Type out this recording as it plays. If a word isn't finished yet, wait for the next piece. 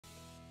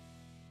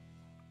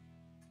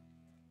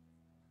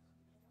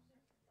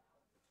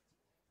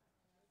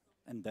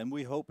And then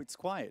we hope it's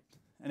quiet.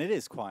 And it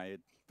is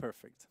quiet.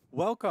 Perfect.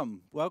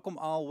 Welcome. Welcome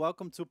all.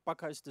 Welcome to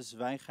Pakhuis de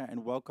Zwijger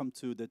and welcome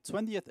to the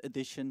 20th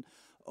edition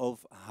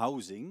of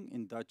Housing.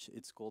 In Dutch,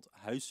 it's called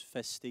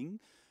Huisvesting.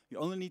 You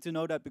only need to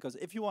know that because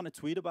if you want to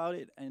tweet about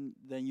it, and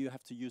then you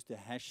have to use the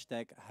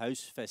hashtag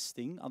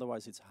Huisvesting,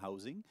 otherwise it's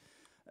housing.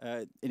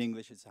 In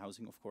English, it's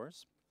housing, of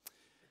course.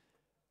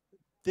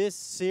 This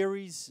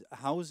series,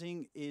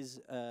 Housing, is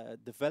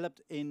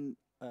developed in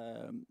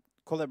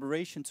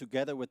collaboration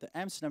together with the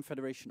Amsterdam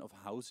Federation of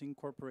Housing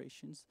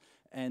Corporations.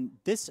 And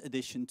this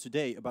edition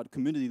today about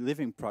community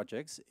living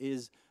projects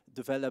is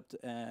developed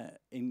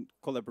in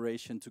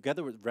collaboration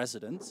together with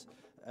residents,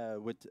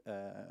 with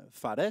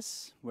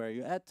Fares, where are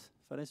you at?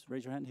 Fares,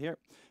 raise your hand here.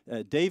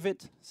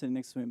 David, sitting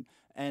next to him,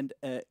 and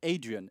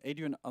Adrian.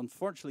 Adrian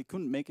unfortunately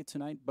couldn't make it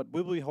tonight, but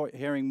we will be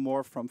hearing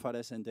more from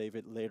Fares and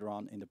David later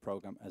on in the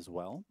program as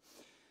well.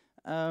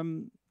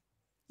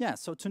 Yeah,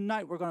 so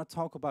tonight we're going to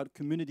talk about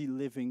community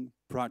living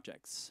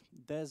projects.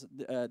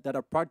 That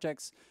are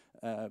projects,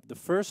 the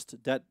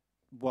first that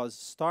was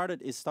started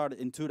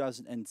in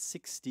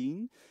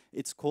 2016.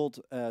 It's called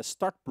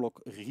Startblok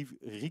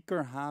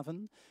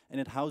Riekerhaven, and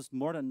it housed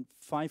more than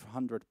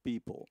 500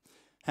 people.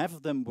 Half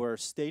of them were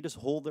status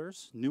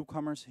holders,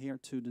 newcomers here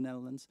to the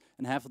Netherlands,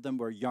 and half of them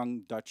were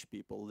young Dutch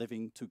people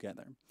living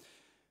together.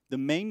 The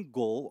main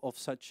goal of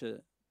such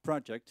a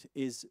project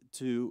is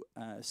to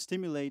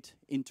stimulate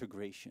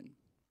integration.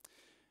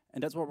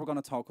 And that's what we're going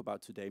to talk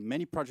about today.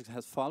 Many projects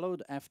have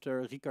followed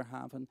after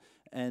Riekerhaven,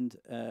 and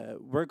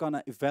we're going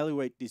to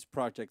evaluate these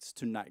projects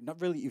tonight.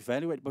 Not really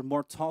evaluate, but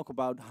more talk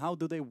about how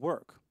do they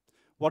work?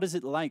 What is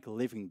it like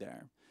living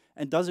there?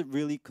 And does it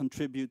really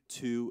contribute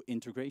to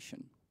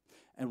integration?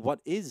 And what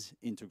is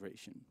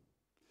integration?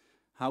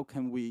 How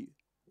can we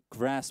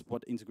grasp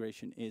what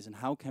integration is, and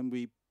how can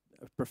we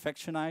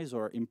perfectionize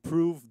or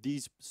improve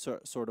these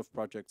sort of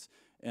projects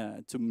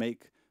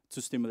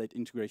to stimulate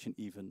integration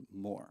even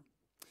more?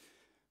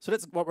 So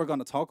that's what we're going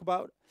to talk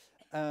about.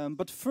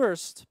 But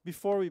first,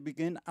 before we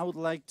begin, I would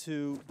like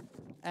to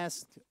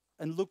ask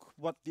and look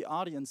what the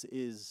audience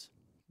is.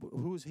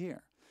 Who's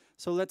here?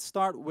 So let's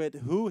start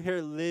with who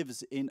here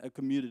lives in a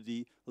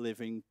community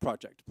living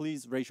project.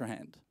 Please raise your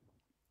hand.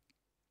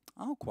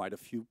 Oh, quite a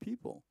few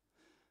people.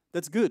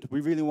 That's good.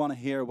 We really want to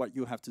hear what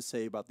you have to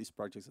say about these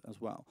projects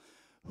as well.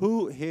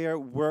 Who here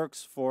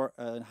works for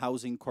a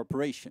housing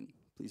corporation?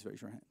 Please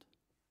raise your hand.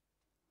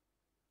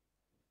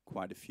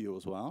 Quite a few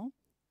as well.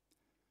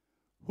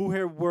 Who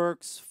here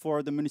works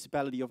for the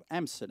municipality of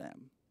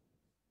Amsterdam?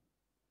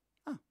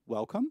 Ah,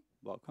 welcome,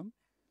 welcome.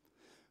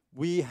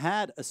 We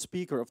had a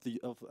speaker of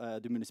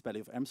the municipality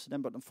of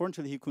Amsterdam, but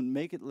unfortunately he couldn't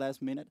make it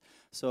last minute,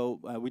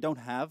 so we don't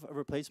have a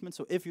replacement.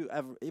 So if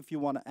you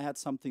want to add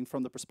something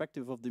from the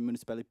perspective of the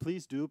municipality,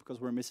 please do, because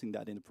we're missing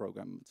that in the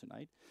program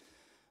tonight.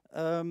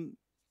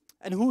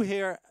 And who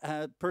here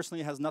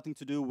personally has nothing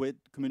to do with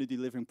community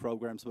living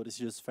programs, but is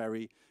just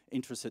very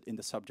interested in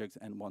the subject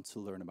and wants to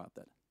learn about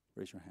that?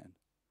 Raise your hand.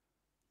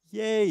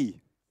 Yay!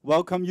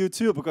 Welcome you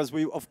too, because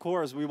of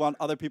course we want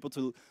other people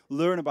to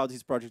learn about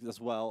these projects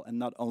as well, and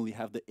not only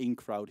have the in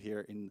crowd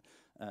here in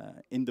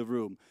the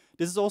room.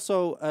 This is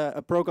also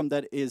a program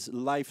that is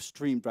live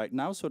streamed right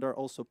now, so there are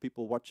also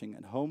people watching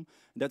at home.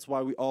 That's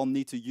why we all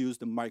need to use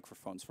the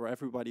microphones. For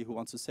everybody who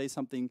wants to say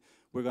something,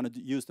 we're going to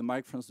use the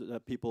microphones so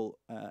that people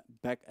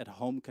back at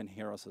home can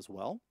hear us as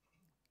well.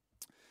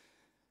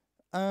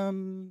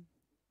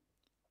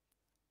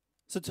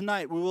 So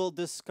tonight we will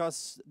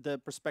discuss the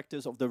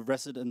perspectives of the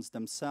residents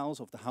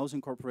themselves, of the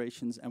housing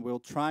corporations, and we'll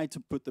try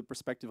to put the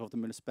perspective of the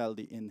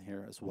municipality in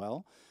here as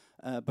well.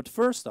 But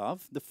first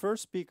off, the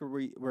first speaker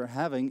we're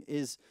having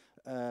is,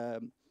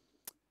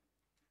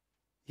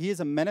 he is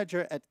a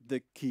manager at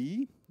The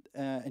Key,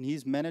 and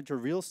he's manager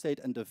real estate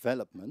and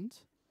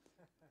development.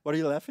 What are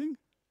you laughing?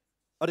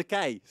 Oh, The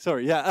Key,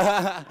 sorry,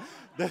 yeah.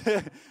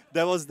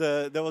 that was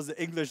the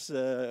English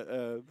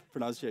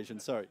pronunciation,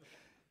 sorry.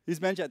 He's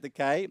manager at The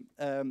Key,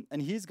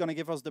 and he's going to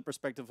give us the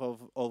perspective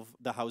of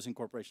the housing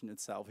corporation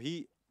itself.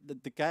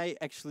 The Key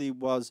actually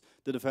was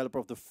the developer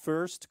of the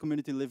first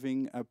community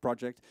living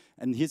project,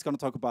 and he's going to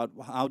talk about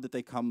how did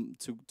they come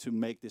to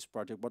make this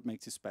project, what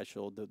makes it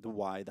special, the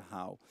why, the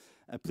how.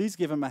 Please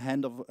give him a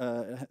hand of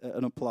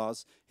an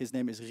applause. His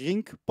name is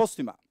Rink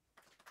Postuma.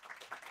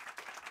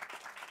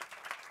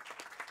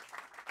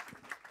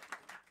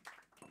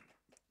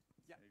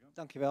 Ja,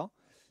 dankjewel.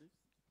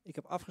 Ik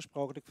heb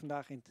afgesproken dat ik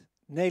vandaag in het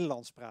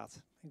Nederlands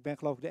praat. Ik ben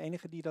geloof ik de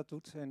enige die dat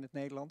doet in het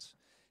Nederlands.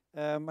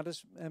 Maar dat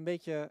is een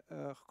beetje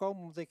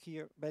gekomen omdat ik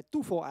hier bij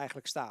toeval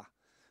eigenlijk sta.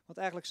 Want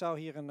eigenlijk zou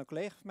hier een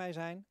collega van mij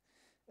zijn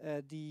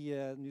die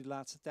nu de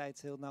laatste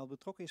tijd heel nauw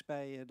betrokken is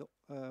bij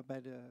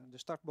de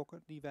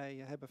startblokken die wij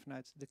hebben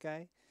vanuit De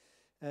Kei.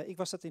 Ik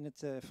was dat in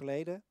het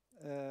verleden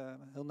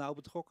heel nauw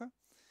betrokken.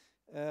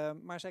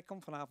 Maar zij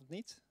komt vanavond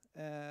niet.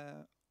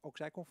 Ook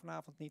zij komt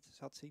vanavond niet.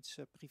 Ze had iets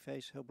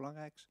privés heel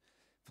belangrijks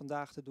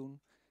vandaag te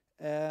doen.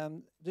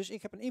 Dus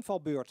ik heb een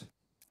invalbeurt.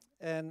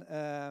 En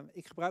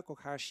ik gebruik ook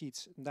haar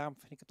sheets. En daarom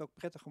vind ik het ook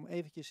prettig om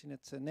eventjes in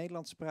het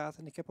Nederlands te praten.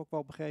 En ik heb ook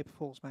wel begrepen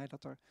volgens mij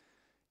dat er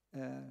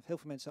Heel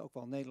veel mensen ook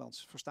wel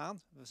Nederlands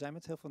verstaan. We zijn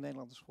met heel veel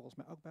Nederlanders volgens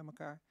mij ook bij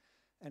elkaar.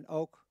 En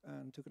ook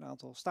natuurlijk een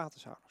aantal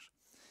statushouders.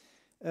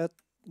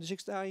 Dus ik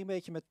sta hier een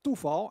beetje met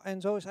toeval.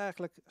 En zo is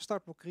eigenlijk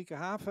Startblok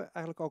Riekerhaven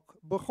eigenlijk ook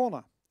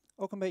begonnen.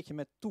 Ook een beetje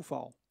met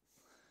toeval.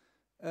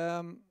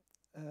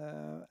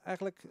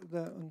 Eigenlijk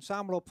een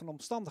samenloop van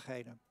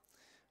omstandigheden.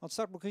 Want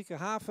Startblok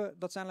Riekerhaven,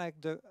 dat zijn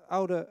eigenlijk de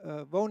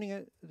oude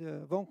woningen,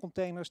 de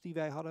wooncontainers die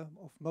wij hadden,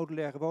 of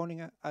modulaire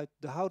woningen uit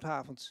de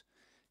houthavens.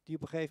 Die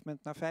op een gegeven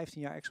moment na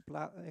 15 jaar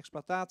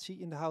exploitatie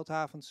in de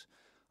houthavens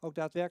ook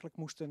daadwerkelijk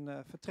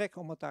moesten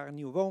vertrekken omdat daar een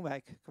nieuwe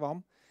woonwijk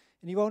kwam.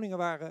 En die woningen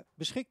waren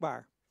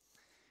beschikbaar.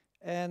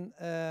 En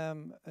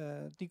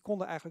die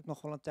konden eigenlijk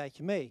nog wel een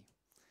tijdje mee.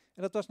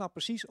 En dat was nou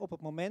precies op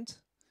het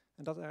moment,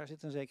 en daar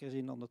zit in zekere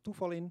zin dan de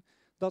toeval in,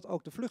 dat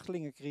ook de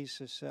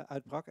vluchtelingencrisis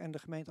uitbrak en de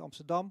gemeente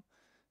Amsterdam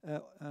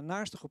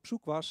naarstig op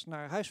zoek was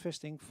naar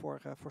huisvesting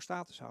voor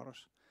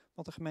statushouders.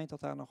 Want de gemeente had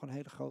daar nog een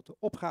hele grote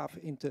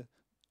opgave in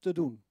te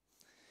doen.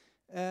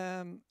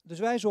 Dus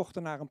wij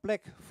zochten naar een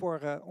plek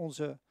voor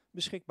onze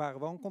beschikbare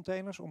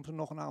wooncontainers om ze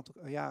nog een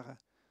aantal jaren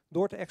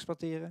door te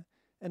exploiteren.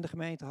 En de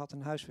gemeente had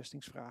een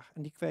huisvestingsvraag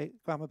en die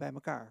kwamen bij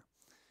elkaar.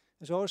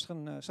 En zo is er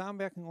een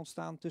samenwerking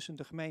ontstaan tussen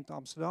de gemeente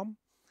Amsterdam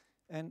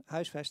en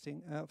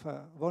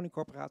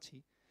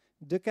woningcorporatie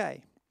De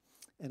Kei.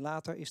 En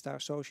later is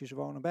daar Socius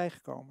Wonen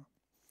bijgekomen.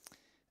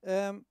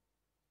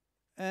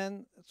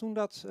 En toen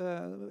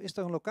is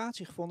er een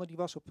locatie gevonden, die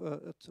was op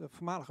het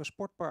voormalige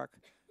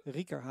sportpark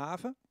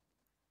Riekerhaven.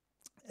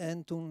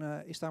 En toen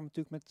is daar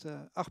natuurlijk met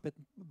Ahmed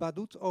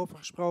Badoet over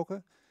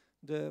gesproken,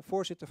 de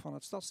voorzitter van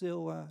het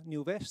stadsdeel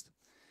Nieuw-West.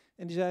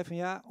 En die zei van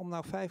ja, om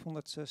nou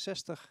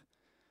 560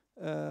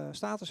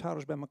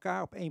 statushouders bij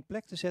elkaar op één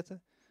plek te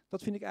zetten,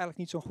 dat vind ik eigenlijk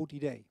niet zo'n goed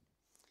idee.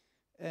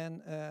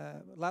 En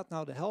laat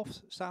nou de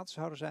helft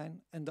statushouder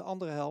zijn en de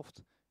andere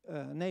helft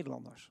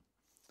Nederlanders.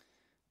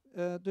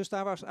 Dus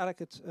daar was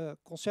eigenlijk het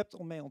concept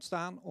om mee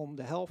ontstaan om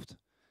de helft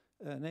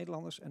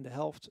Nederlanders en de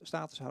helft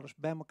statushouders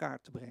bij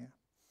elkaar te brengen.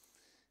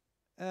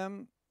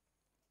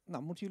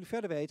 Nou moeten jullie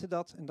verder weten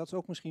dat, en dat is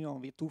ook misschien wel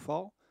weer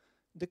toeval,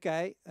 De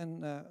Kei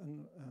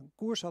een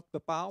koers had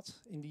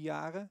bepaald in die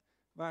jaren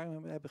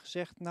waarin we hebben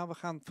gezegd, nou we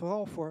gaan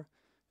vooral voor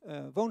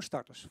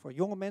woonstarters, voor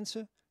jonge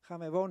mensen gaan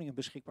wij woningen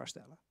beschikbaar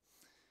stellen.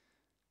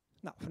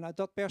 Nou, vanuit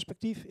dat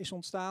perspectief is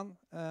ontstaan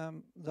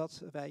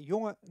dat wij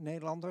jonge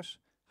Nederlanders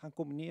gaan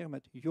combineren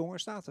met jonge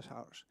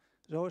statushouders.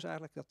 Zo is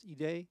eigenlijk dat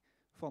idee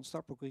van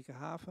Startblok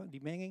Riekerhaven,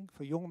 die menging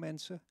van jonge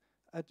mensen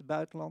uit het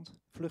buitenland,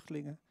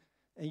 vluchtelingen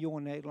en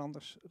jonge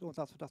Nederlanders,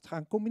 dat we dat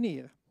gaan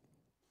combineren.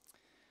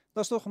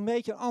 Dat is toch een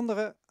beetje een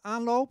andere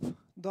aanloop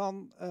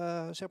dan,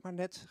 zeg maar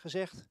net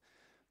gezegd,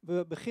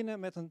 we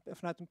beginnen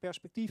vanuit een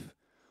perspectief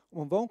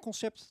om een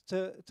woonconcept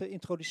te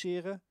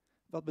introduceren,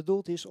 wat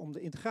bedoeld is om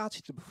de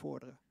integratie te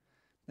bevorderen.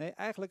 Nee,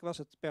 eigenlijk was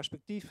het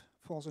perspectief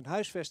voor ons een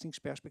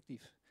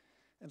huisvestingsperspectief.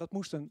 En dat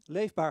moest een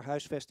leefbaar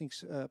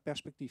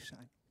huisvestingsperspectief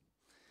zijn.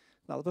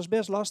 Nou, dat was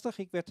best lastig.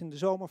 Ik werd in de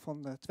zomer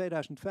van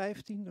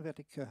 2015 werd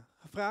ik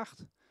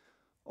gevraagd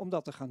om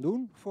dat te gaan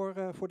doen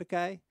voor De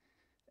Kei.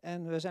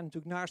 En we zijn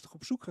natuurlijk naarstig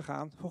op zoek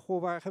gegaan van,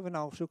 goh, waar hebben we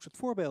nou zulke soort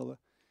voorbeelden?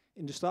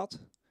 In de stad?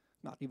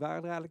 Nou, die waren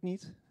er eigenlijk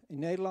niet. In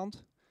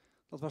Nederland?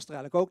 Dat was er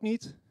eigenlijk ook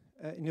niet.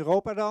 In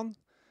Europa dan?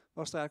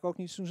 Was er eigenlijk ook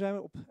niet. Dus toen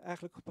zijn we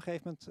eigenlijk op een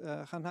gegeven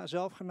moment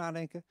zelf gaan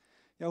nadenken,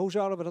 ja, hoe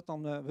zouden we dat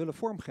dan willen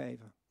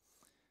vormgeven?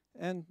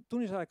 En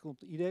toen is eigenlijk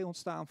het idee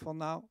ontstaan van,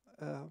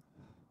 we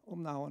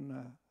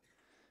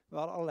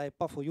hadden allerlei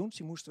paviljoens,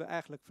 die moesten we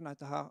eigenlijk vanuit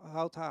de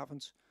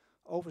houthavens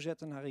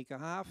overzetten naar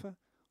Riekerhaven,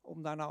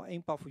 om daar nou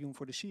 1 paviljoen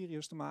voor de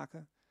Syriërs te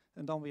maken,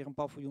 en dan weer een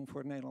paviljoen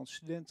voor Nederlandse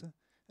studenten,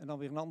 en dan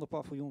weer een ander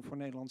paviljoen voor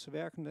Nederlandse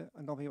werkenden,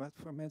 en dan weer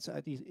voor mensen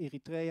uit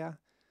Eritrea.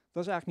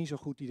 Dat is eigenlijk niet zo'n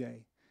goed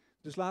idee.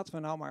 Dus laten we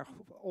nou maar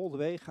all the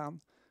way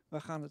gaan.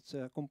 We gaan het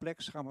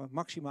complex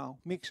maximaal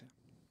mixen.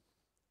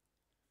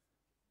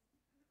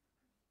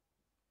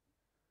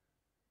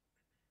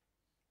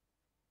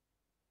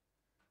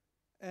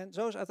 En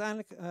zo is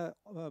uiteindelijk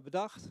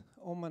bedacht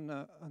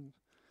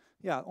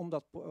om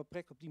dat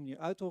project op die manier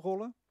uit te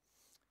rollen.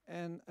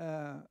 En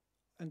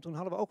toen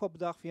hadden we ook wel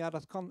bedacht van ja,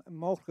 dat kan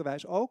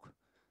mogelijkerwijs ook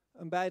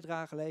een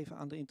bijdrage leveren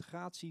aan de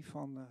integratie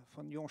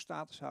van jonge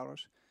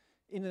statushouders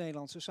in de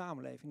Nederlandse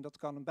samenleving. Dat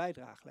kan een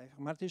bijdrage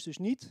leveren. Maar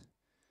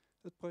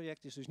het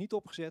project is dus niet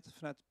opgezet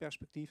vanuit het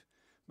perspectief.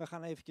 We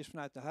gaan eventjes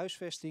vanuit de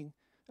huisvesting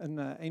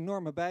een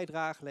enorme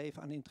bijdrage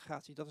leveren aan de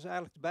integratie. Dat is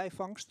eigenlijk de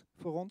bijvangst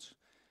voor ons.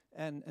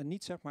 En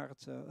niet zeg maar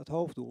het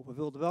hoofddoel. We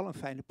wilden wel een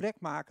fijne plek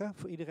maken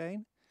voor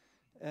iedereen.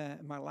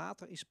 Maar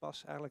later is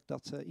pas eigenlijk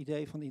dat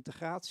idee van de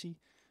integratie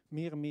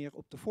meer en meer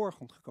op de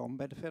voorgrond gekomen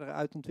bij de verdere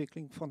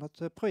uitontwikkeling van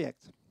het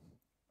project.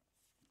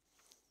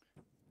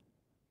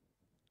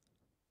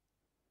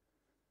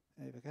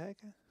 Even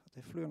kijken, wat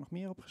heeft Fleur nog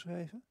meer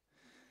opgeschreven?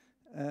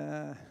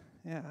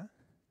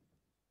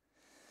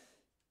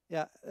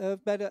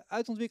 Bij de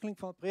uitontwikkeling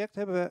van het project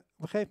hebben we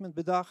op een gegeven moment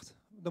bedacht,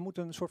 er moet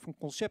een soort van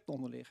concept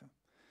onder liggen.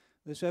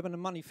 Dus we hebben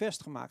een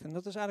manifest gemaakt. En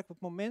dat is eigenlijk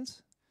het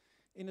moment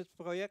in het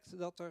project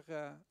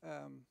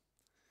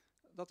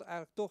dat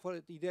eigenlijk toch wel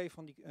het idee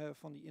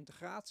van die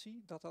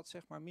integratie, dat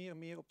zeg maar meer en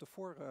meer op de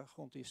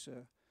voorgrond is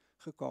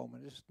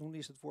gekomen. Dus toen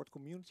is het woord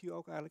community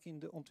ook eigenlijk in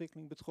de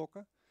ontwikkeling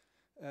betrokken.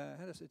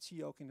 Dus dat zie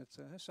je ook in het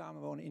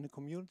samenwonen in een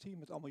community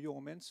met allemaal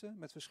jonge mensen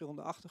met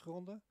verschillende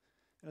achtergronden.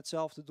 En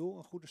hetzelfde doel,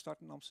 een goede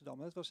start in Amsterdam.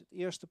 Dat was het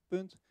eerste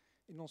punt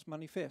in ons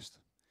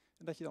manifest.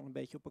 En dat je dan een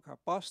beetje op elkaar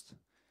past.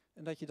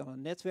 En dat je dan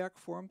een netwerk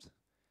vormt.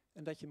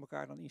 En dat je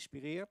elkaar dan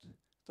inspireert.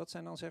 Dat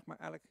zijn dan zeg maar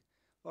eigenlijk,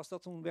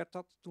 werd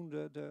dat toen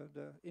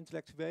de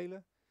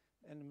intellectuele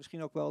en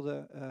misschien ook wel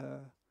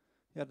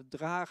de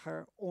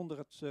drager onder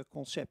het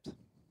concept.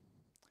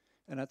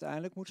 En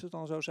uiteindelijk moet het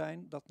dan zo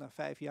zijn dat na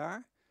 5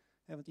 jaar,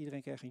 want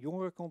iedereen kreeg een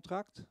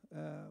jongerencontract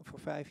voor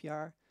 5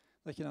 jaar,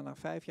 dat je dan na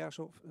 5 jaar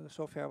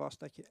zover was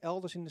dat je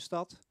elders in de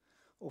stad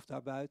of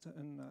daarbuiten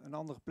een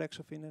andere plek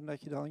zou vinden en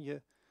dat je dan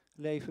je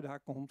leven daar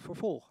kon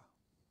vervolgen.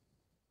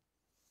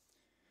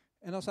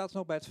 En dan staat er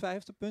nog bij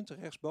het 5e punt,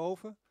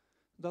 rechtsboven,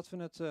 dat we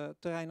het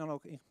terrein dan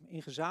ook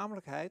in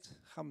gezamenlijkheid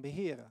gaan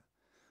beheren.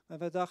 En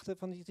wij dachten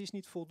van het is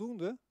niet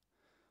voldoende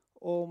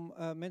om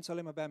mensen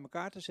alleen maar bij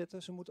elkaar te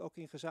zetten, ze moeten ook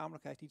in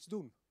gezamenlijkheid iets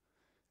doen.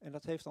 En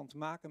dat heeft dan te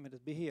maken met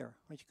het beheer.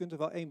 Want je kunt er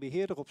wel 1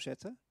 beheerder op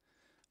zetten,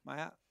 maar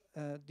ja,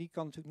 die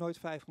kan natuurlijk nooit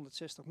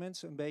 560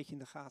 mensen een beetje in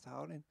de gaten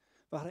houden. En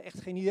we hadden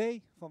echt geen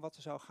idee van wat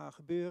er zou gaan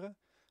gebeuren.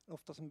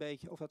 Of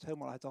dat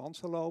helemaal uit de hand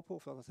zou lopen,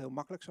 of dat het heel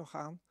makkelijk zou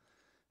gaan.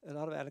 Daar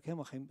hadden we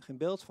eigenlijk helemaal geen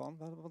beeld van,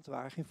 want er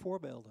waren geen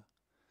voorbeelden.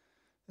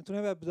 En toen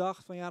hebben we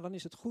bedacht van ja, dan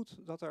is het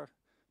goed dat er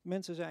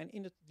mensen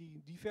zijn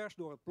die divers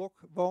door het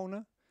blok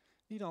wonen,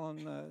 die dan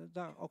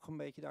daar ook een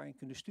beetje daarin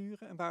kunnen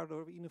sturen. En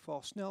waardoor we in ieder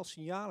geval snel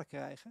signalen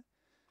krijgen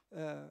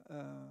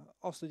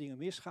als de dingen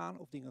misgaan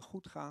of dingen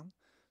goed gaan.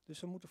 Dus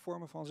we moeten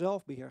vormen van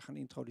zelfbeheer gaan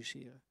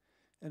introduceren.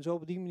 En zo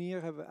op die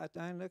manier hebben we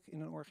uiteindelijk in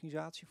een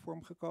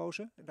organisatievorm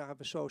gekozen. En daar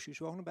hebben we Socius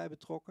Wonen bij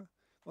betrokken,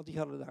 want die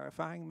hadden daar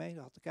ervaring mee,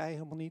 dat had de KEI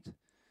helemaal niet.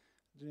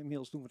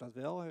 Inmiddels doen we dat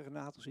wel.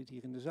 Renato zit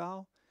hier in de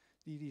zaal.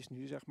 Die is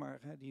nu, zeg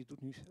maar, die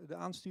doet nu de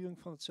aansturing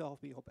van het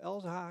zelfbeheer op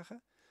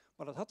Elzenhagen.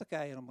 Maar dat had de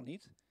KEI helemaal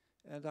niet.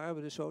 En daar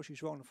hebben we de Socius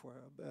Wonen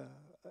voor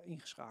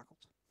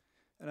ingeschakeld.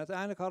 En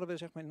uiteindelijk hadden we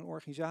zeg maar, in een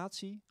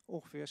organisatie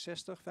ongeveer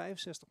 60,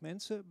 65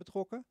 mensen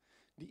betrokken.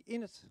 Die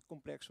in het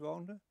complex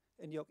woonden.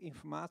 En die ook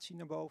informatie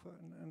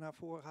naar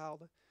voren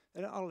haalden.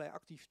 En allerlei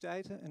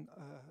activiteiten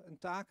en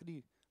taken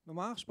die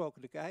normaal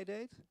gesproken de KEI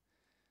deed.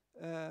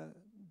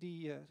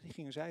 Die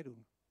gingen zij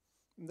doen.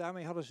 En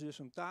daarmee hadden ze dus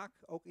een taak,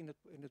 ook in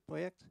het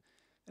project.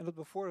 En dat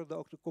bevorderde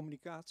ook de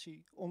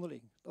communicatie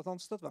onderling.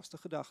 Althans, dat was de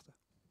gedachte.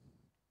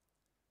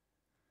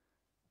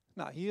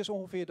 Nou, hier is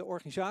ongeveer de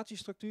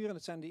organisatiestructuur. En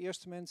dat zijn de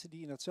eerste mensen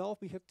die in het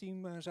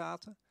zelfbeheerteam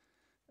zaten.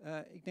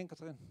 Ik denk dat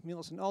er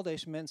inmiddels in al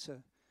deze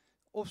mensen,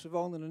 of ze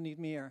woonden er niet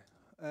meer,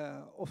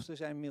 of ze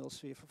zijn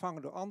inmiddels weer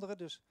vervangen door anderen.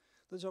 Dus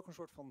dat is ook een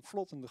soort van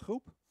vlottende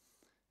groep.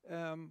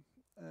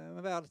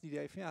 Maar wij hadden het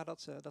idee van ja,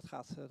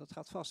 dat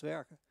gaat vast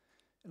werken.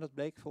 En dat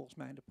bleek volgens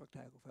mij in de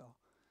praktijk ook wel.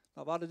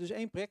 Nou, we hadden dus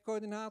 1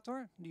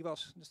 projectcoördinator. Er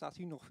staat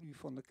hier nog nu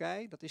van de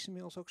KEI, dat is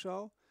inmiddels ook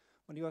zo.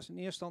 Maar die was in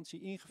eerste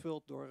instantie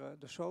ingevuld door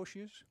de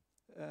Socius.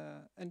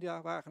 En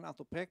daar waren een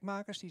aantal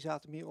projectmakers, die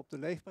zaten meer op de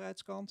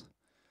leefbaarheidskant.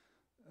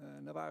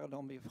 En er waren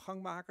dan weer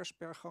gangmakers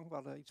per gang. We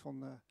hadden iets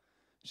van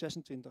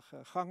 26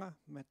 gangen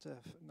met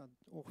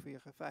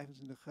ongeveer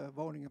 25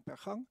 woningen per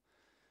gang.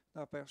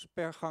 Nou,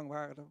 per gang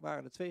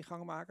waren er 2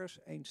 gangmakers,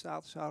 1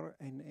 statushouder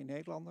en 1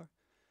 Nederlander.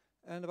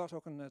 En er was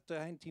ook een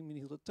terreinteam die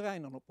hield het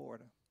terrein dan op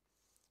orde.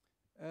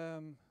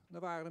 Er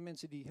waren de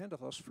mensen dat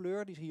was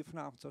Fleur, die hier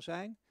vanavond zou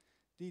zijn.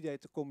 Die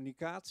deed de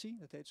communicatie.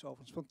 Dat deed ze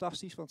overigens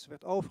fantastisch, want ze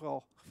werd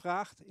overal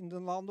gevraagd in de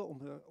landen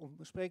om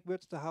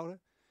spreekbeurten te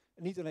houden.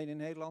 En niet alleen in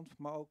Nederland,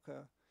 maar ook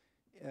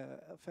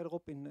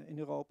verderop in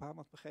Europa.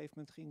 Want op een gegeven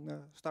moment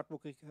ging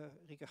Startblok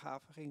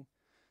Riekerhaven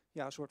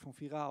een soort van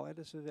viraal. Hè.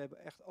 Dus we hebben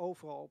echt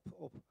overal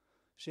op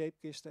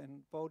zeepkisten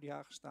en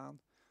podia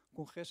gestaan.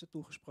 Congressen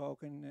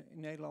toegesproken in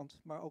Nederland,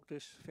 maar ook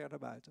dus verder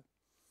buiten.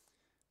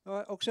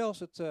 Ook zelfs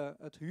de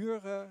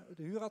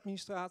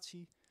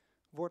huuradministratie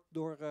wordt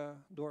door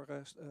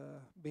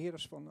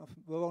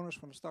bewoners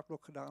van de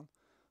Startblok gedaan.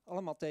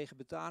 Allemaal tegen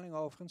betaling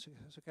overigens.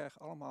 Ze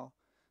krijgen allemaal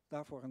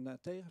daarvoor een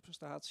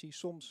tegenprestatie.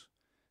 Soms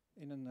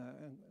in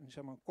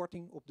een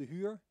korting op de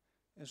huur.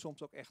 En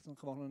soms ook echt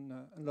gewoon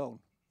een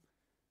loon.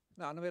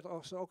 Nou, dan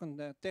werd er ook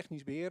een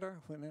technisch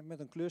beheerder met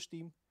een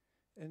klusteam.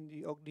 En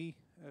die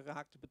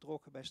raakte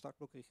betrokken bij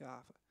Startblok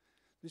Riekerhaven.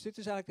 Dus dit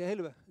is eigenlijk de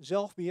hele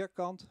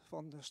zelfbeheerkant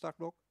van de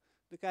Startblok.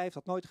 De KEI heeft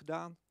dat nooit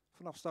gedaan,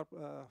 vanaf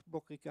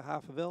Startblok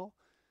Riekerhaven wel.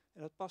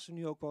 En dat passen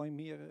nu ook wel in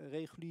meer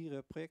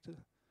reguliere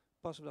projecten,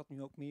 passen we dat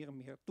nu ook meer en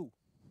meer toe.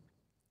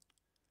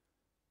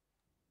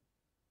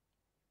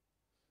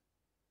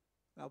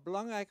 Nou,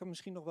 belangrijker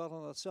misschien nog wel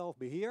dan dat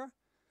zelfbeheer,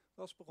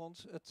 was voor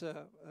ons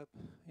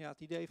het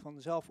idee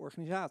van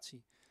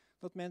zelforganisatie.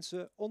 Dat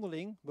mensen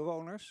onderling,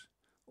 bewoners,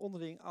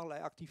 onderling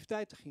allerlei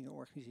activiteiten gingen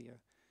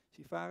organiseren.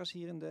 Sivaris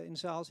hier in de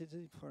zaal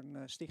zitten voor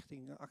een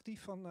stichting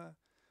actief van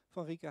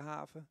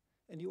Riekerhaven.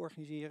 En die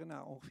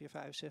organiseren ongeveer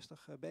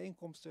 65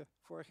 bijeenkomsten,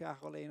 vorig jaar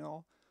alleen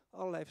al.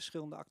 Allerlei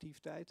verschillende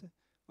activiteiten.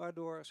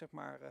 Waardoor zeg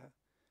maar,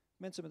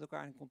 mensen met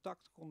elkaar in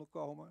contact konden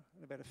komen.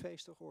 Er werden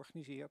feesten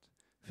georganiseerd,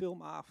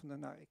 filmavonden.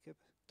 Nou, ik heb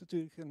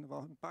natuurlijk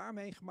wel een paar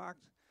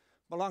meegemaakt,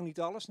 maar lang niet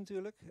alles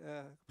natuurlijk. Op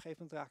een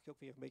gegeven moment raak je ook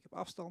weer een beetje op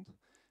afstand.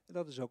 En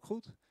dat is ook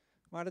goed.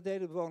 Maar dat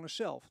deden de bewoners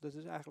zelf. Dat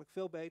is eigenlijk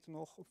veel beter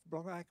nog, of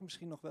belangrijker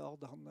misschien nog wel,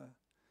 dan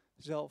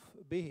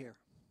zelfbeheer.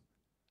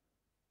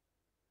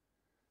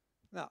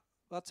 Nou,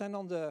 wat zijn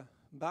dan de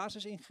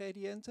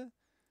basisingrediënten?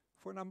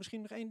 Voor nou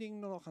misschien nog één ding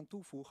nog aan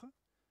toevoegen.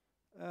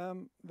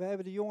 We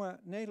hebben de jonge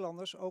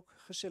Nederlanders ook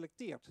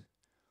geselecteerd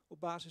op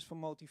basis van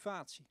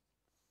motivatie.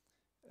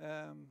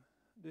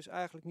 Dus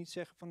eigenlijk niet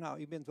zeggen van nou,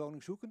 je bent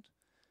woningzoekend.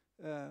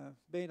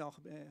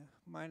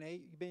 Maar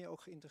nee, ben je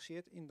ook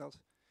geïnteresseerd in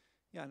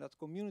dat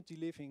community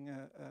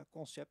living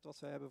concept wat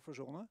we hebben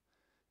verzonnen.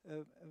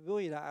 Wil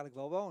je daar eigenlijk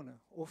wel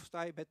wonen? Of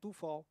sta je bij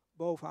toeval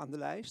bovenaan de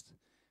lijst?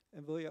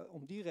 En wil je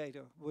om die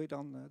reden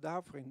dan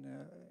daarvoor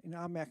in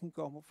aanmerking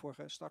komen voor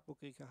Startblok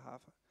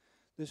Riekerhaven?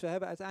 Dus we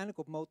hebben uiteindelijk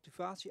op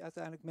motivatie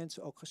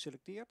mensen ook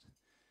geselecteerd.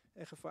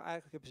 En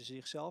eigenlijk hebben ze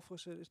zichzelf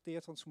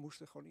geselecteerd, want ze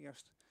moesten gewoon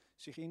eerst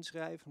zich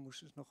inschrijven.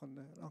 Moesten ze nog een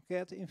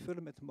enquête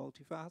invullen met de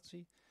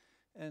motivatie.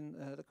 En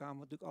er kwamen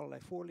natuurlijk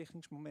allerlei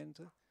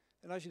voorlichtingsmomenten.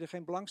 En als je er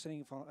geen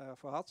belangstelling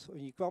voor had,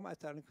 en je kwam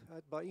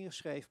uiteindelijk wel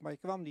ingeschreven, maar je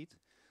kwam niet,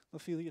 dan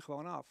viel je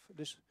gewoon af.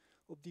 Dus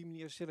op die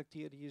manier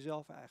selecteerde je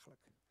jezelf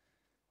eigenlijk.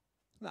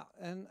 Nou,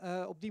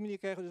 en op die manier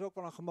kregen we dus ook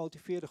wel een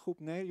gemotiveerde groep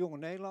jonge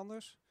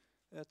Nederlanders,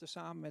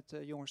 tezamen met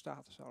jonge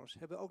statushouders. We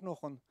hebben ook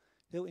nog een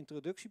heel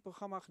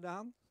introductieprogramma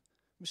gedaan.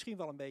 Misschien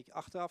wel een beetje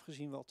achteraf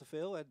gezien wel te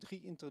veel.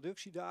 3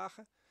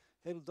 introductiedagen,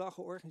 hele dag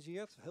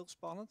georganiseerd, heel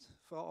spannend,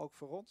 vooral ook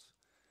voor ons.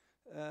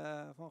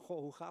 Van goh,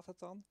 hoe gaat het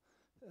dan?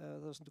 Dat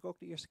is natuurlijk ook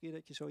de eerste keer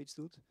dat je zoiets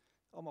doet.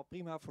 Allemaal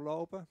prima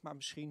verlopen, maar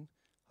misschien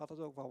had het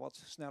ook wel wat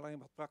sneller en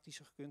wat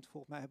praktischer gekund.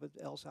 Volgens mij hebben we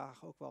het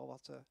Elzenhagen ook wel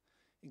wat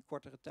in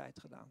kortere tijd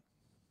gedaan.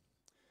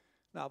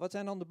 Nou, wat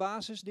zijn dan de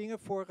basisdingen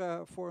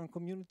voor een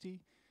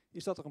community?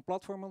 Is dat er een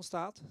platform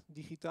ontstaat,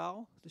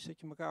 digitaal, dus dat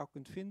je elkaar ook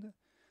kunt vinden.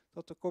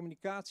 Dat de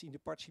communicatie en de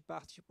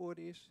participatie op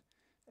orde is.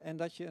 En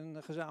dat je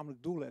een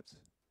gezamenlijk doel hebt.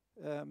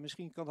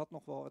 Misschien kan dat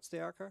nog wel wat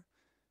sterker.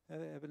 We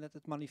hebben net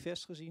het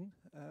manifest gezien.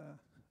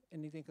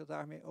 En ik denk dat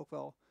daarmee ook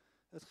wel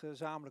het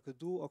gezamenlijke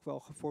doel ook wel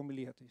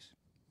geformuleerd is.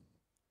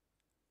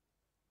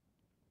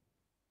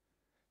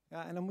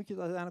 Ja, en dan moet je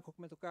het uiteindelijk ook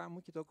met elkaar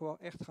ook wel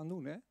echt gaan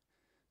doen. Hè?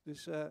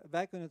 Dus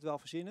wij kunnen het wel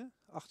verzinnen.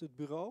 Achter het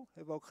bureau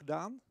hebben we ook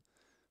gedaan.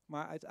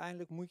 Maar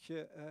uiteindelijk moet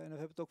je, en we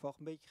hebben het ook wel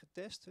een beetje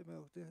getest. We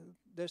hebben ook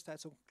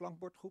destijds ook een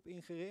klankbordgroep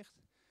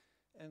ingericht.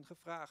 En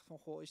gevraagd van,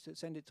 goh,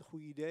 zijn dit de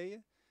goede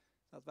ideeën?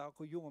 Dat waren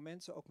ook jonge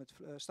mensen, ook met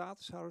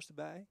statushouders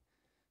erbij.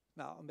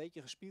 Nou, een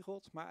beetje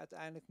gespiegeld, maar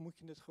uiteindelijk moet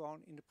je het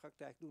gewoon in de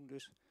praktijk doen.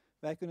 Dus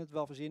wij kunnen het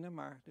wel verzinnen,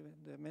 maar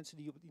de mensen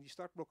die in die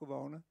startblokken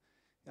wonen,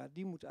 ja,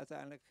 die moeten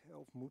uiteindelijk,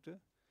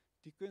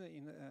 die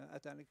kunnen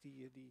uiteindelijk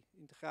die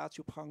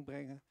integratie op gang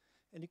brengen.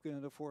 En die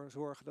kunnen ervoor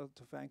zorgen dat het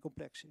een fijn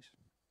complex is.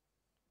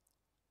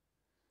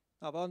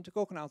 Nou, we hadden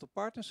natuurlijk ook een aantal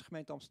partners, de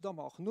gemeente Amsterdam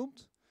al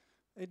genoemd.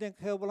 Ik denk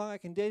heel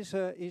belangrijk in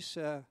deze is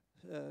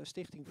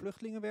Stichting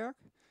Vluchtelingenwerk.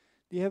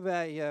 Die hebben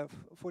wij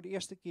voor de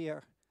eerste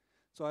keer,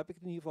 zo heb ik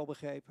het in ieder geval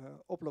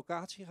begrepen, op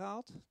locatie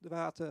gehaald. Er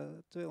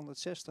waren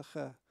 260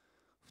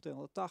 of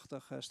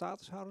 280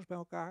 statushouders bij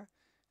elkaar.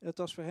 En dat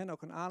was voor hen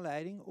ook een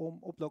aanleiding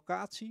om op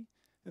locatie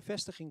een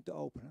vestiging te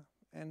openen.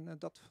 En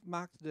dat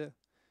maakte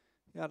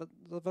dat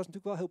was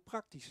natuurlijk wel heel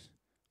praktisch.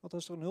 Want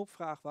als er een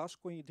hulpvraag was,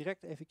 kon je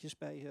direct eventjes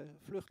bij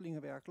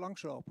vluchtelingenwerk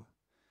langslopen.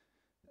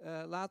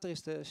 Later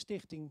is de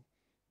stichting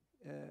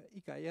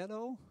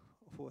IKJLO,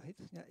 of hoe heet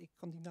het? Ja, ik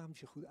kan die naam niet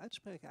zo goed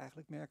uitspreken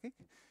eigenlijk, merk ik.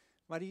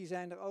 Maar die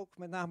zijn er ook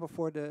met name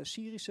voor de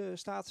Syrische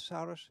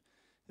statushouders,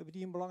 hebben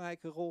die een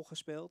belangrijke rol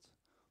gespeeld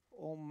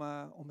om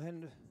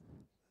hen...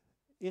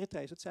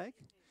 Eritrees, dat zei ik?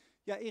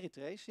 Ja,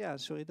 Eritrees. Ja,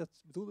 sorry,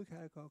 dat bedoelde ik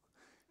eigenlijk ook.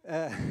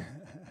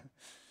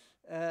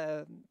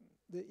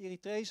 De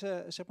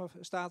Eritrese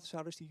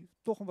statushouders die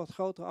toch een wat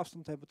grotere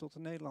afstand hebben tot de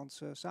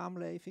Nederlandse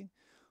samenleving,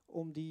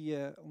 om die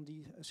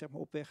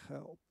op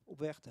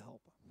weg te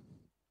helpen.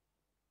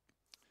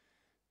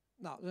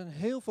 Nou, er zijn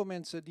heel veel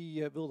mensen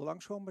die wilden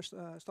langskomen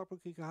bij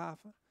Startblok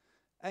Riekerhaven.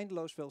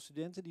 Eindeloos veel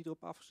studenten die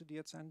erop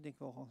afgestudeerd zijn. Ik denk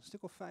wel een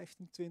stuk of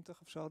 15,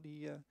 20 of zo,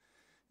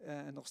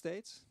 nog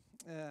steeds.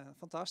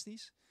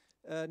 Fantastisch.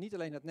 Niet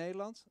alleen uit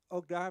Nederland,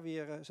 ook daar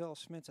weer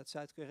zelfs mensen uit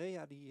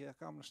Zuid-Korea die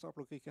kwamen naar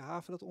Startblok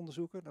Riekerhaven dat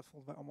onderzoeken. Dat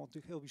vonden wij allemaal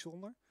natuurlijk heel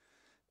bijzonder.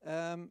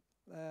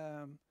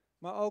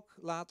 Maar ook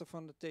later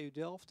van de TU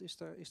Delft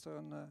is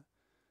er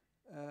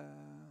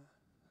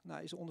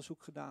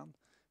onderzoek gedaan.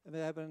 En we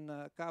hebben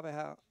een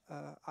KWH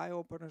Eye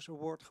Openers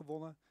Award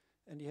gewonnen.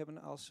 En die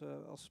hebben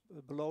als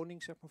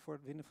beloning voor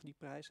het winnen van die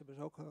prijs hebben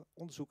ze ook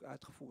onderzoek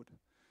uitgevoerd.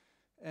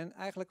 En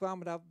eigenlijk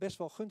kwamen daar best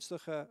wel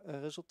gunstige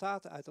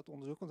resultaten uit dat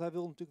onderzoek. Want wij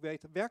wilden natuurlijk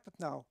weten, werkt het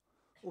nou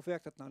of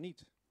werkt het nou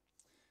niet?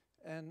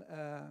 En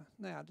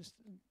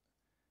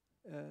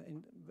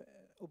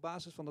op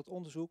basis van dat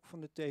onderzoek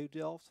van de TU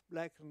Delft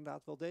blijkt er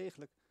inderdaad wel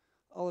degelijk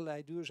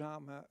allerlei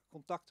duurzame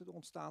contacten te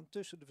ontstaan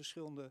tussen de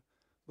verschillende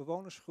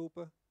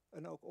bewonersgroepen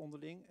en ook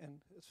onderling.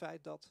 En het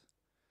feit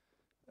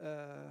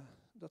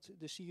dat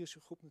de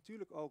Syrische groep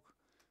natuurlijk ook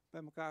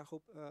bij elkaar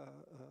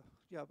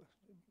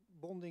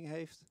bonding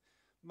heeft,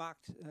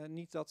 maakt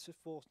niet dat ze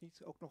volgens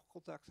niet ook nog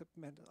contact hebben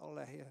met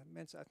allerlei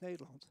mensen uit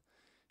Nederland.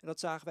 En dat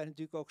zagen wij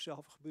natuurlijk ook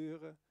zelf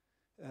gebeuren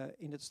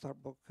in het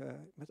Startblok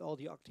met al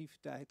die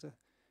activiteiten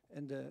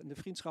en de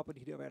vriendschappen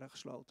die er werden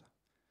gesloten.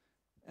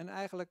 En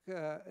eigenlijk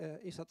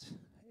is dat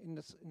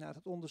in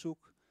het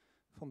onderzoek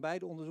van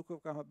beide onderzoeken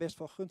kwamen best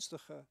wel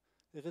gunstige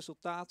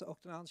resultaten, ook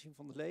ten aanzien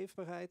van de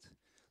leefbaarheid.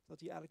 Dat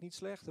die eigenlijk niet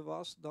slechter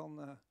was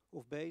dan,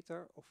 of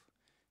beter, of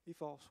in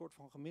ieder geval een soort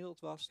van gemiddeld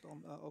was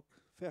dan ook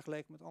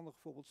vergeleken met andere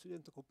bijvoorbeeld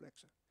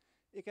studentencomplexen.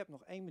 Ik heb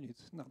nog 1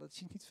 minuut. Nou, dat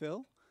is niet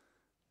veel.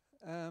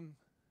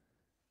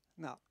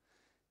 Nou,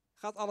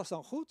 gaat alles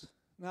dan goed?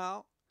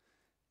 Nou,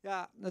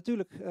 ja,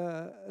 natuurlijk.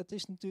 Het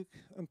is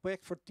natuurlijk een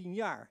project voor 10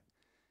 jaar.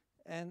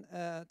 En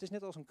het is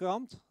net als een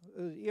krant.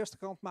 De eerste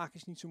krant maken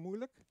is niet zo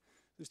moeilijk.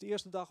 Dus de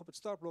eerste dag op het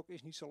startblok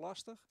is niet zo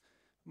lastig.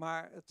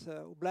 Maar het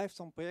blijft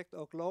dan project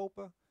ook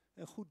lopen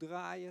en goed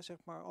draaien,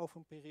 zeg maar, over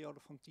een periode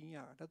van 10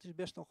 jaar. Dat is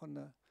best nog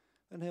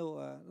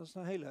dat is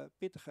een hele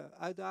pittige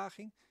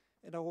uitdaging.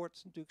 En daar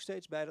hoort natuurlijk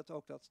steeds bij dat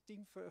ook dat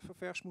team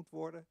ververst moet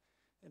worden.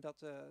 En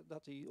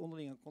dat die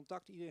onderlinge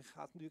contact, iedereen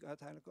gaat natuurlijk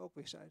uiteindelijk ook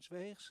weer zijns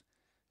weegs.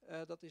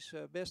 Dat is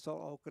best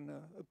wel ook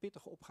een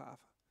pittige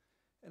opgave.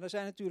 En er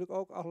zijn natuurlijk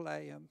ook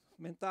allerlei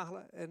mentale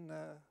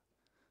en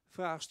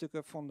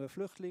vraagstukken van de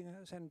vluchtelingen.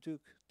 Er zijn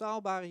natuurlijk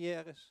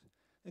taalbarrières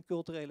en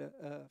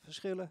culturele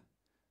verschillen.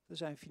 Er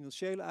zijn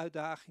financiële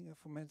uitdagingen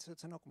voor mensen. Het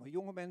zijn ook maar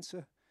jonge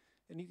mensen.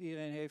 En niet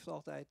iedereen heeft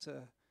altijd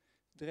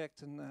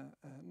direct een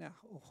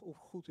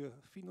goede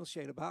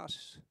financiële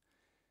basis.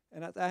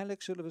 En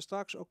uiteindelijk zullen we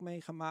straks ook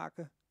mee gaan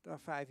maken, na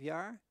 5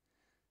 jaar.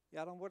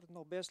 Ja, dan wordt het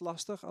nog best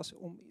lastig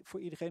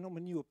voor iedereen om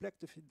een nieuwe plek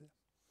te vinden.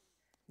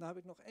 Nou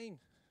heb ik nog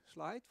 1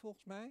 slide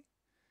volgens mij.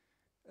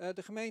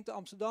 De gemeente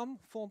Amsterdam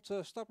vond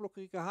Startblok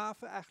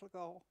Riekerhaven eigenlijk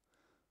al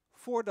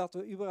voordat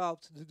we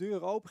überhaupt de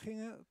deuren open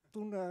gingen.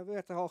 Toen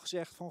werd er al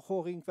gezegd van,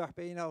 goh Rink, waar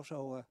ben je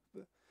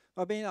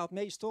nou het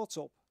meest trots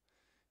op?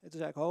 En toen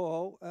zei ik,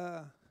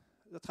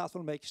 dat gaat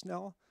wel een beetje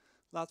snel.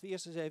 Laten we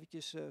eerst eens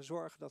eventjes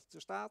zorgen dat het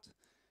er staat.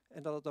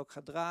 En dat het ook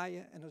gaat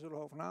draaien. En dan zullen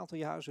we over een aantal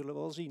jaar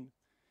wel zien.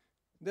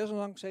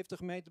 Desondanks heeft de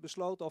gemeente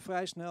besloten al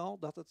vrij snel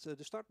dat het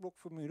de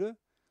startblokformule,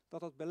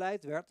 dat het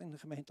beleid werd in de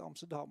gemeente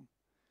Amsterdam.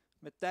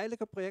 Met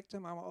tijdelijke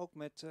projecten, maar ook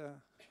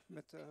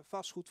met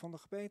vastgoed van de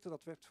gemeente.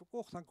 Dat werd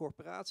verkocht aan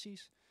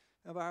corporaties.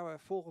 En waar we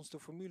volgens de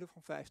formule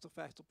van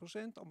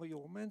 50-50%, allemaal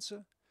jonge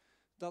mensen,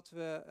 dat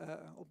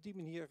we op die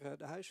manier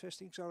de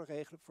huisvesting zouden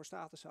regelen voor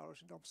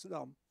statushouders in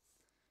Amsterdam.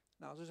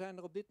 Nou, zo zijn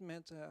er op dit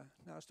moment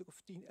een stuk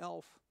of 10,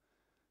 11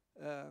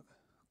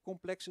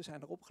 complexen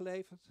zijn er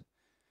opgeleverd.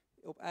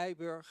 Op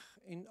Eiburg,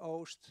 in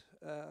Oost,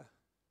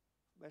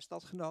 bij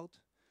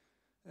Stadgenoot,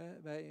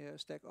 bij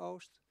Stek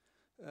Oost.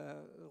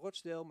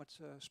 Rochdale met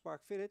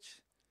Spark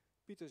Village.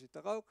 Pieter zit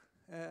daar ook.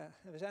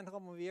 We zijn er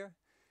allemaal weer.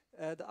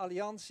 De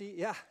Alliantie,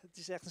 ja, het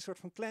is echt een soort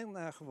van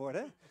clan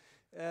geworden.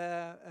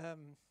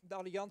 De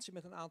Alliantie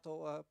met een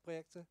aantal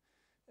projecten.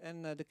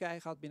 En de KEI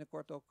gaat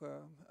binnenkort ook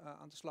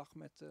aan de slag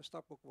met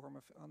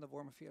Startblok aan de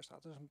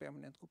Wormerveerstraat. Dat is een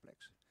permanent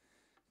complex.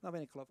 Nou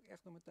ben ik geloof ik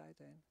echt door mijn tijd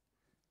heen.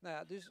 Nou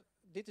ja, dus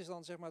dit is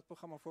dan zeg maar het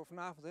programma voor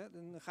vanavond. Hè.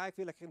 Dan ga ik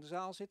weer lekker in de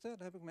zaal zitten.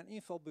 Dan heb ik mijn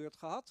invalbeurt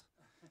gehad.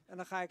 En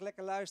dan ga ik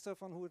lekker luisteren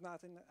van hoe het nou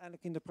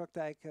uiteindelijk in de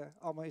praktijk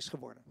allemaal is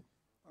geworden.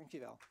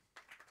 Dankjewel.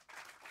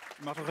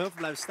 Je mag nog heel veel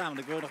blijven staan, want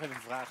ik wil nog even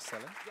een vraag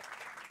stellen. Ja.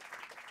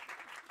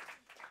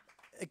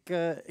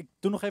 Ik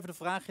doe nog even de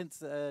vraag in het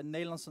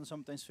Nederlands en zo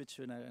meteen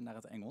switchen we naar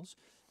het Engels.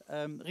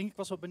 Rink, ik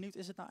was wel benieuwd,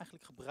 is het nou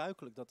eigenlijk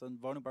gebruikelijk dat een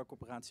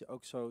woningbouwcorporatie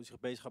ook zo zich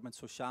bezighoudt met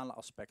het sociale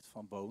aspect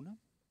van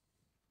wonen?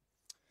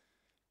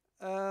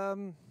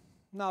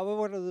 Nou, we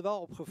worden er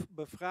wel op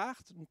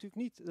bevraagd.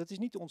 Natuurlijk niet, dat is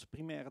niet onze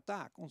primaire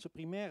taak. Onze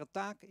primaire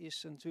taak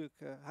is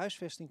natuurlijk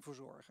huisvesting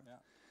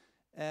verzorgen.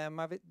 Ja.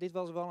 Maar dit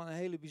was wel een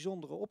hele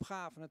bijzondere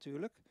opgave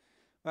natuurlijk.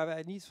 Waar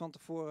wij niet van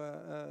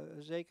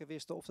tevoren zeker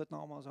wisten of dat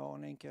nou allemaal zo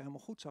in één keer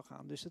helemaal goed zou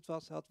gaan. Dus het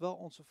had wel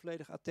onze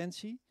volledige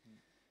attentie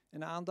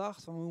en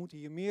aandacht. Van we moeten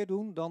hier meer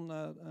doen dan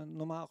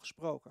normaal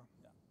gesproken.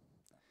 Ja.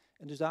 Ja.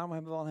 En dus daarom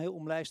hebben we wel een heel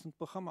omlijstend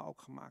programma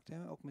ook gemaakt.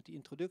 Hè? Ook met die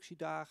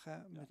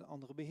introductiedagen, met een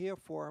andere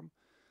beheervorm.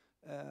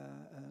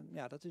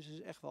 Ja, dat is dus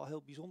echt wel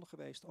heel bijzonder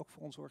geweest. Ook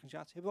voor onze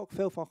organisatie. Hebben we ook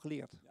veel van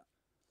geleerd. Ja.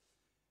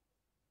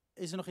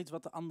 Is er nog iets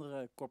wat de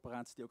andere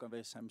corporaties die ook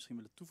aanwezig zijn misschien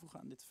willen toevoegen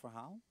aan dit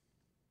verhaal?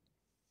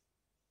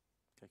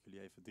 Kijk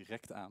jullie even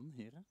direct aan,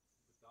 heren.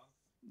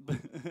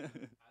 Bedankt voor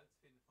het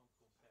uitvinden van het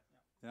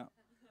concept. Ja.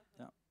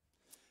 Ja.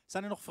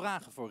 Zijn er nog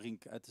vragen voor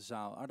Rink uit de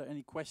zaal? Are there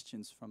any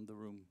questions from the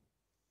room?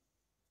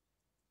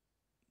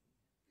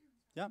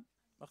 Ja,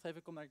 wacht even,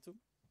 ik kom naar je toe.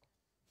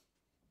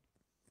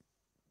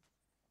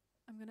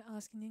 I'm going to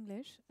ask in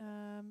English.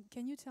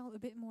 Can you tell a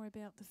bit more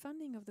about the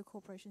funding of the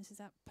corporations? Is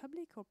that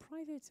public or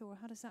private, or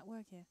how does that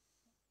work here?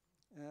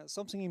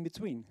 Something in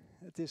between.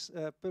 It is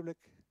public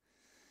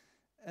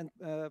and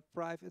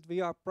private.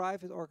 We are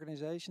private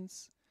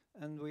organizations,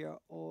 and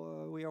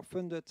we are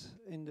funded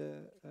in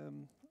the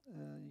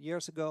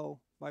years ago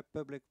by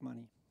public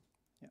money.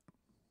 Yeah.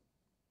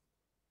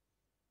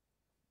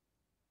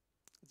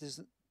 it is.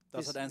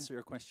 Does that answer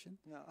your question?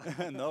 No.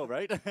 No,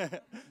 right?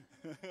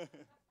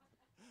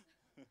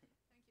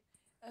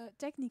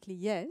 Technically,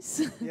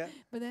 yes. Yeah.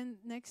 But then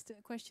next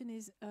question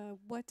is,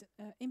 what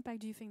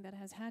impact do you think that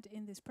has had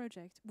in this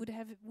project? Would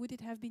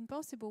it have been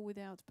possible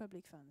without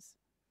public funds?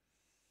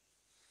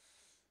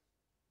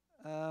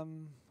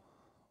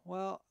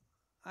 Well,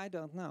 I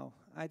don't know.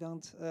 I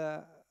don't.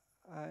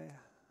 I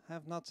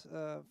have not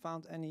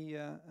found any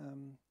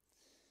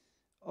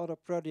other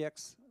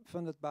projects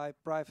funded by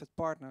private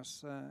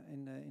partners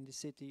in the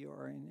city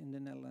or in the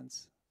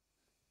Netherlands.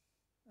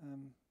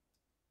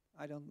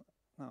 I don't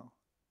know.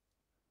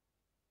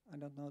 I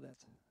don't know that.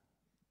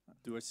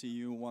 Do I see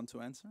you want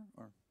to answer?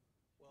 Or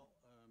Well,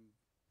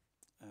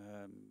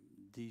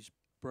 these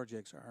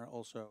projects are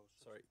also.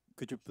 sorry,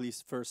 could you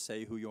please first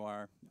say who you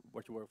are,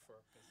 what you work for?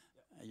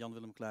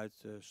 Jan-Willem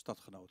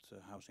Stadgenoot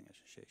Housing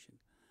Association.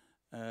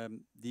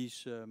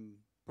 These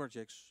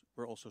projects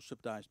were also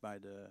subsidized by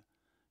the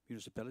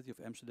municipality of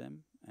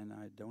Amsterdam, and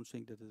I don't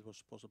think that it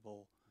was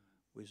possible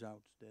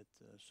without that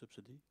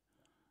subsidy.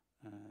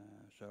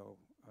 So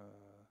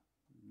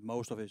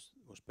most of it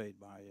was paid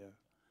by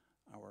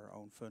our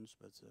own funds,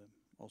 but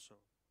also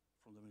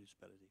from the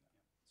municipality.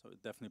 So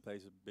it definitely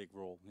plays a big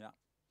role. Yeah.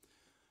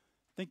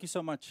 Thank you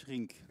so much,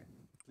 Rink.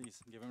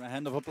 Please give him a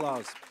hand of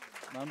applause.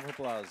 Round of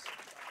applause.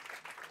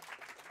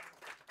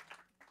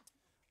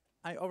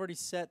 I already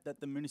said that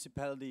the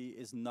municipality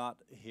is not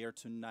here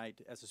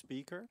tonight as a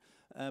speaker,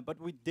 but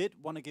we did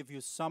want to give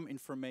you some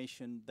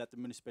information that the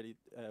municipality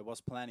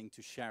was planning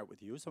to share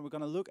with you. So we're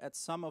going to look at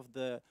some of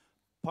the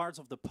parts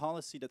of the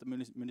policy that the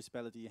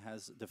municipality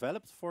has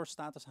developed for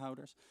status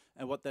holders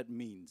and what that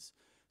means.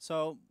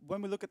 So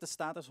when we look at the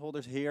status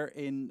holders here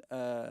in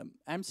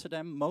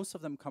Amsterdam, most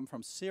of them come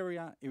from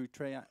Syria,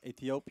 Eritrea,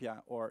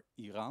 Ethiopia, or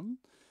Iran.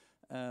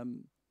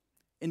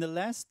 In the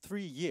last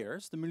 3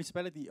 years, the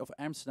municipality of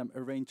Amsterdam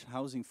arranged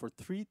housing for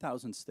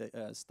 3,000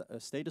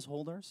 status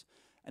holders,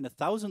 and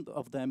 1,000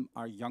 of them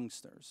are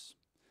youngsters.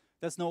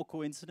 That's no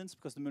coincidence,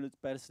 because the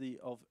municipality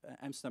of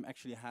Amsterdam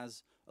actually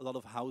has a lot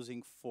of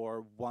housing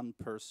for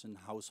one-person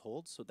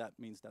households. So that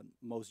means that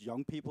most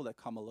young people that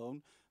come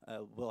alone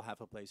will have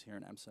a place here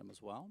in Amsterdam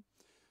as well.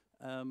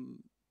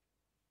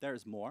 There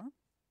is more.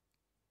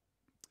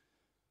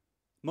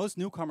 Most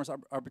newcomers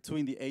are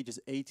between the ages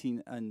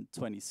 18 and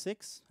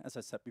 26, as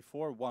I said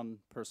before,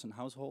 one-person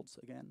households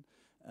again,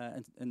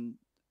 and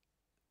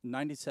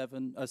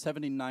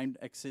 79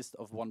 exist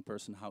of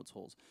one-person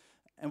households.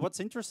 And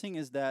what's interesting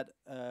is that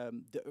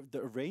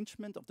the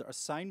arrangement of the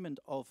assignment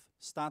of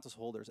status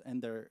holders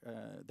and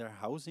their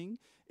housing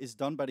is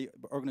done by the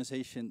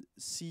organization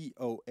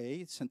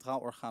COA,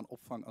 Centraal Orgaan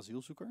Opvang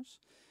Asielzoekers.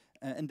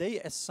 And they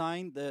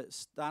assign the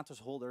status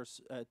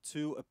holders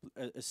to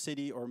a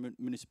city or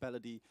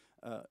municipality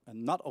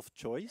not of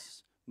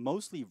choice,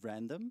 mostly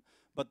random,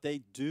 but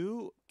they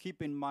do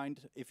keep in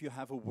mind if you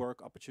have a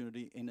work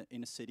opportunity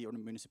in a city or a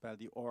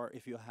municipality, or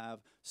if you have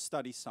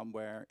studies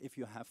somewhere, if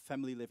you have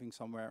family living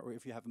somewhere, or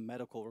if you have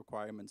medical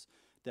requirements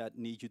that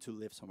need you to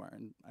live somewhere.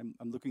 And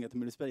I'm looking at the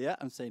municipality, yeah,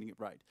 I'm saying it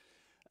right.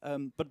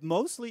 But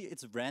mostly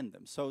it's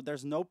random, so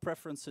there's no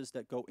preferences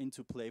that go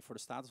into play for the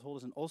status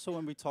holders. And also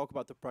when we talk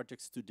about the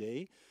projects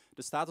today,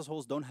 the status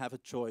holders don't have a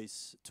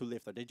choice to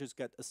live there. They just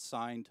get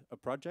assigned a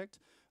project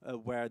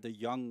where the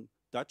young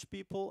Dutch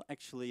people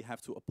actually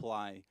have to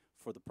apply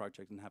for the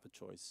project and have a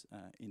choice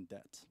in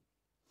that.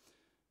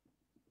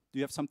 Do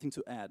you have something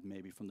to add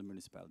maybe from the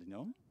municipality?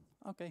 No?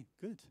 Okay,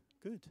 good,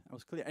 good. I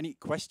was clear. Any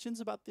questions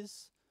about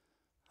this?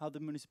 How the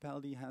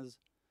municipality has...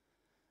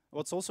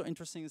 What's also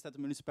interesting is that the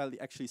municipality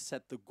actually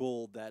set the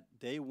goal that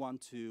they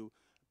want to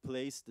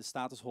place the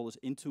status holders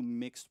into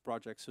mixed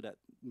projects, so that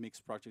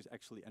mixed projects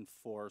actually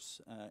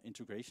enforce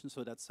integration.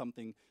 So that's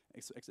something,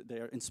 they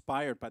are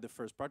inspired by the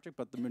first project,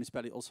 but the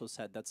municipality also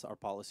said that's our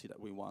policy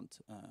that we want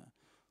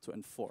to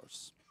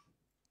enforce.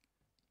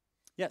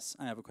 Yes,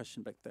 I have a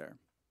question back there.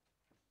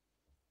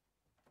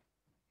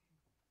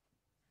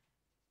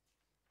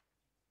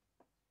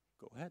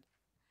 Go ahead.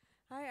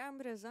 Hi, I'm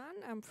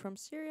Rezan. I'm from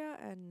Syria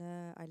and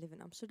I live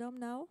in Amsterdam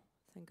now.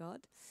 Thank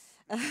God.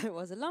 It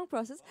was a long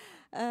process.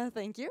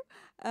 Thank you.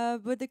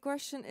 But the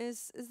question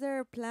is there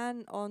a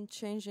plan on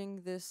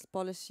changing this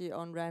policy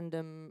on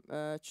random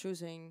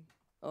choosing,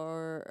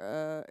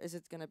 or is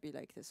it going to be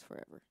like this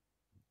forever?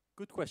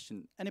 Good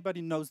question.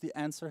 Anybody knows the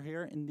answer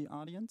here in the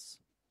audience?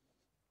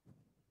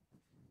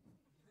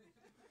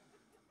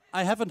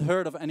 I haven't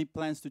heard of any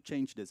plans to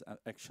change this,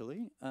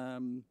 actually.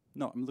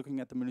 No, I'm looking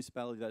at the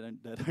municipality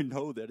that I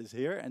know that is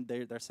here, and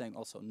they're saying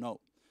also no.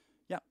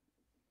 Yeah.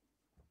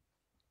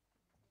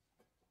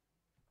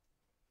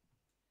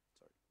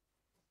 Sorry.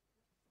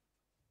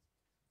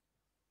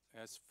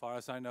 As far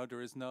as I know,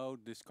 there is no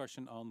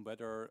discussion on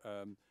whether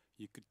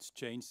you could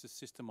change the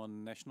system on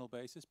a national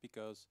basis,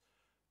 because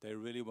they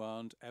really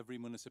want every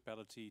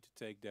municipality to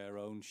take their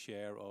own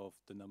share of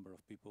the number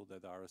of people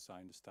that are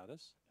assigned a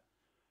status.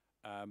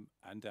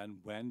 And then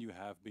when you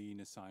have been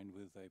assigned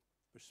with a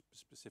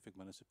specific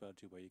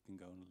municipality where you can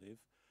go and live,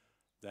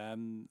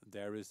 Then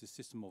there is the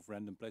system of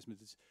random placement.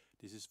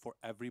 This is for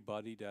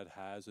everybody that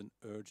has an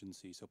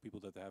urgency. So people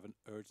that have an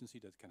urgency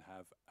that can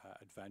have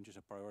advantage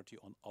and priority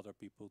on other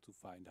people to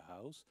find a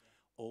house.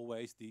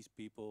 Always these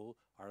people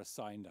are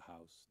assigned a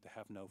house. They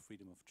have no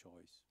freedom of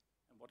choice.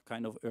 And what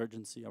kind of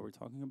urgency are we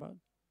talking about?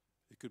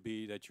 It could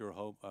be that you're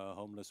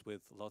homeless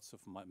with lots of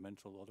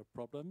mental other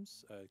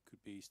problems. It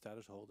could be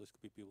status holders. It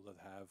could be people that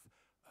have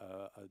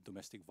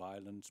domestic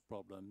violence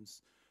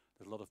problems.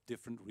 There's a lot of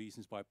different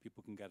reasons why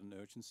people can get an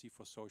urgency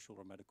for social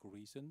or medical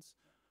reasons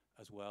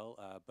as well.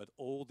 But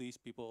all these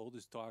people, all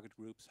these target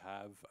groups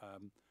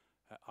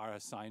are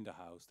assigned a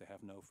house. They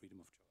have no freedom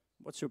of choice.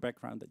 What's your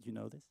background that you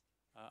know this?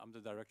 I'm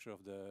the director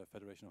of the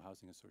Federation of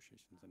Housing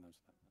Associations in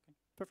Amsterdam. Okay,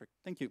 perfect.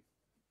 Thank you.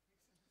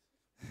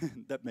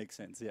 That makes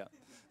sense, yeah.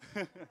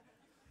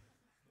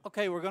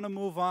 Okay, we're going to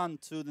move on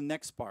to the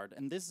next part.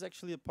 And this is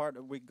actually a part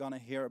that we're going to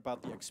hear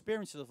about the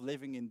experiences of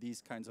living in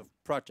these kinds of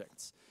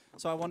projects.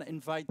 So I want to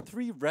invite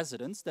 3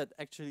 residents that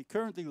actually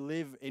currently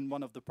live in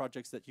one of the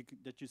projects that you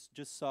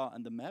just saw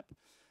on the map.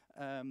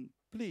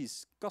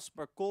 Please,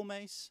 Caspar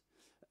Koolmees,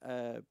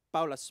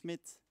 Paula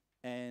Smit,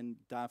 and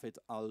David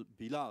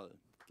Al-Bilal.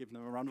 Give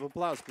them a round of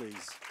applause,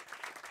 please.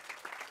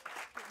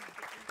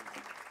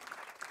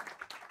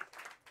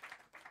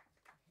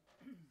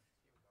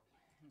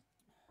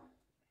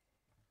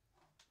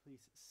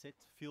 Please sit,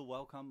 feel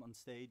welcome on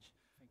stage.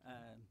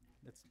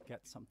 Let's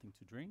get something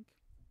to drink.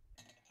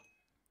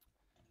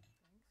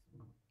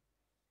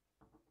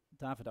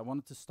 David, I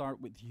wanted to start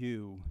with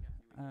you.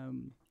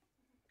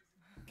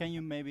 Can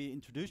you maybe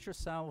introduce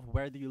yourself?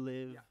 Where do you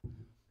live? Yeah.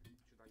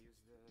 Should I use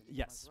the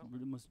Yes, mic as well?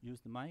 we must use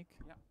the mic.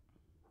 Yeah.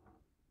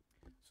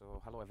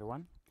 So, hello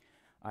everyone.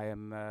 I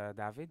am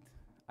David.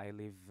 I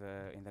live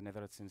in the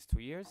Netherlands since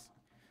 2 years.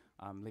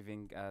 I'm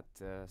living at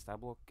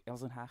Startblok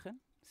Elzenhagen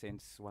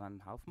since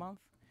 1.5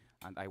 months.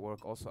 And I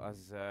work also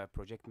as a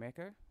project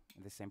maker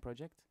in the same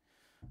project.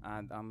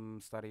 And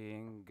I'm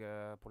studying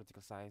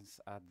political science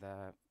at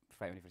the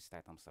Vrije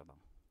Universiteit Amsterdam.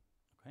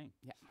 Okay.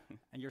 Yeah.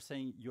 And you're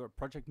saying you're a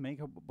project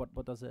maker.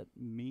 What does that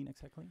mean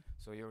exactly?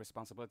 So your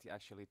responsibility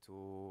actually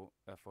to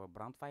for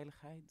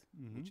brandveiligheid,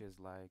 which is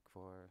like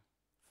for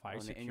fire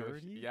on the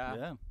English, security.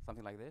 yeah,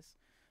 something like this,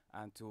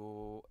 and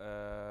to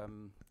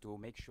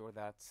make sure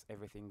that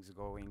everything's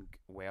going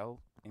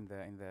well in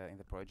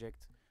the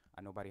project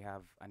and nobody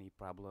have any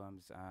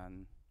problems,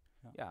 and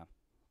yeah,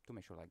 to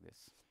make sure like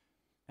this.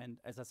 And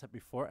as I said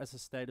before, as a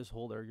status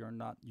holder,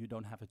 you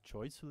don't have a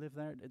choice to live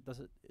there.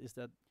 Is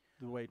that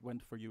the way it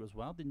went for you as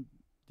well?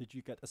 Did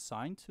you get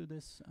assigned to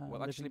this?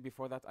 Well, actually,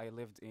 before that, I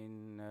lived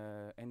in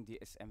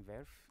NDSM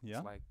Werf. Yeah.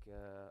 It's like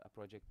a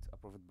project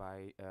approved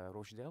by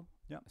Rochdale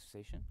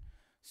Association.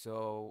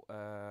 So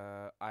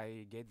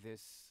I get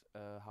this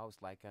house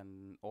like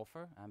an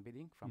offer and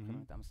bidding from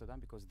Gemeente Amsterdam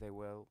because they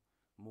will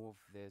move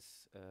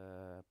this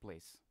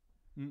place.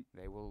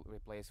 They will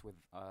replace with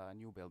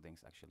new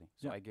buildings actually.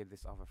 So I get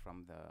this offer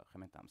from the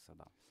Gemeente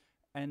Amsterdam.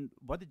 And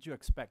what did you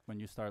expect when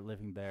you started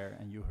living there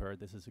and you heard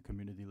this is a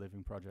community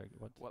living project?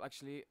 Well,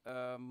 actually,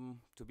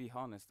 to be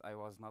honest, I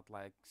was not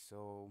like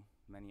so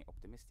many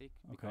optimistic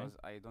because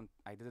I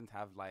didn't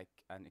have like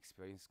an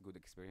good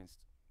experience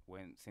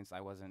since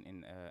I wasn't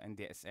in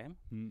NDSM.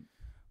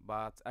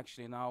 But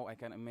actually now I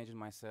can imagine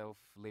myself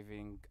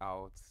living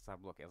out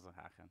Startblok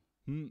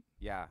Elzenhagen.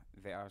 Yeah,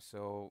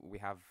 we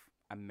have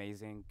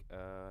amazing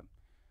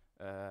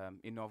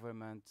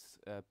environment,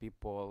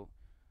 people.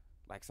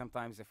 Like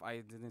sometimes if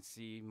I didn't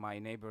see my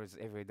neighbors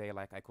every day,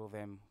 like I call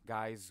them,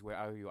 guys, where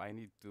are you?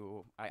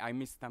 I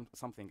missed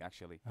something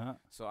actually.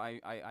 So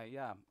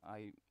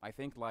I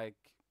think like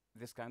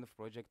this kind of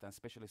project, and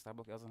especially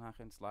Startblok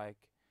Elzenhagen, is like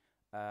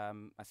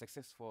a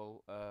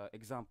successful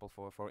example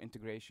for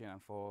integration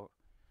and for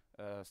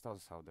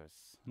status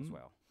holders as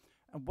well.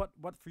 And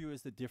what for you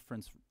is the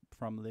difference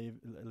from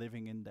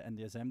living in the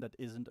NDSM that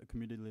isn't a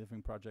community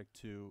living project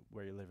to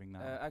where you're living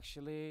now?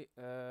 Actually,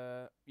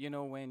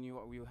 when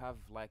you have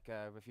like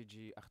a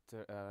refugee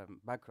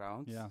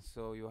background,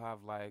 so you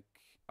have like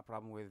a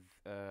problem with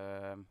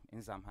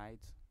eenzaamheid.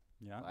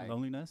 Yeah, like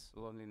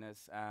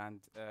loneliness,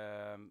 and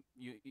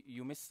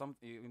you miss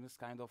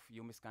kind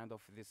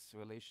of this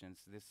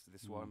relations,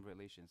 this warm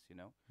relations. You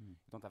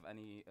don't have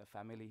any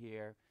family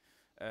here.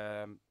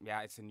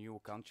 It's a new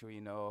country,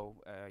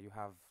 you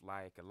have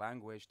like a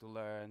language to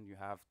learn, you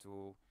have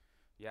to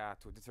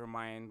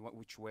determine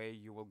which way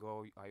you will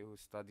go. Are you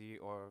study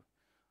or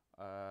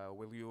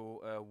will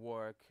you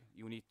work?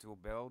 You need to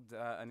build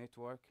a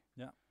network.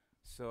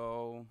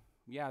 So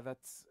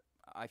that's,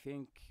 I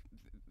think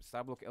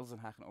Startblok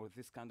Elzenhagen or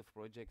this kind of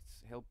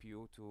projects help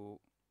you to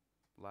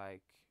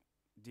like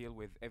deal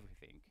with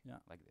everything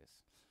like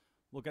this.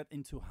 We'll get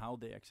into how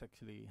they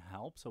actually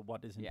help, so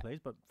what is in place.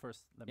 But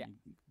first, let me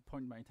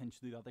point my attention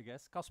to the other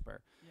guest,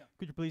 Caspar.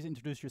 Could you please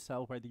introduce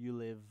yourself? Where do you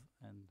live,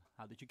 and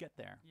how did you get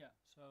there? Yeah,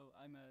 so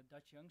I'm a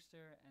Dutch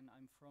youngster, and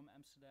I'm from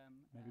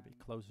Amsterdam. Maybe a bit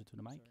closer to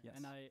the mic. Yes.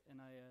 And I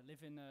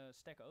live in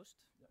Stek Oost.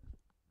 Yeah.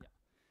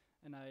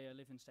 And I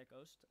live in Stek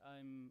Oost.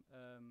 I'm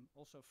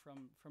also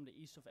from the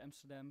east of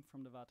Amsterdam,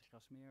 from the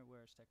Watergraafsmeer,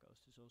 where Stek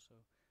Oost is also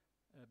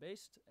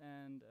based,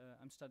 and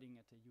I'm studying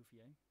at the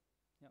UVA.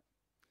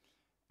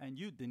 And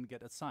you didn't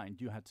get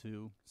assigned; you had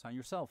to sign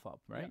yourself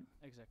up, right?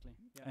 Yeah, exactly.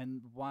 Yeah.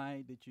 And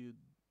why did you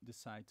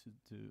decide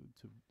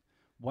to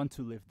want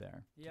to live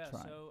there? Yeah, to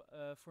try? so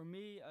for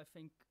me, I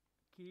think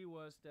key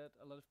was that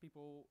a lot of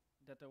people,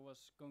 that there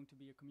was going to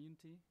be a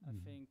community. I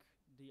think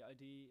the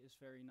idea is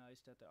very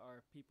nice that there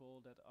are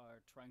people that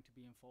are trying to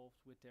be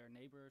involved with their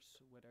neighbors,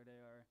 whether they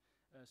are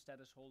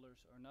status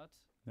holders or not.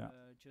 Yeah.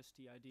 Just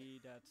the idea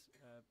that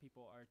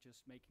people are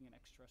just making an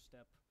extra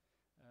step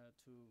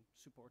to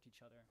support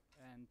each other.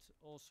 And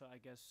also, I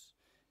guess,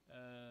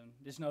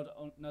 this not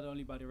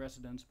only by the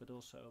residents, but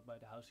also by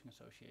the housing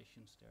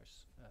associations.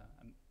 There's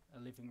a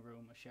living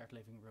room, a shared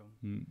living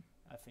room.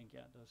 I think,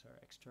 yeah, those are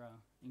extra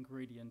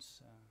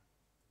ingredients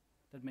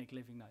that make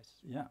living nice.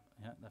 Yeah,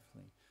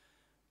 definitely.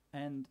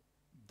 And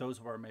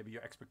those were maybe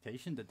your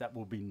expectation that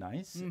would be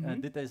nice.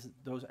 Did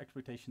those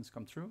expectations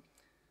come true?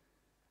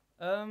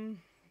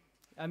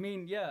 I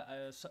mean,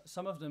 yeah,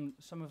 some of them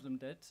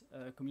did.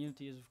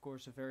 Community is, of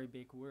course, a very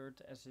big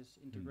word, as is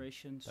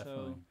integration.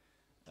 So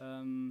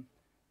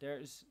there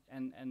is,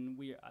 and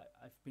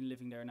I've been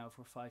living there now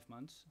for 5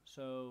 months.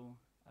 So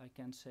I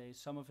can say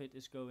some of it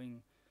is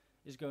going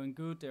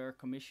good. There are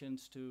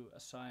commissions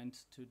assigned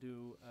to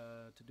do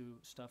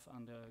stuff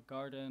on the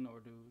garden or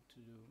to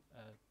do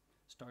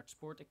start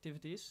sport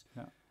activities.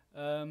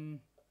 Yeah.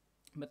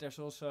 But there's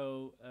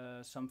also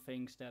some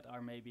things that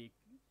are maybe,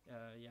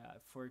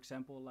 for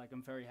example, like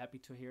I'm very happy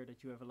to hear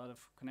that you have a lot of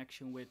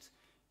connection with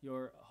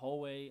your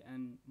hallway,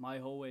 and my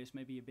hallway is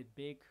maybe a bit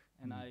big,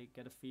 and I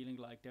get a feeling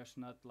like there's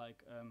not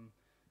like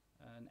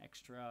an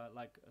extra,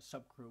 like a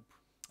subgroup.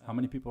 How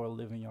many people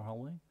live in your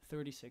hallway?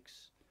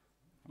 36.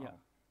 Oh. Yeah.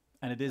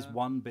 And it is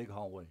one big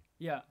hallway.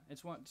 Yeah,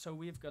 it's one. So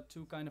we've got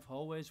two kind of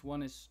hallways.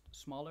 One is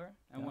smaller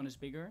and one is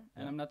bigger.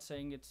 And I'm not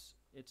saying it's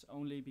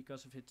only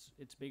because of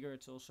it's bigger.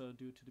 It's also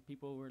due to the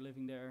people who are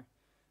living there.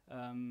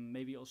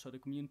 Maybe also the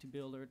community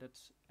builder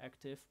that's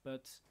active.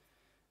 But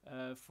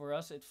for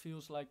us, it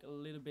feels like a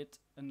little bit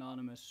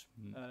anonymous,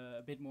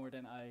 a bit more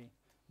than I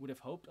would have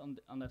hoped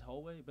on that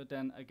hallway. But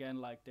then again,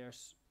 like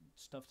there's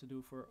stuff to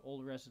do for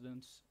all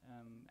residents.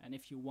 And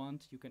if you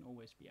want, you can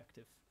always be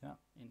active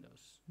in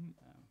those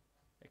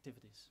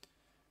activities.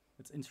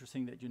 It's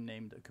interesting that you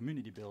named a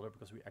community builder,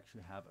 because we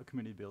actually have a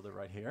community builder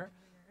right here.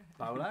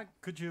 Paula,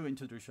 could you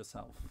introduce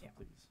yourself,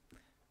 please?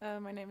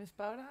 My name is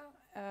Paula,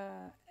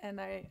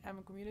 and I am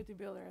a community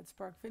builder at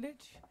Spark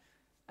Village.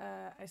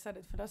 I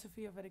studied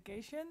philosophy of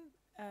education,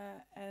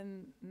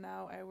 and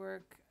now I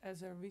work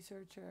as a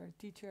researcher,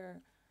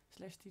 teacher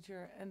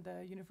at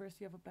the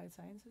University of Applied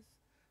Sciences.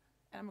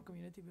 I'm a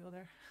community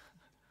builder.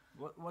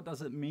 What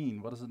does it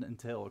mean? What does it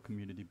entail, a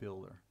community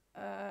builder?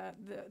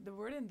 The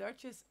word in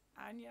Dutch is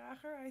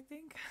aanjager, I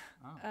think.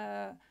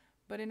 Oh.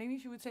 But in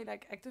English you would say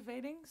like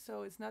activating.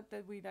 So it's not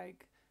that we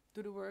like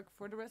do the work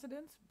for the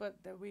residents,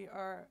 but that we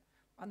are,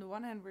 on the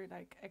one hand, we're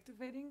like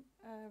activating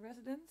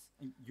residents.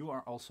 You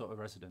are also a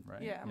resident,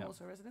 right? Yeah, I'm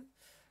also a resident.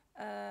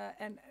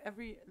 And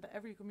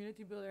every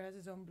community builder has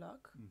his own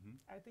block.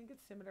 I think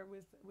it's similar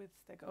with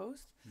Stek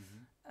Oost.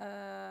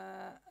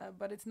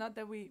 But it's not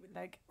that we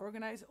like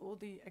organize all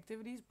the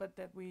activities, but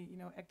that we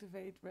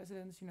activate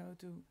residents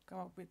to come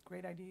up with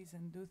great ideas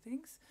and do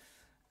things.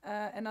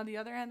 And on the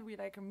other hand, we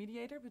like a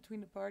mediator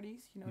between the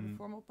parties, the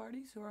formal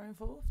parties who are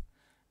involved.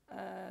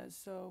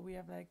 So we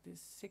have like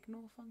this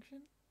signal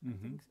function, I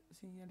think,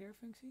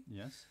 signaleerfunctie.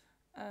 Yes.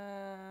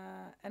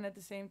 And at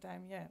the same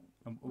time,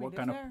 what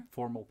kind of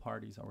formal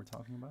parties are we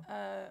talking about?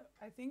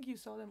 I think you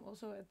saw them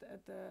also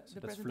at the So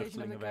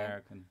presentation of the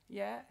Vluchtelingenwerk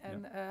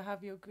and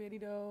HVO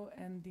Querido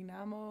and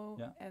Dynamo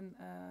and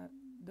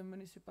the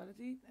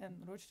municipality and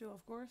Rochdale,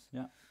 of course.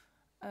 Yeah.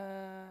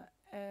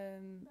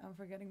 And I'm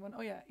forgetting one.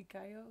 Oh yeah,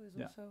 ICAO is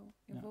also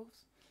involved.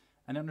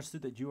 And I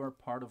understood that you are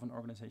part of an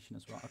organization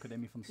as well,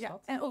 Academie van de Stad.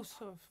 And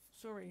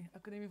sorry,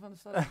 Academie van de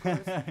Stad. Of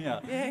course.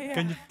 Yeah.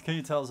 Can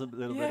you tell us a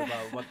little bit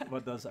about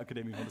what does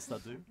Academie van de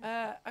Stad do?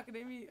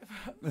 Academie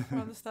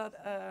van de Stad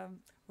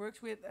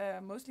works with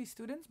mostly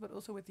students, but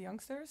also with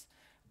youngsters,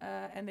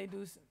 and they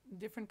do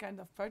different kind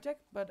of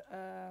projects. But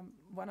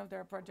one of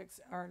their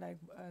projects are like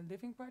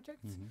living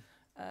projects.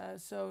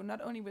 So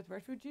not only with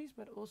refugees,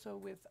 but also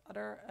with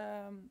other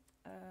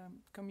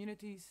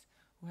communities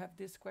who have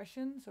this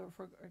question, so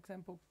for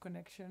example,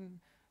 connection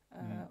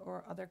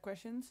or other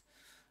questions.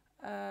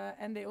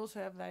 And they also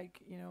have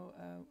like,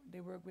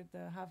 they work with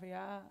the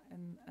HVA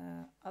and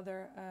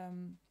other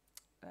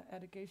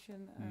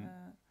education,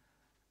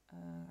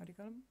 how do you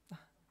call them?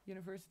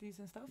 Universities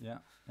and stuff. Yeah.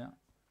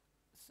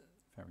 So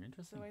very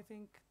interesting. So I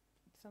think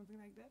something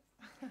like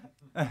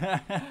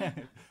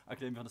that.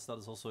 Academie van de Stad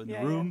is also in the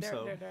room.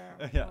 They're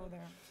there. All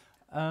there.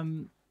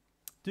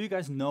 Do you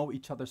guys know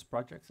each other's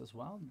projects as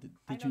well? Did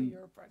I know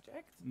your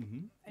project,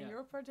 and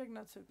your project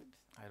not so good.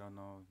 I don't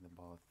know the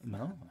both.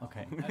 No?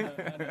 Okay. I know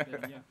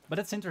that, But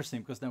it's interesting,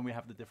 because then we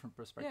have the different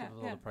perspective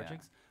of all the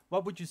projects.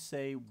 What would you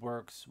say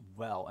works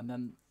well? And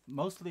then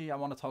mostly I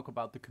want to talk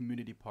about the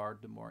community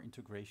part, the more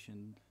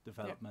integration,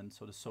 development,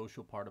 so the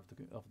social part of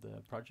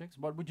the projects.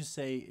 What would you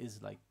say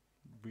is like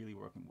really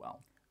working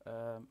well?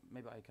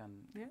 Maybe I can.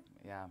 Yeah.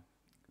 Yeah.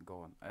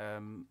 Go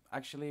on.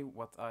 Actually,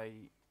 what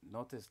I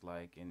noticed,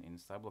 like in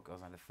Startblok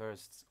Elzenhagen, the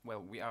first,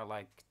 well, we are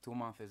like 2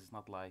 months is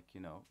not like,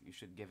 you know, you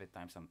should give it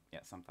time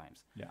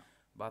sometimes. Yeah.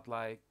 But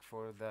like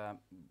for the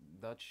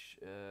Dutch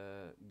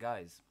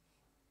guys,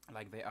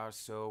 like they are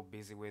so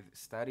busy with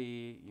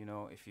study, you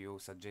know, if you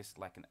suggest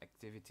like an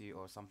activity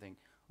or something,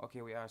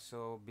 okay, we are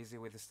so busy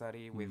with the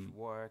study, with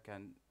work,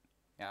 and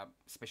yeah,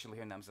 especially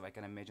here in Amsterdam, I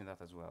can imagine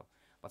that as well.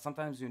 But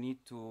sometimes you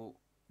need to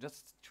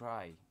just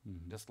try,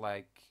 just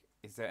like,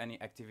 is there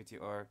any activity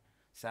or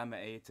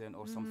Samen eten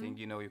or something,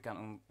 you know, you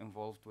can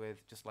involved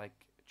with, just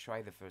like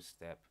try the first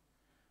step.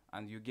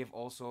 And you give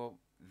also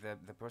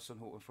the person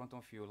who in front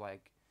of you,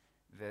 like,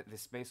 the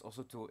space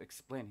also to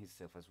explain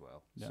himself as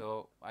well. Yeah.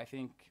 So I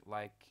think,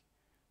 like,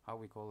 how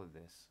we call it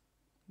this?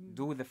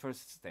 Do the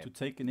first step. To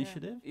take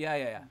initiative?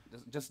 Yeah.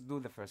 Just do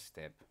the first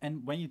step.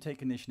 And when you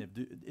take initiative,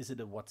 is it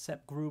a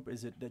WhatsApp group?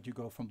 Is it that you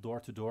go from door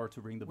to door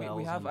to ring the bells?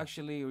 We have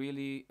actually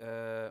really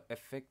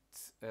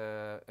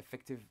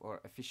effective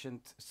or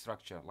efficient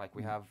structure. Like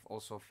we have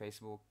also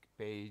Facebook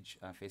page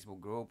and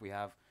Facebook group. We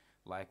have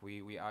like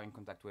we are in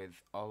contact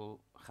with all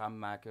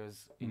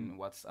makers in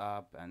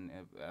WhatsApp and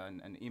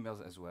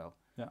emails as well.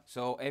 Yeah.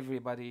 So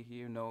everybody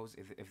here knows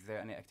if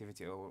there any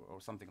activity or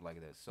something like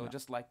this. So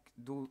just like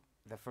do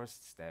the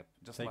first step.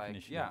 Just take like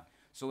initiative.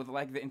 So with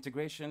like the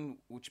integration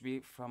which be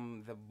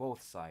from the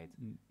both side,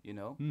 you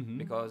know, Mm-hmm.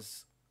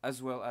 because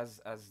as well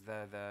as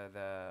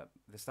the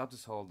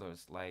status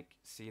holders like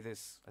see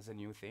this as a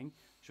new thing,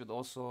 should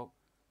also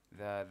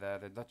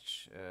the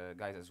Dutch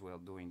guys as well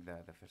doing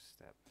the first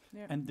step.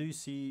 Yeah. And do you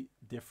see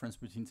difference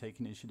between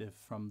taking initiative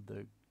from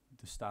the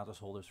status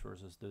holders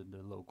versus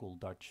the local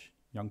Dutch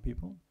young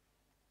people?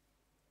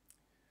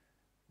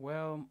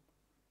 Well,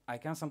 I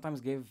can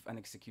sometimes give an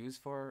excuse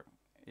for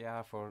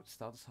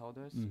status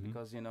holders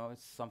because, you know,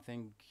 it's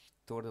something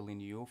totally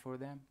new for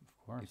them.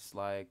 Of course. It's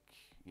like,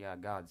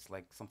 God, it's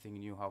like something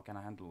new. How can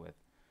I handle it?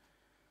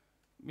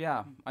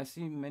 Yeah, I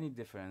see many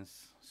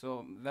difference.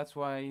 So that's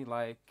why,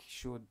 like,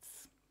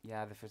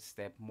 the first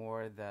step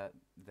more the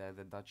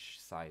Dutch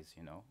size,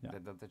 you know, the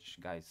Dutch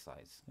guy's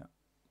size. Yeah.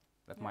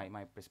 That's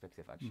my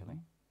perspective, actually.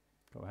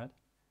 Go ahead.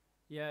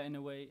 Yeah, in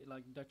a way,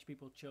 like Dutch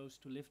people chose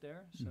to live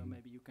there, so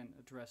maybe you can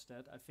address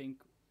that. I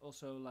think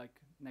also, like,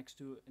 next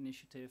to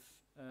initiative,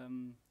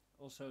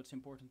 also it's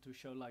important to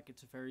show like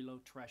it's a very low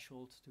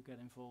threshold to get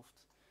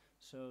involved.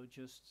 So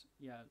just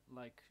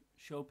like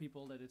show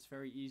people that it's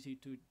very easy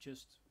to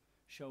just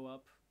show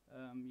up.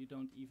 You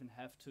don't even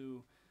have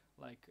to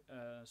like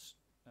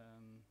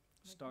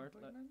start.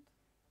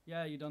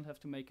 You don't have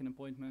to make an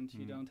appointment.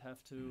 You don't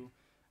have to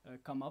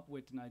come up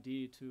with an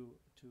idea to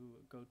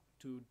go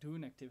to do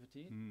an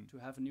activity, to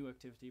have a new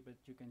activity, but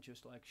you can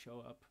just like show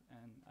up.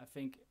 And I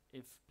think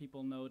if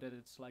people know that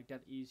it's like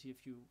that easy,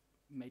 if you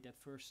made that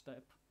first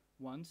step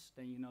once,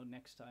 then you know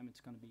next time it's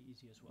going to be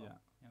easy as well.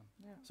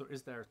 Yeah. So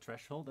is there a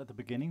threshold at the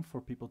beginning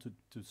for people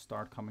to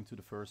start coming to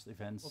the first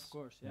events? Of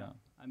course,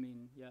 I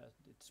mean,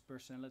 it's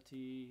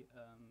personality.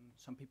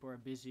 Some people are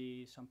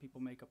busy. Some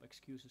people make up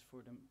excuses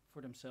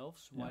for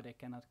themselves why they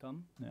cannot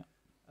come. Yeah.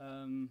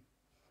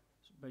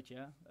 But so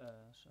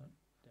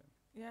there.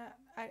 Yeah,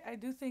 I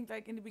do think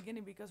like in the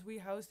beginning, because we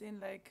housed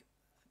in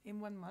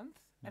 1 month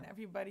and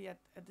everybody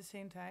at the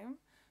same time.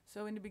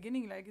 So in the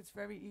beginning, like it's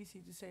very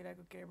easy to say like,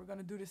 okay, we're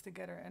gonna do this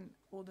together, and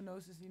all the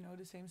noses, you know,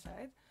 the same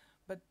side.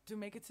 But to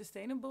make it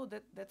sustainable,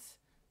 that's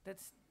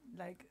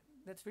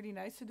really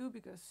nice to do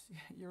because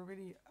you're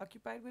really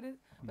occupied with it.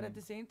 But at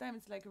the same time,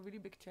 it's like a really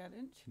big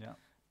challenge. Yeah.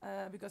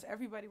 Because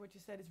everybody, what you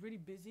said, is really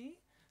busy.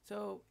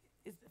 So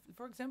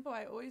for example,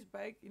 I always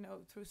bike, you know,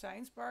 through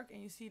Science Park,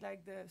 and you see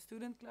like the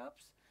student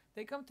clubs.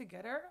 They come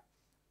together.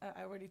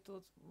 I already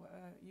told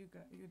you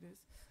this,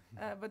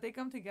 but they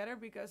come together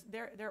because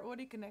they're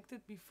already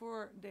connected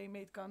before they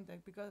made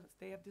contact because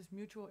they have this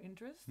mutual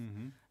interest.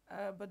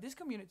 But this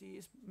community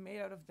is made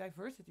out of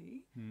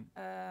diversity,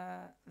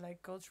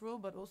 like cultural,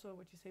 but also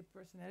what you say,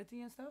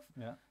 personality and stuff.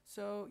 Yeah.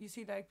 So you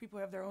see, like people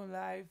have their own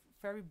life,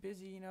 very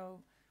busy. You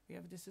know, we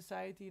have this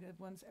society that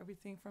wants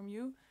everything from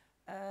you,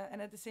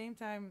 and at the same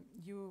time,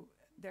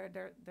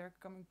 they're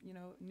coming, you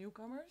know,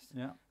 newcomers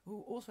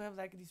who also have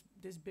like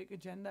this big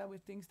agenda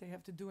with things they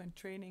have to do and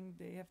training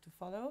they have to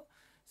follow.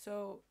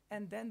 So,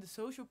 and then the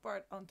social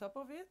part on top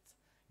of it,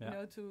 you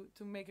know,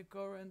 to make a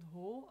coherent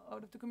whole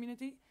out of the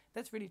community,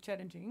 that's really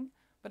challenging.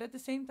 But at the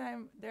same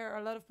time, there are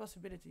a lot of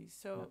possibilities.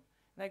 So,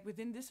 like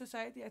within this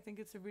society, I think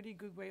it's a really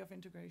good way of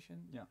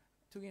integration. Yeah.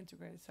 To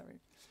integrate,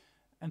 sorry.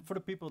 And for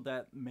the people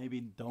that maybe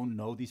don't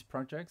know these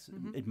projects,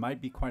 it might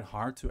be quite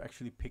hard to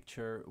actually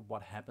picture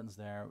what happens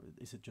there.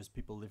 Is it just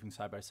people living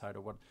side by side,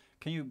 or what?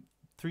 Can you,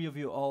 three of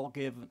you, all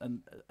give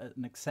an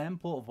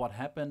example of what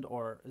happened,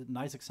 or a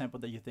nice example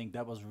that you think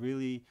that was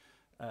really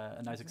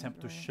a nice example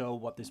to show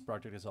what this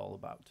project is all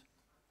about?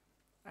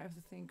 I have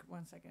to think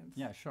 1 second.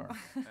 Yeah, sure.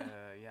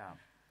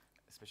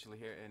 Especially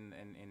here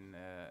in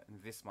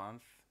this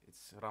month,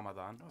 it's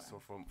Ramadan, so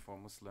for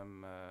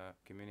Muslim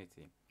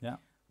community. Yeah.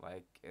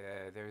 Like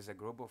there is a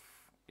group of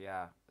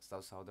yeah,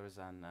 statusholders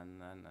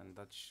and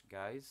Dutch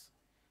guys,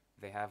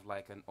 they have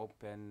like an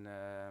open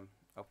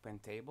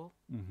table,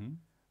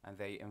 and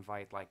they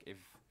invite like if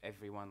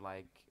everyone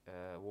like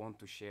want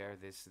to share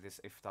this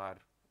iftar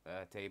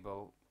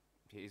table,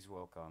 he is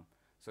welcome.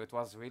 So it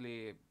was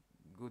really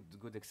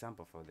good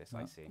example for this.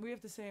 I see. We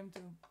have the same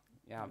too.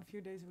 Yeah, a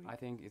few days a week. I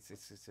think it's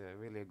a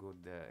really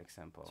good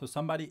example. So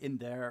somebody in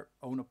their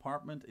own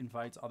apartment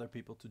invites other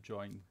people to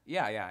join.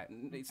 Yeah.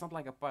 It's not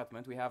like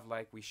apartment. We have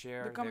like we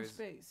share the common there's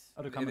space.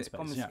 Oh, the common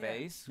space. Yeah.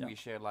 space. Yeah. We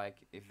share like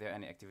if there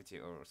any activity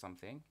or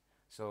something.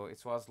 So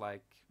it was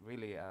like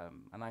really a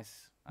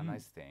nice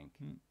thing.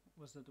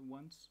 Was that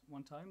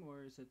one time,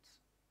 or is it?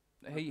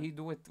 He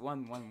do it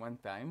one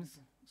times.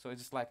 So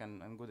it's just like a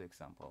good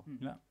example.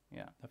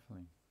 Yeah,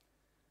 definitely.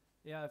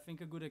 Yeah, I think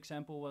a good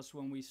example was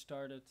when we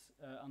started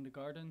on the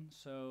garden.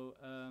 So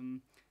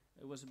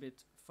it was a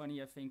bit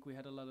funny. I think we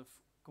had a lot of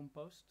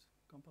compost,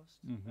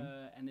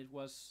 and it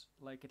was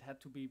like it had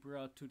to be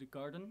brought to the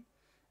garden.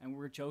 And we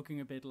were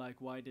joking a bit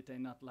like, why did they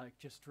not like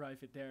just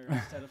drive it there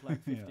instead of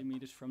like 50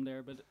 meters from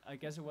there? But I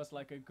guess it was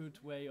like a good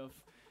way of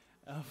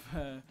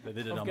they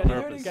did it of on getting,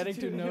 purpose. getting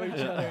to know each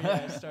other.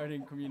 Yeah,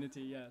 starting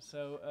community. Yeah.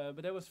 So,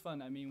 but that was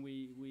fun. I mean,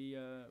 we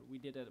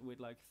did it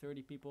with like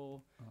 30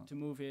 people to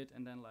move it,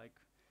 and then like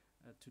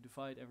to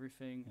divide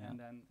everything,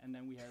 and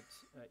then we had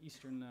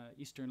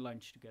Eastern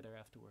lunch together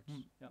afterwards.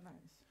 Yeah. Nice.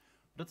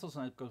 That's also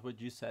nice because what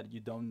you said, you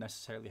don't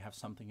necessarily have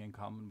something in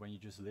common when you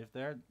just live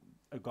there.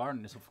 A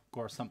garden is, of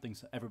course, something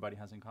everybody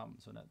has in common.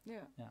 So that,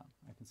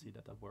 I can see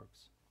that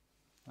works.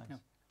 Nice. Yeah.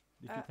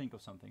 Did you think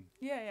of something?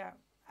 Yeah.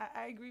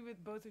 I agree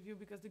with both of you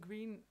because the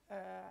green,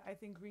 I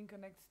think green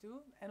connects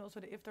too. And also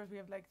the iftars, we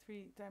have like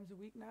 3 times a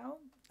week now,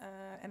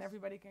 and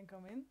everybody can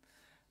come in.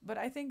 But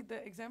I think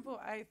the example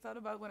I thought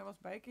about when I was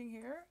biking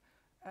here,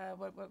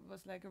 what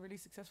was like a really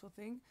successful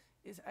thing,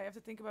 is I have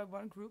to think about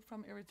one group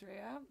from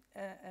Eritrea,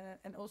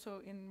 and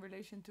also in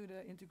relation to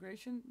the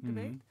integration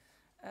debate.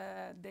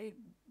 They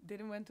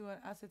didn't went to an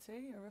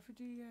AZC, a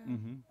refugee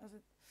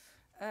AZC.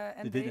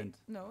 And they didn't.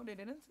 No, they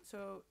didn't.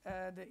 So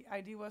the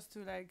idea was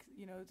to like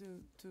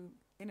to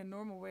in a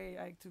normal way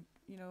like to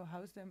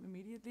house them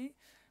immediately.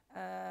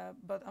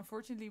 But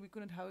unfortunately, we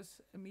couldn't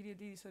house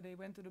immediately, so they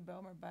went to the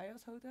Belmar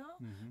Bios Hotel.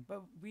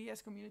 But we,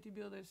 as community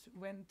builders,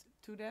 went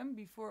to them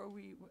before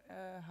we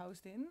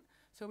housed in.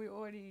 So we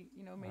already,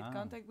 made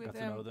contact with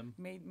them,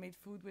 made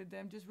food with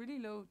them, just really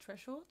low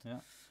threshold.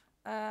 Yeah.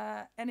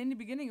 And in the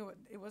beginning,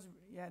 it was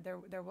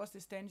there was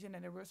this tension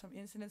and there were some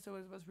incidents, so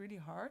it was really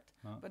hard.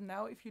 But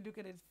now, if you look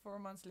at it 4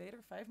 months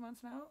later, 5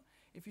 months now,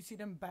 if you see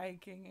them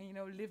biking and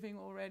living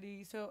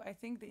already, so I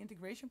think the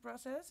integration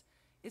process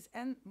is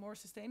more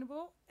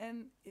sustainable,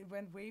 and it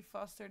went way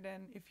faster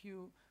than if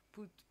you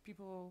put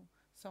people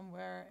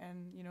somewhere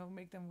and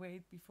make them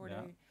wait before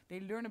they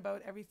learn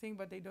about everything,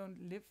 but they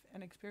don't live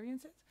and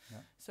experience it.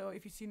 So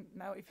if you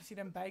see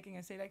them biking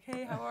and say like,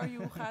 hey, how are you,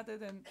 hoe gaat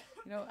het? And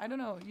I don't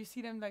know, you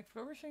see them like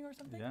flourishing or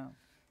something.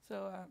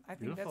 So I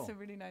think that's a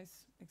really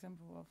nice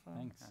example of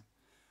thanks.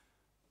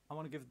 I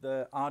want to give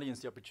the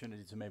audience the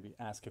opportunity to maybe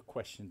ask a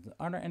question.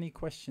 Are there any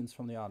questions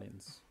from the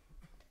audience?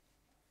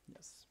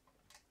 Yes.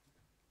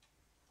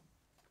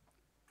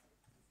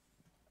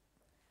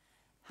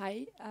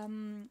 Hi,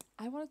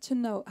 I wanted to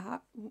know,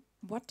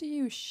 what do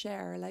you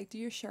share? Like, do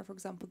you share, for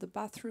example, the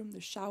bathroom, the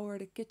shower,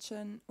 the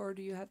kitchen, or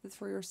do you have it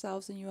for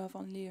yourselves and you have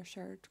only a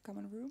shared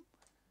common room?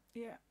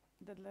 Yeah,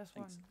 that last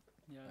one.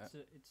 Yeah,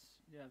 it's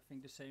I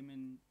think the same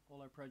in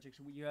all our projects.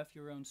 You have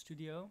your own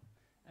studio,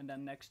 and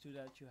then next to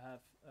that you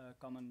have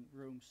common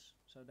rooms,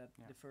 so that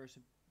differs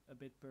a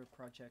bit per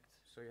project.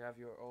 So you have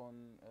your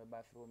own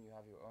bathroom, you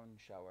have your own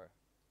shower.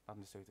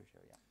 Understood,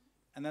 yeah.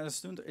 And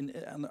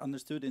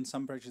understood in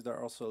some projects there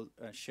are also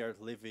shared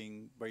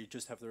living where you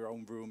just have their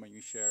own room and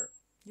you share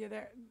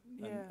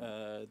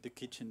the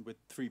kitchen with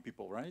 3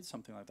 people, right?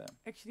 Something like that.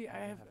 Actually,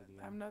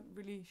 I'm not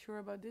really sure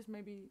about this.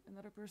 Maybe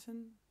another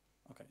person.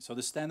 Okay, so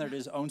the standard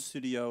is own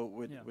studio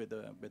with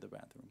a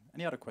bathroom.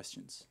 Any other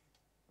questions?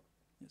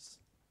 Yes.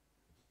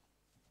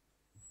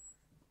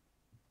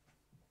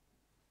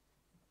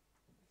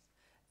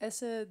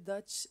 As a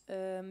Dutch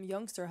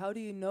youngster, how do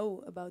you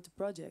know about the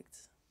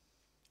project?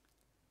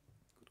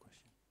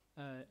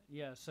 I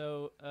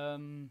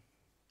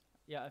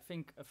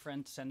think a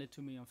friend sent it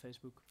to me on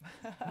Facebook.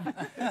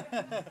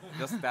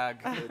 Just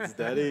tag. It's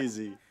that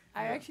easy.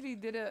 I actually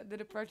did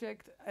a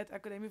project at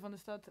Academie van de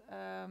Stad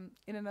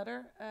in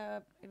another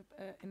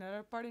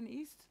part in the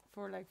East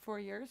for like 4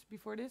 years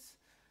before this.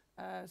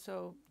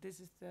 So this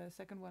is the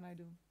second one I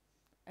do.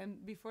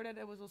 And before that,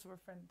 there was also a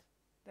friend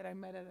that I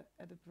met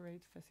at a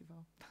parade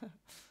festival.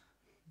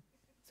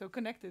 So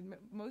connected,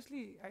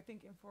 mostly I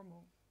think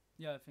informal.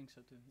 Yeah, I think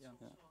so too. Yeah.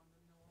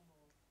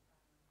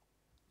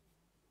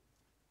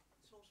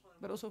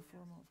 But also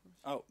formal, of course.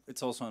 Oh,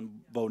 it's also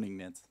on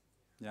Woningnet.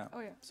 Yeah.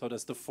 Oh, yeah. So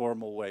that's the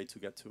formal way to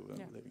get to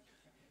living.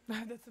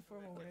 That's the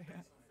formal way,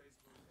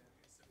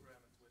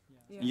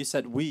 Yeah. You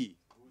said we.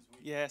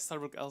 Yeah,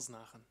 Startblok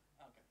Elzenhagen.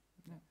 Okay.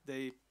 Yeah.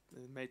 They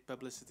made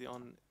publicity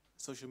on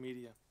social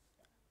media.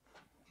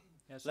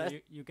 Yeah, so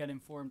you get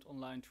informed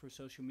online through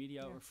social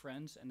media or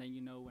friends, and then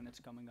you know when it's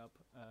coming up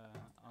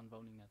on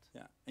Woningnet.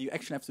 Yeah, and you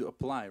actually have to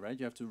apply, right?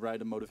 You have to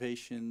write a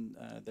motivation.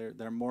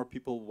 There are more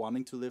people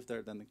wanting to live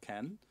there than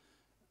can.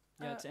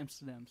 Yeah, it's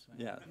Amsterdam. So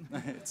yeah,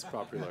 it's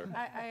popular.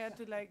 I had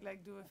to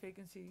like do a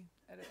vacancy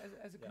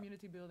as a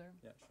community builder.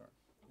 Yeah, sure.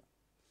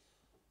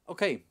 Yeah.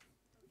 Okay.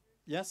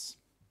 Yes.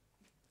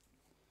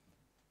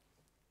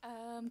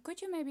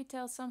 Could you maybe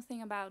tell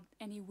something about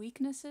any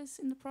weaknesses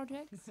in the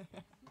project?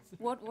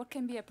 What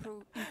can be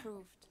improved?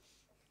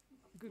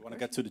 You want to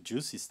get to the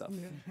juicy stuff.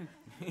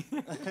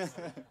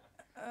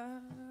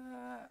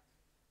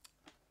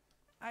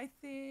 I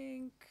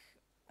think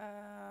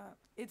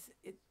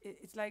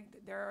it's like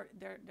there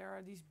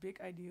are these big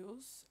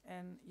ideals,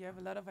 and you have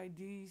a lot of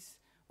ideas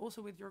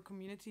also with your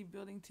community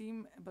building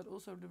team, but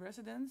also the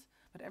residents.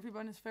 But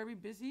everyone is very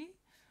busy,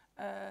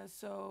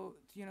 so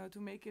to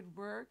make it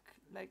work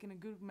like in a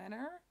good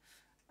manner,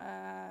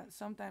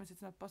 sometimes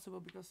it's not possible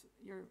because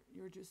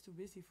you're just too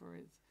busy for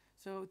it.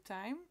 So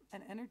time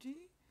and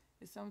energy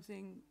is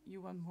something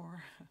you want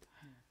more.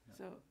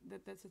 So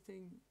that's a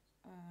thing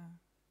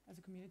as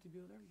a community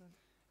builder. But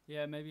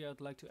yeah, maybe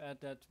I'd like to add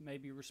that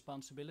maybe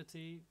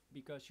responsibility,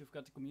 because you've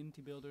got the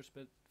community builders,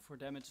 but for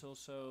them it's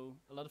also,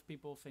 a lot of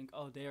people think,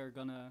 oh, they are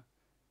gonna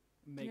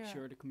make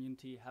sure the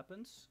community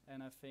happens.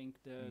 And I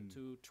think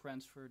to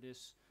transfer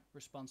this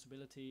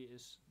responsibility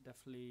is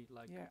definitely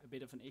like a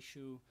bit of an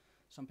issue.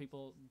 Some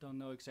people don't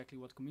know exactly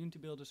what community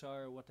builders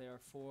are, what they are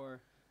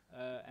for,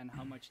 and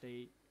how much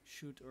they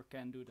should or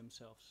can do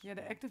themselves. Yeah,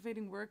 the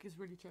activating work is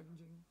really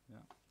challenging.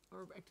 Yeah.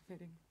 Or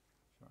activating.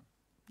 Sure.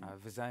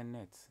 We zijn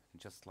net,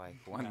 just like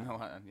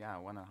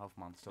 1.5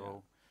 months.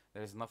 So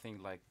there's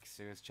nothing like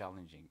serious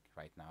challenging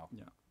right now.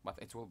 Yeah. But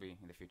it will be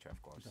in the future,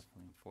 of course.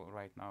 Definitely. For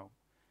right now,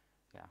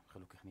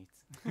 gelukkig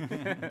niet.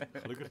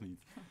 Gelukkig niet.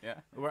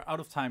 Yeah. We're out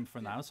of time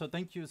for now, so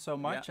thank you so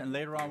much. Yeah. And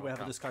later on, we have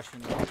a welcome.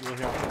 discussion. We'll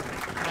hear.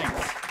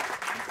 Thanks.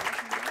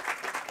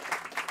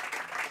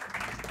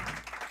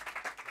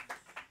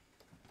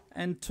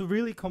 And to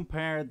really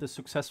compare the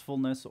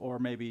successfulness or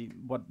maybe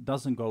what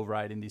doesn't go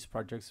right in these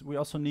projects, we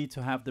also need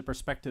to have the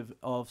perspective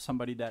of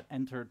somebody that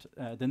entered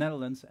the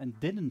Netherlands and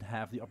didn't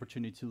have the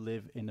opportunity to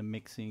live in a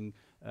mixing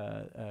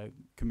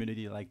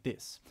community like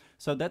this.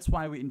 So that's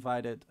why we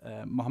invited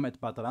Mohamed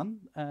Badran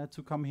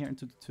to come here and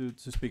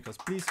to speak us.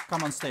 Please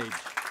come on stage.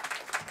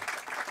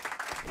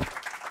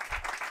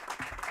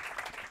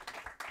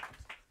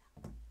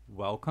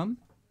 Welcome.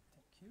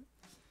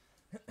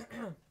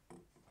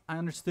 I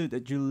understood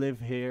that you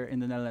live here in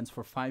the Netherlands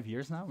for 5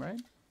 years now,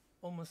 right?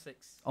 Almost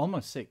 6.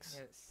 Almost 6.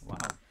 Yes. Wow.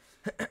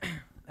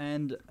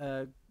 And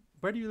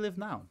where do you live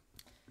now?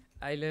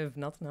 I live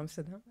not in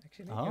Amsterdam,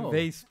 actually, in Oh.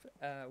 Weesp,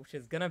 which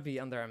is gonna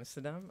be under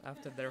Amsterdam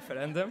after the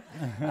referendum.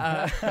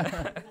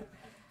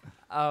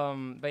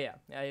 But yeah,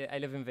 I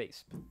live in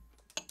Weesp.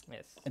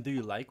 Yes. And do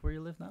you like where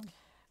you live now?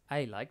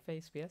 I like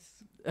Weesp,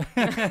 yes.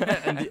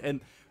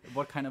 And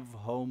what kind of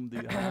home do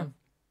you have?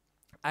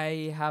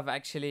 I have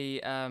actually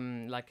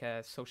like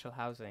a social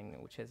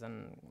housing, which is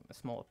a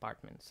small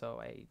apartment, so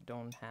I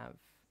don't have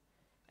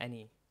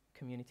any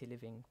community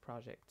living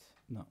project.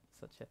 No.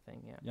 Such a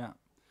thing, yeah. Yeah.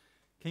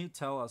 Can you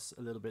tell us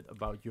a little bit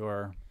about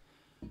your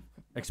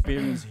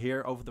experience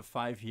here over the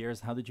 5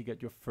 years? How did you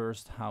get your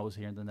first house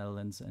here in the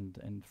Netherlands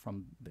and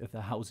from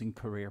the housing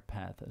career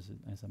path,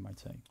 as I might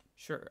say?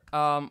 Sure.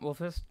 Well,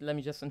 first, let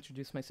me just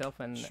introduce myself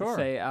and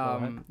say,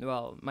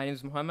 well, my name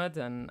is Mohammed,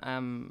 and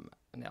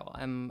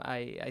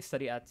I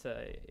study at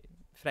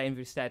Vrije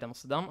Universiteit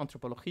Amsterdam,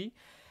 anthropology,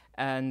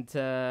 and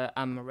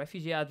I'm a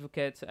refugee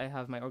advocate. I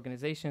have my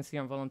organizations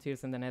here and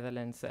volunteers in the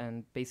Netherlands,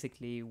 and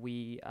basically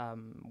we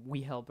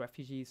help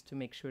refugees to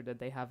make sure that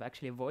they have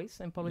actually a voice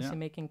in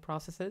policy-making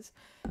processes,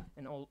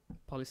 in all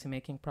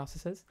policy-making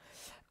processes.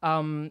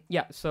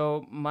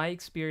 So my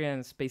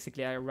experience,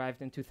 basically, I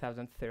arrived in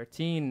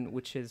 2013,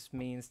 which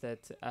means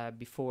that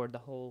before the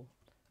whole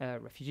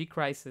refugee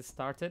crisis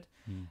started,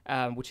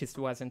 which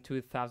was in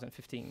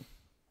 2015.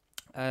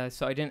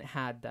 So I didn't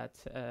had that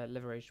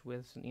leverage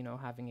with,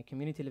 having a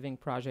community living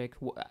project.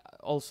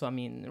 Also, I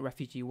mean,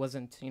 refugee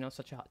wasn't,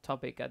 such a hot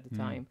topic at the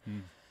time.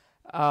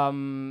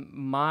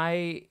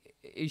 My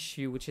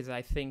issue, which is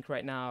I think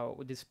right now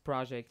this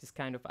project is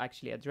kind of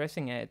actually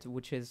addressing it,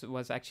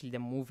 was actually the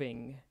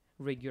moving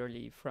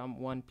regularly from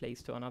one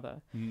place to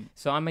another.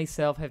 So I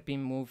myself have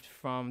been moved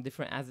from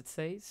different, as it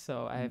says.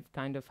 So I've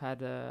kind of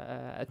had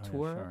a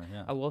tour,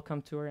 a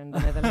welcome tour in the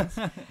Netherlands.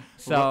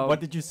 So what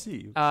did you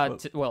see?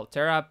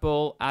 Ter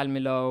Apel,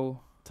 Almelo.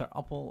 Ter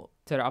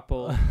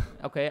Apel.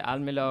 Okay,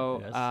 Almelo,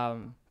 yes.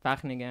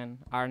 Wageningen,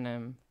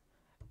 Arnhem,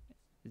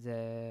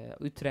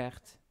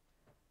 Utrecht,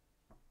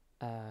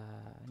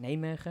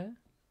 Nijmegen,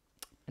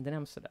 and then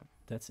Amsterdam.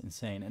 That's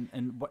insane. And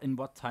in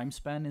what time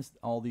span is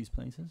all these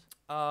places?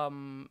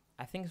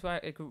 I think it's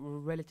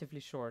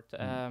relatively short.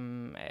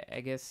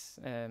 I guess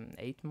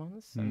 8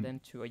 months and then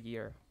to a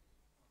year.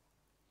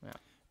 Yeah.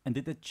 And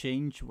did it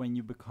change when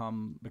you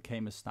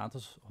became a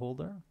status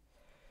holder?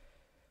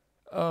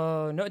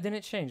 No, it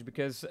didn't change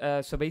because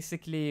so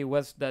basically it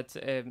was that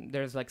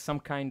there's like some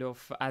kind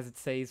of, as it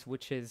says,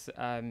 which is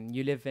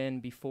you live in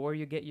before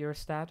you get your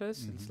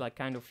status. It's like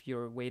kind of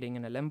you're waiting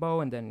in a limbo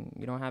and then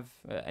you don't have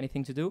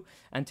anything to do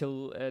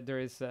until there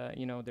is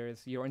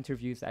your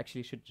interviews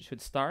actually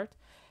should start.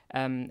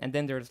 And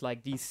then there's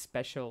like these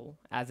special,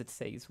 as it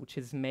says, which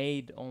is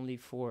made only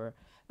for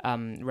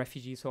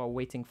refugees who are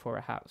waiting for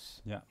a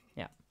house. Yeah.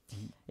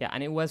 Yeah,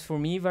 and it was for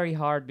me very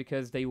hard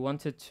because they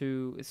wanted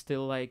to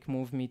still like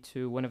move me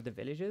to one of the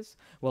villages.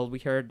 Well, we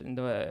heard in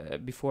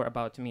the before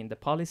about the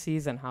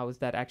policies and how is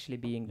that actually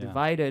being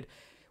divided,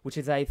 which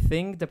is I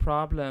think the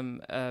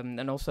problem,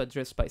 and also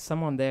addressed by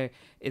someone there,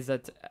 is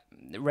that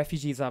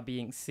refugees are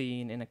being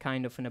seen in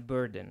a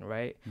burden,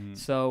 right?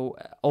 So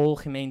all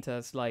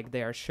gemeentes, like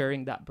they are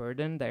sharing that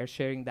burden, they are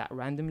sharing that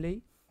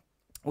randomly,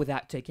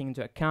 without taking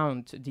into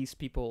account these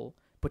people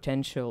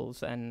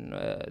potentials and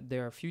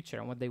their future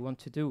and what they want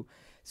to do.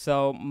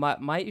 So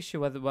my issue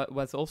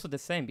was also the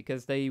same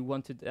because they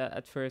wanted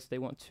at first they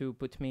want to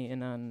put me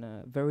in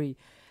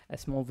a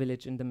small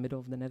village in the middle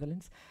of the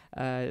Netherlands.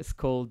 It's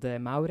called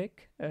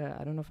Maurik.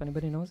 I don't know if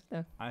anybody knows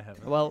it. I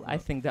haven't. Well, I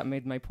think that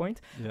made my point.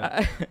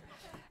 Yeah.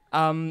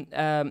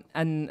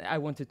 And I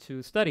wanted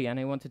to study and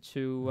I wanted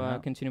to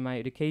continue my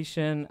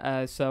education.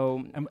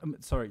 So I'm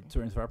sorry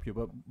to interrupt you,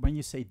 but when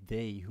you say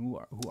they, who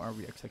are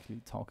we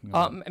exactly talking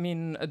about?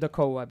 The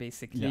COA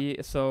basically.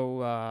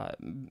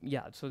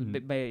 Yeah. So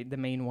the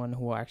main one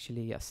who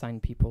actually assign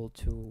people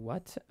to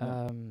what?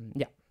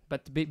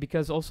 But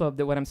because also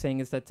what I'm saying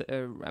is that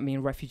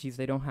refugees,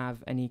 they don't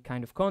have any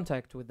kind of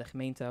contact with the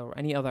gemeente or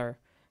any other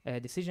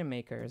decision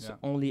makers. Yeah.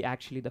 Only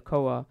actually the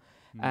COA.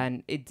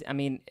 And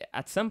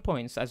at some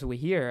points, as we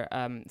hear,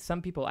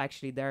 some people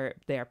actually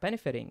they are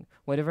benefiting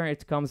whatever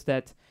it comes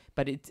that,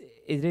 but it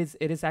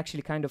is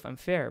actually kind of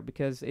unfair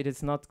because it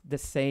is not the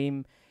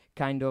same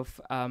kind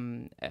of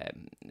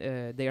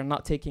they are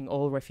not taking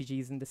all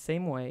refugees in the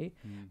same way.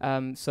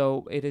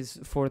 So it is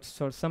for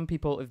some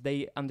people, if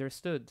they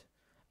understood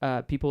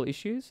people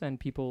issues and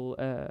people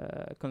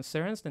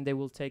concerns, then they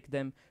will take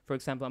them, for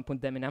example, and put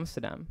them in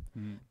Amsterdam.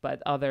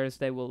 But others,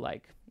 they will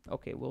like,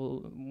 okay,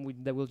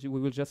 we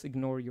will just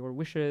ignore your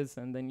wishes,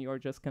 and then you're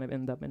just kind of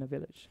end up in a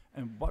village.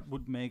 And what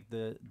would make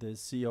the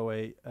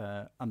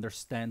COA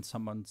understand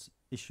someone's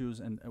issues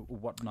and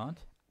what not?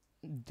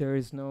 There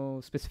is no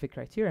specific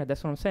criteria.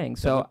 That's what I'm saying.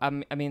 So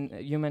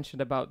you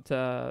mentioned about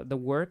the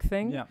work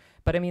thing,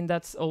 but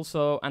that's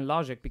also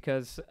unlogic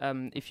because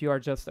if you are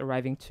just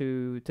arriving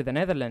to the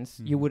Netherlands,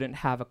 you wouldn't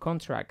have a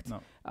contract,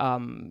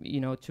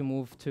 to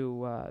move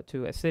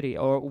to a city,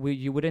 or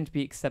you wouldn't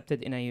be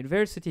accepted in a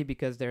university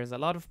because there's a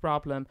lot of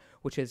problem,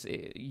 which is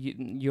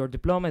your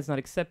diploma is not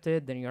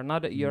accepted. Then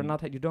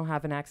you don't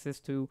have an access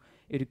to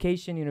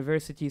education,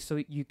 university,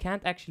 so you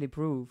can't actually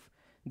prove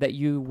that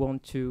you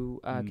want to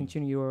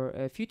continue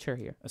your future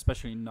here.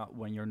 Especially not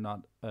when you're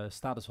not a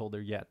status holder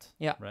yet.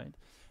 Yeah. Right.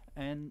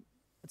 And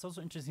it's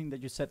also interesting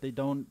that you said they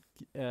don't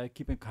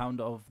keep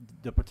account of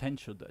the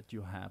potential that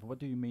you have. What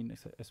do you mean,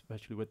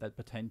 especially with that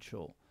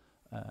potential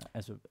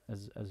as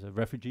a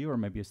refugee or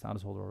maybe a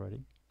status holder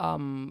already?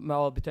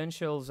 Well,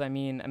 potentials, I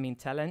mean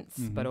talents,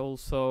 but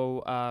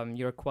also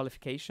your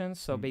qualifications.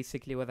 So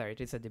basically, whether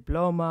it is a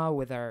diploma,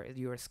 whether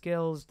your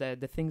skills,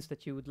 the things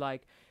that you would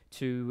like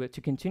to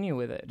continue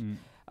with it.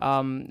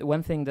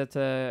 One thing that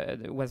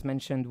was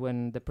mentioned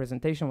when the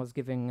presentation was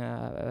given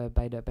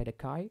by the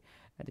Kai,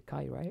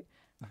 right?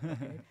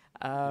 Okay.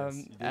 Yes,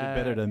 you did it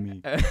better than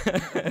me.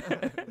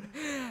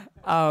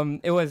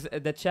 It was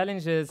the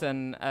challenges,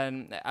 and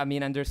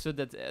understood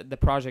that the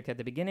project at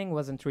the beginning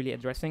wasn't really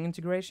addressing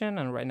integration,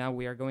 and right now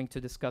we are going to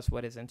discuss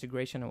what is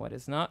integration and what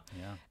is not.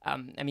 Yeah.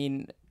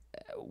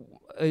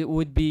 It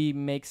would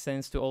make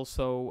sense to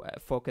also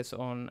focus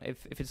on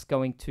if it's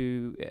going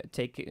to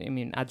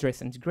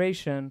address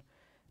integration,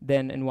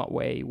 then in what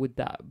way would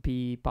that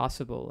be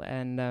possible?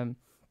 And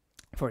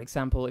for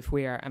example, if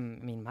we are,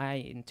 my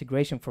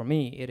integration for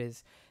me, it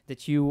is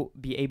that you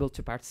be able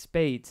to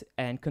participate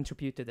and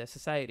contribute to the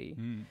society.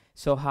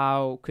 So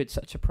how could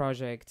such a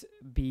project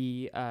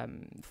be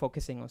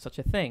focusing on such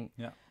a thing?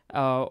 Yeah.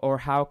 Or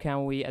how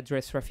can we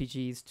address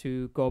refugees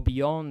to go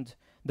beyond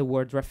the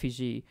word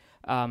refugee,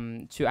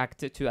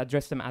 to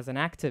address them as an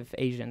active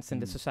agents in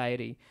the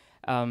society?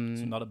 So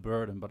not a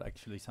burden, but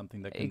actually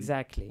something that can...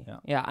 Exactly.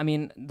 Yeah.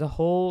 The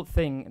whole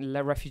thing,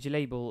 refugee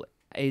label,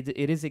 it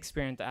is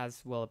experienced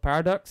as, well, a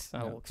paradox.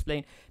 I will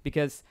explain.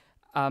 Because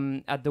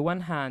at the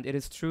one hand, it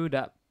is true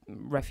that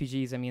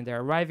refugees,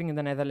 they're arriving in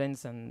the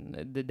Netherlands and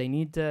they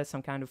need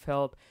some kind of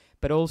help.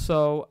 But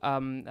also,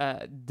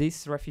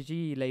 this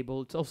refugee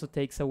label also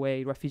takes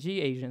away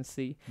refugee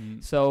agency.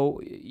 So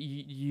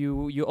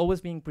you always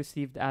being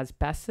perceived as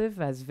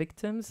passive, as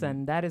victims,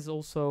 and that is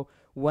also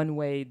one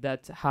way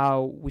that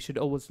how we should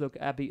always look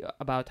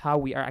about how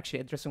we are actually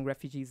addressing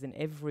refugees in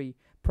every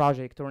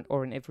project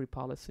or in every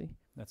policy.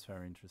 That's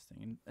very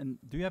interesting. And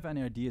do you have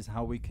any ideas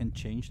how we can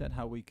change that?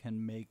 How we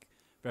can make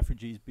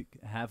refugees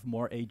have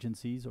more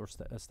agencies or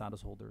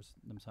status holders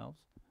themselves?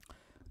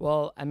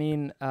 Well, I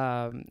mean,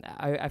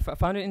 I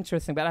found it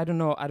interesting, but I don't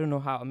know. I don't know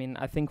how. I mean,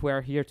 I think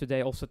we're here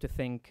today also to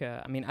think.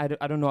 I mean,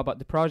 I don't know about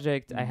the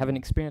project. I haven't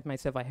experienced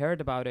myself. I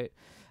heard about it,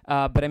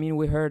 but I mean,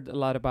 we heard a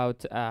lot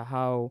about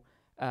how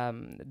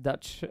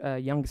Dutch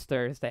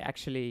youngsters they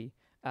actually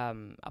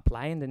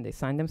apply and then they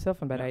sign themselves.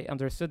 But I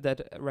understood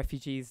that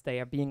refugees they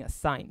are being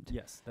assigned.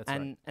 Yes, that's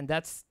right. And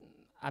that's.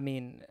 I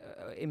mean,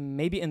 it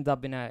maybe end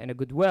up in a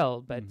good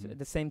well, but at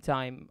the same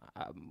time,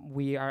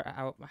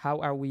 how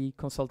are we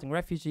consulting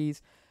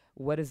refugees?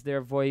 What is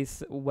their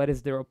voice? What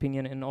is their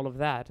opinion and all of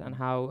that? And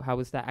how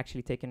is that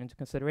actually taken into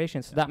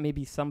consideration? So that may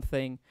be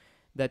something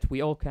that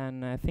we all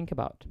can think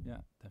about. Yeah,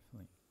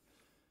 definitely.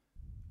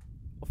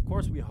 Of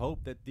course, we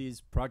hope that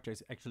these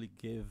projects actually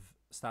give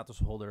status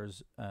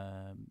holders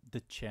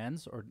the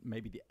chance or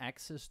maybe the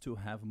access to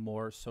have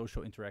more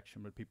social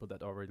interaction with people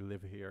that already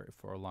live here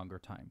for a longer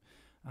time.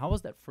 How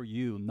was that for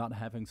you, not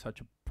having such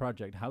a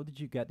project? How did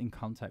you get in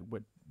contact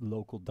with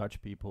local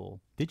Dutch people?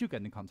 Did you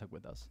get in contact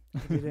with us? I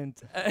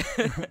didn't.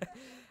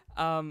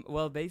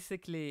 Well,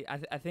 basically,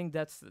 I think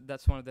that's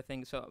one of the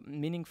things. So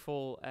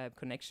meaningful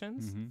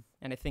connections,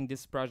 and I think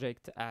this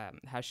project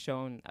has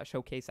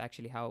showcased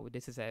actually how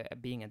this is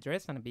being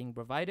addressed and being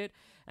provided.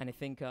 And I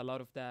think a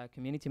lot of the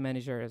community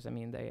managers, I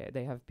mean,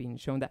 they have been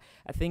shown that.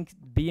 I think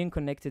being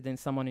connected in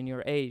someone in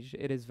your age,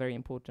 it is very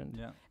important.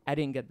 Yeah. I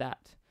didn't get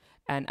that.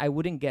 And I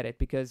wouldn't get it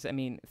because, I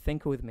mean,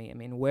 think with me. I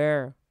mean,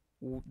 where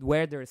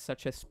there is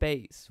such a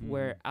space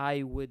where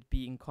I would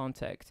be in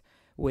contact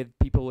with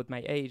people with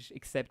my age,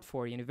 except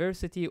for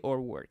university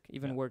or work.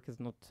 Even work is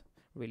not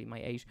really my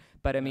age.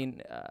 But I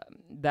mean,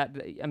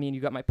 you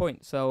got my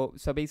point. So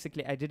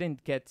basically, I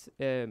didn't get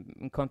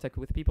in contact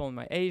with people in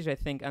my age, I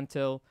think,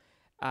 until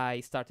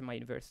I started my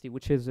university,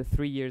 which is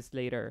 3 years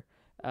later.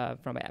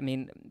 From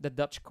the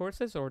Dutch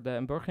courses or the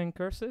Emborging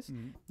courses,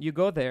 you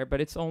go there,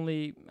 but it's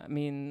only,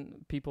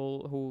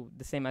 people who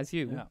the same as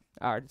you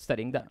are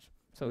studying Dutch.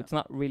 So it's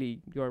not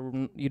really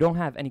you don't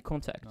have any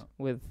contact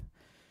with.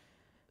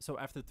 So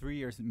after 3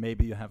 years,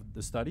 maybe you have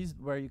the studies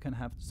where you can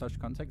have such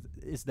contact.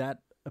 Is that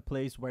a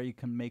place where you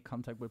can make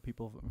contact with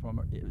people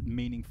from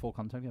meaningful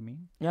contact?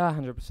 Yeah,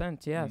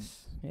 100%.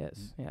 Yes,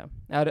 yeah.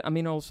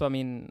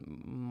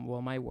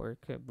 Well, my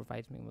work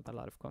provides me with a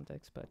lot of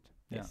contacts, but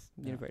yes,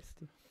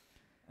 university.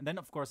 And then,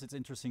 of course, it's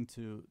interesting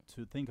to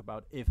think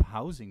about if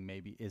housing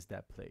maybe is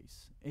that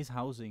place. Is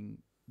housing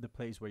the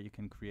place where you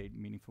can create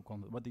meaningful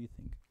content? What do you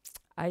think?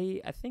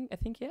 I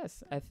think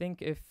yes. I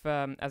think if,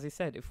 as I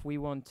said, if we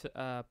want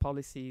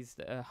policies,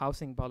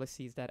 housing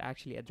policies that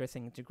actually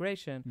addressing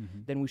integration,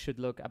 then we should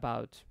look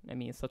about,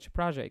 such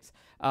projects.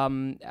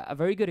 A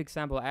very good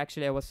example,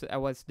 actually, I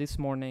was this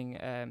morning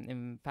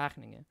in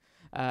Wageningen.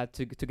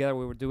 Together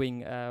we were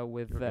doing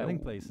with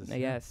places.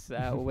 Yes,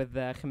 with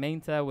the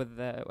gemeente,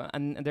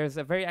 and there's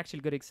a very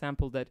actually good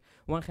example that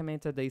one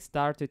gemeente they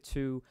started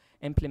to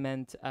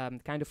implement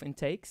kind of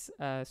intakes.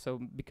 So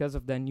because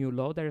of the new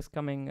law that is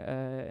coming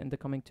in the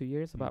coming 2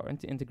 years about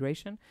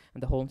integration,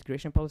 and the whole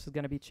integration policy is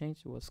going to be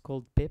changed. It was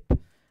called PIP,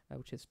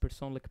 which is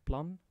persoonlijk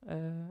plan,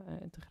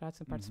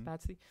 integratie en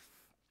participatie.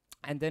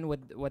 And then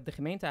what the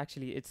gemeente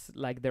actually, it's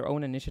like their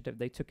own initiative.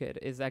 They took it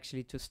is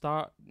actually to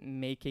start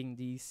making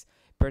these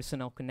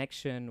personal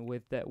connection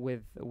with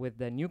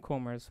the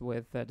newcomers,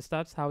 with the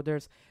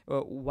statusholders,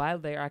 while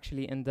they're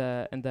actually in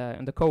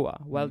the COA,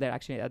 while they're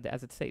actually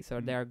as it says.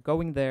 So they're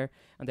going there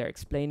and they're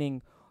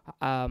explaining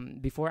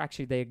before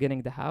actually they're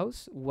getting the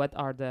house, what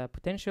are the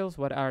potentials,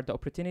 what are the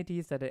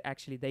opportunities that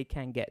they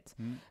can get,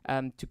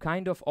 to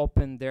kind of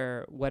open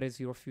their what is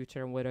your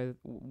future,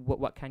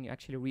 what can you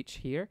actually reach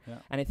here.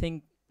 And I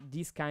think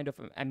these kind of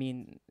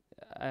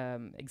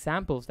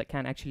examples that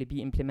can actually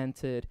be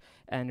implemented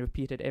and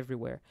repeated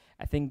everywhere.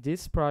 I think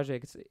this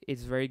project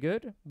is very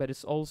good, but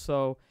it's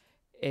also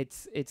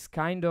it's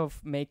kind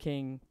of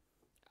making,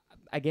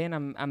 again,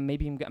 I'm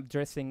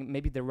addressing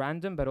maybe the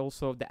random, but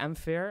also the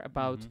unfair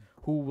about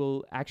who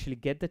will actually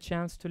get the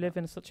chance to live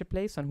in such a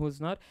place and who's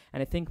not.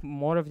 And I think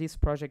more of these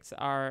projects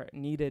are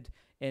needed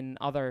in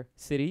other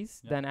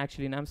cities than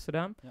actually in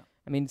Amsterdam.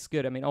 It's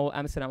good.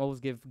 Amsterdam always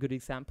give good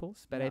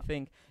examples, but I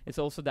think it's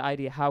also the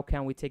idea, how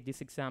can we take these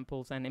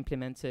examples and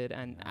implement it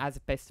and as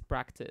best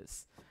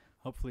practice?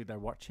 Hopefully they're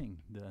watching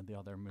the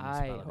other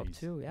municipalities. I hope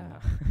too, yeah.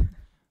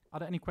 Are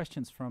there any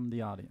questions from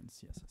the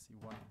audience? Yes, I see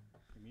one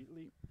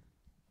immediately.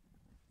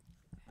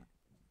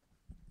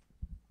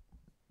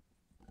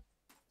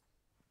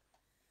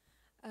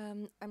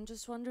 I'm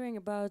just wondering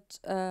about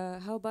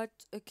how about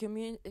a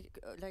community,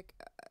 like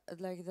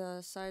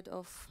the side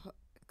of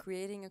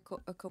creating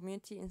a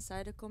community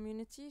inside a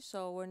community.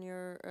 So when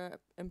you're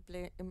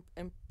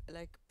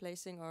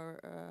placing or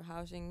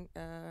housing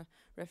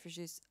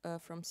refugees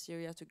from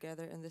Syria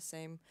together in the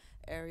same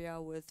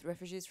area with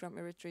refugees from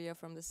Eritrea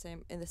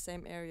in the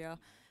same area,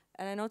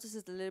 and I noticed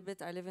it a little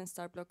bit. I live in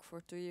Startblok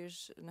for 2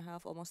 years and a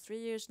half, almost 3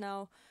 years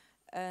now,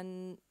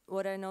 and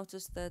what I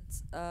noticed that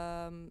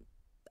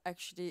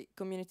actually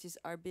communities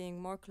are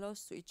being more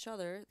close to each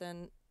other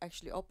than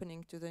actually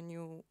opening to the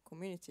new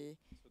community.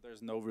 So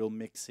there's no real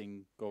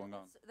mixing going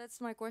on. That's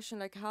my question.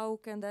 Like, how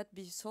can that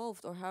be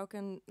solved, or how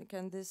can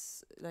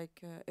this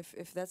like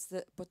if that's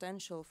the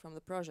potential from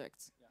the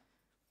project?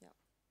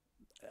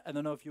 I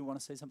don't know if you want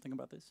to say something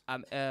about this.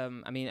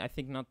 I mean, I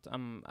think not.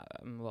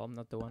 Well, I'm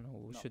not the one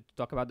who should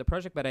talk about the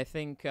project, but I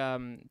think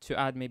to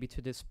add maybe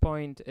to this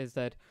point is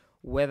that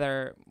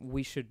whether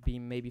we should be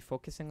maybe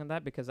focusing on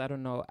that, because I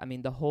don't know. I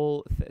mean, the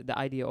whole the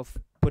idea of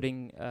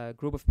putting a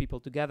group of people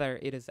together,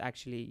 it is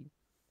actually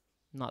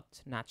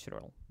not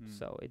natural.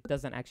 So it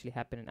doesn't actually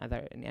happen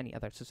in any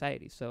other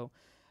society. So.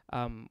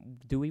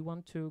 Do we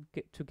want to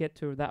get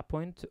to that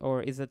point,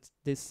 or is it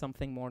this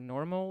something more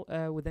normal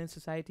within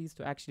societies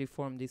to actually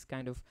form these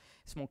kind of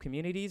small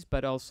communities,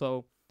 but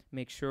also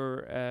make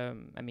sure,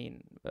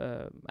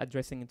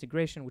 addressing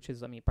integration, which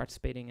is,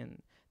 participating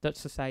in Dutch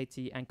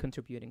society and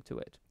contributing to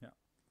it. Yeah.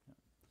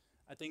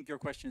 I think your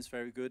question is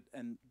very good,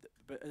 and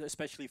but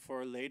especially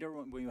for later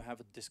when you have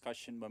a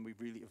discussion, when we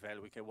really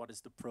evaluate, okay, what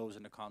is the pros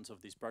and the cons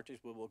of these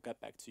projects, we will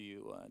get back to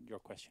you, your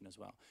question as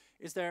well.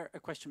 Is there a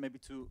question maybe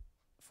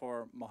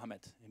for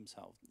Mohammed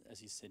himself, as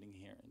he's sitting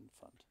here in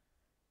front?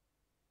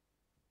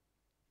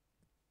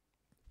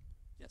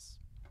 Yes.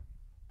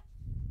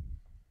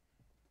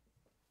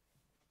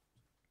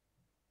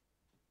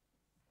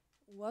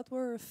 What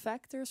were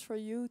factors for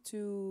you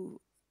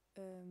to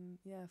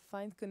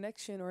find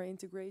connection or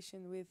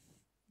integration with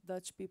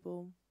Dutch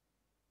people?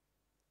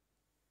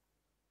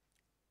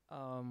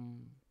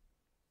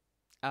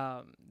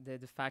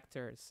 The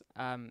factors.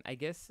 I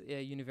guess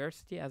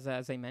university, as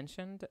I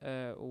mentioned,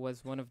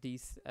 was one of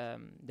these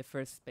the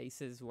first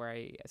spaces where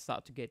I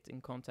started to get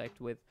in contact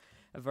with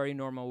a very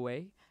normal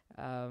way,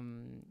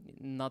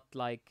 not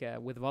like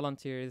with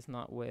volunteers,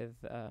 not with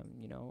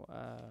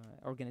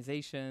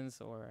organizations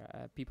or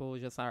people who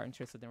just are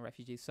interested in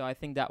refugees. So I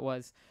think that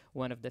was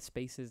one of the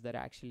spaces that I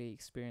actually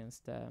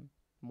experienced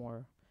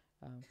more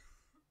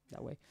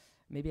that way.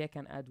 Maybe I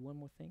can add one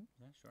more thing.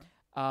 Yeah, sure.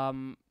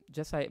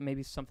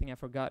 Maybe something I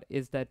forgot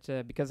is that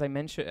because I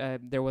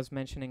mentioned there was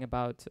mentioning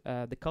about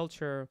the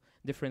culture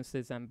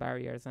differences and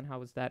barriers and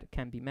how that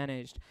can be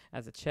managed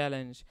as a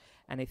challenge,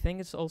 and I think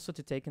it's also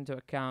to take into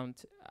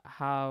account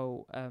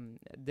how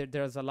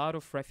there's a lot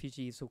of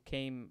refugees who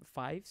came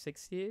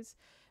 5-6 years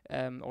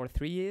or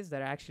 3 years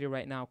that are actually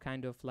right now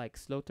kind of like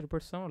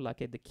sleutelpersoon,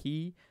 like the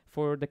key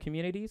for the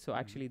community. So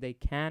actually they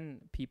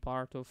can be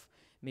part of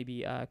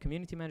maybe a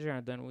community manager,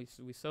 and then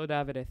we saw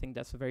David. I think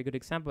that's a very good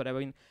example. But I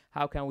mean,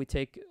 how can we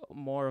take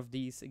more of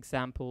these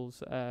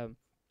examples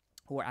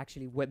who are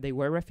actually they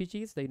were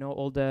refugees, they know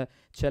all the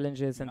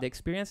challenges and the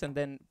experience, and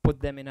then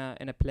put them in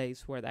a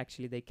place where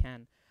actually they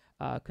can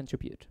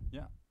contribute.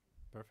 Yeah,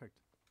 perfect.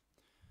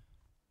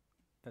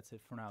 That's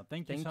it for now.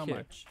 Thank you so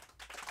much.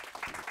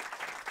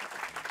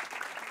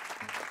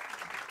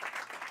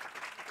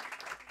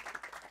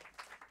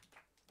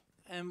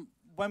 And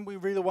when we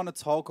really want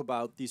to talk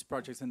about these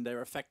projects and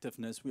their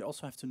effectiveness, we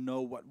also have to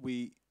know what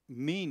we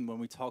mean when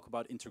we talk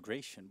about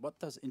integration. What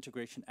does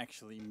integration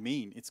actually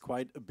mean? It's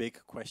quite a big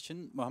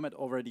question. Mohammed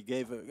already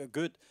gave a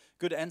good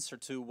answer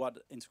to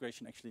what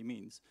integration actually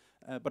means.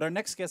 But our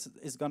next guest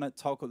is going to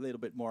talk a little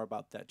bit more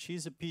about that.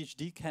 She's a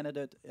PhD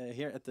candidate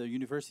here at the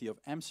University of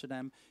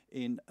Amsterdam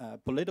in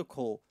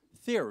political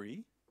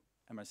theory.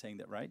 Am I saying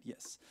that right?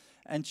 Yes.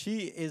 And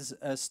she is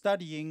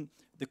studying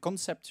the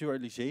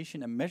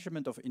conceptualization and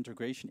measurement of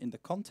integration in the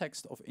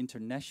context of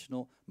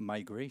international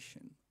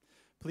migration.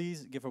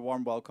 Please give a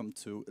warm welcome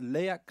to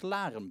Lea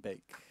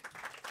Klarenbeek. I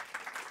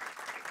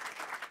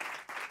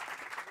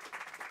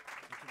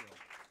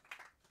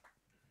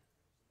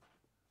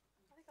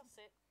think I'll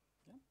sit.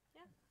 Yeah.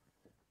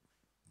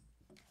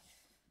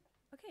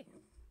 Okay,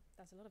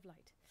 that's a lot of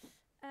light.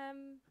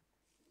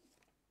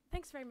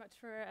 Thanks very much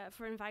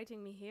for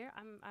inviting me here.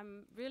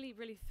 I'm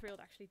really thrilled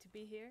actually to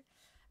be here,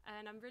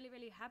 and I'm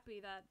really happy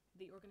that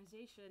the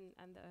organization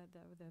and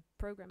the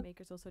program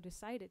makers also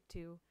decided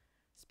to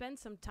spend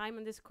some time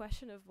on this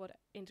question of what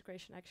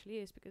integration actually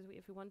is, because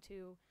if we want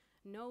to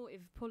know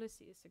if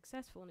policy is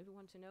successful, and if we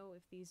want to know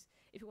if we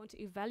want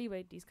to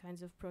evaluate these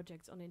kinds of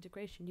projects on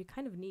integration, you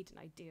kind of need an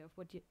idea of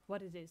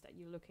what it is that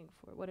you're looking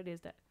for, what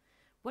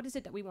is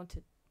it that we want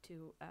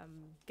to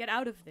get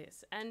out of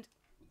this. And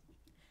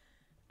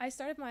I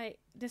started my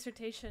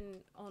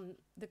dissertation on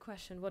the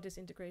question, what is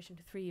integration,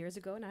 3 years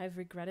ago, and I've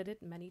regretted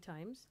it many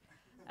times.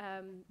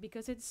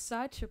 Because it's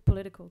such a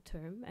political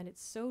term, and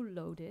it's so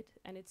loaded,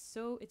 and it's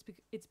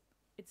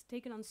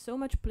taken on so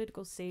much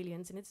political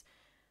salience, and it's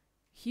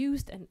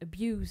used and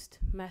abused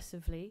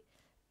massively.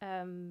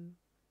 And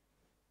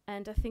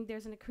I think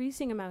there's an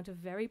increasing amount of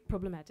very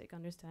problematic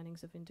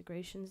understandings of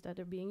integrations that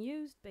are being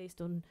used based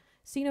on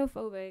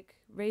xenophobic,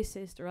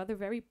 racist, or other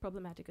very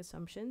problematic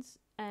assumptions.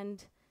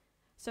 And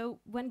so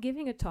when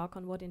giving a talk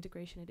on what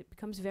integration is, it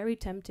becomes very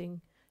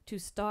tempting to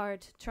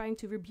start trying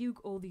to rebuke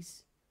all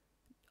these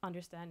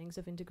understandings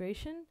of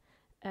integration,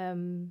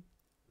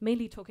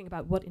 mainly talking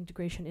about what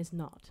integration is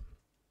not.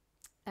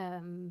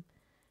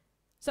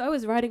 So I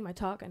was writing my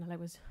talk, and I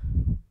was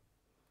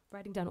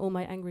writing down all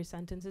my angry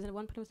sentences. And at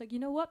one point I was like, you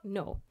know what?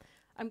 No,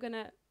 I'm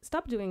gonna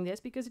stop doing this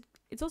because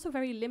it's also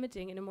very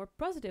limiting in a more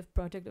positive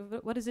project of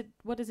what is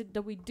it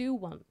that we do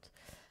want.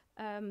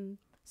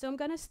 So I'm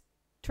gonna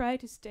try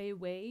to stay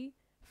away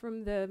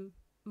from the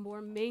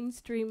more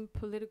mainstream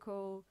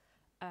political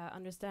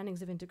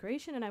understandings of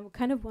integration, and I would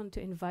kind of want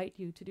to invite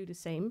you to do the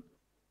same.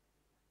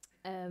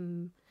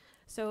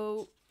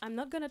 So I'm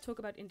not going to talk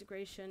about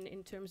integration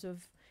in terms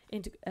of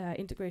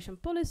integration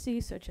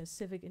policies such as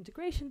civic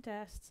integration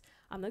tests.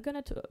 I'm not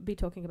going to be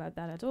talking about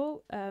that at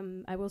all.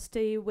 I will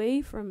stay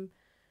away from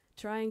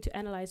trying to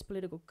analyze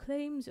political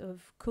claims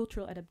of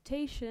cultural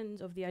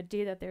adaptations, of the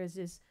idea that there is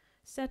this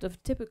set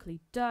of typically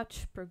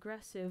Dutch,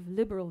 progressive,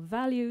 liberal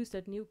values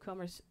that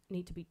newcomers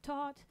need to be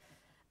taught.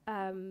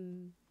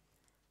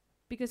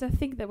 Because I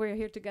think that we're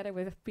here together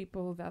with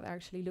people that are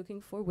actually looking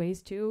for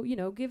ways to, you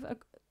know,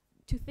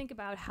 to think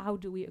about how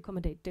do we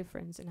accommodate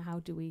difference and how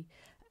do we.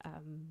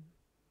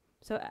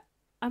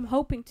 I'm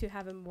hoping to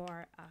have a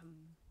more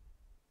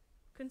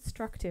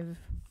constructive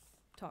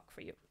talk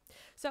for you.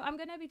 So I'm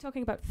going to be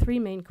talking about 3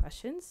 main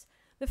questions.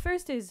 The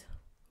first is,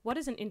 what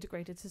is an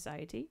integrated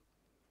society?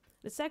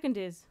 The second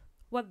is,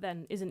 what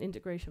then is an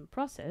integration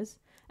process?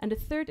 And the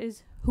third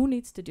is, who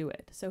needs to do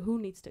it? So who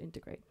needs to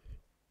integrate?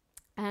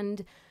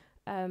 And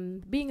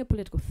being a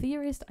political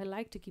theorist, I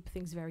like to keep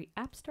things very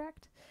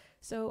abstract.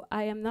 So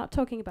I am not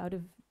talking about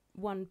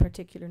one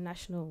particular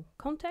national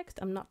context.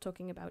 I'm not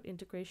talking about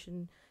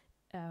integration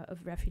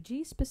of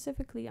refugees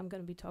specifically. I'm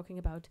going to be talking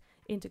about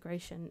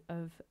integration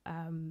of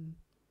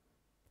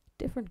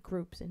different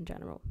groups in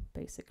general,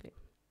 basically.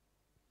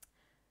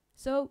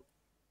 So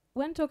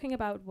when talking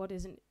about what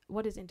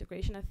is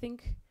integration, I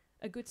think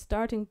a good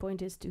starting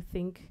point is to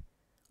think,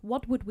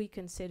 what would we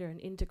consider an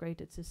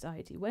integrated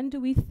society? When do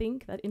we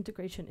think that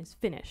integration is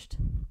finished?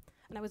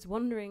 And I was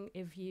wondering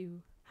if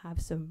you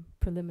have some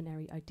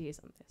preliminary ideas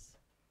on this.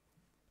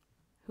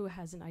 Who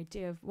has an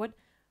idea of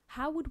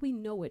how would we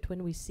know it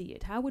when we see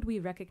it? How would we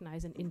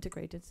recognize an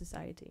integrated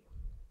society?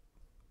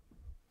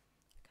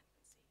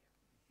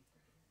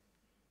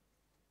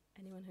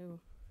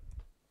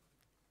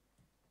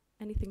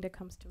 Anything that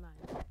comes to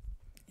mind?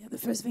 Yeah, the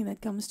first thing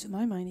that comes to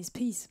my mind is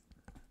peace.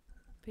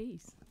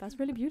 Peace. That's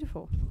really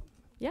beautiful.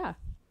 Yeah.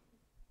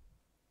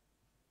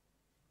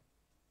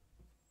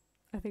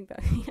 I think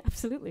that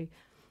absolutely.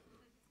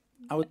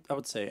 I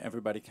would say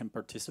everybody can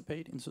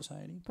participate in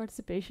society.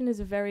 Participation is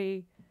a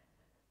very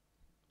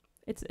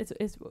it's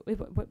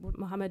what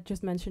Mohammed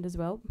just mentioned as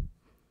well.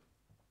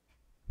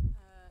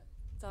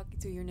 Talking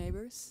to your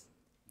neighbors.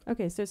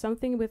 Okay, so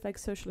something with like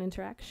social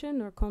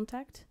interaction or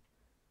contact.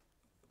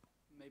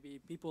 Maybe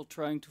people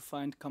trying to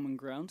find common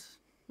ground.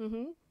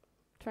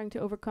 Trying to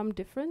overcome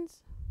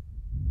difference.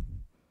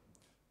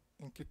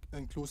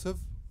 Inclusive.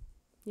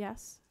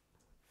 Yes,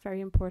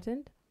 very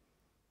important.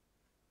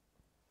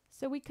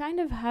 So we kind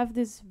of have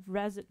this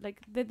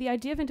the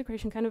idea of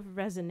integration kind of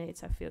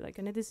resonates, I feel like,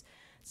 and it is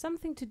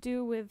something to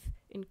do with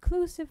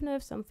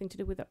inclusiveness, something to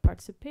do with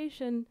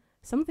participation,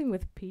 something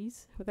with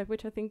peace,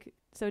 which I think,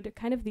 so the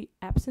kind of the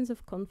absence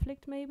of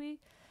conflict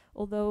maybe,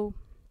 although,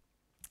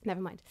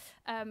 never mind.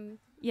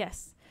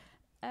 Yes.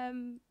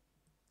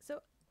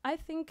 So I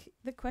think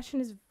the question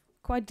is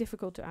quite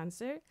difficult to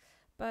answer,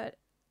 but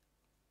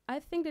I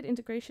think that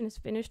integration is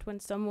finished when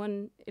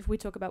someone, if we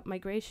talk about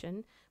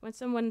migration, when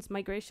someone's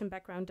migration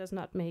background does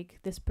not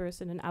make this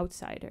person an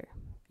outsider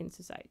in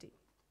society.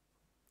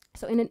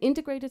 So in an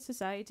integrated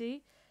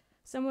society,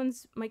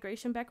 someone's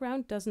migration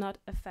background does not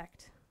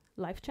affect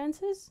life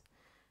chances.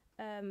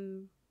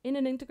 In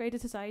an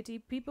integrated society,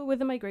 people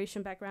with a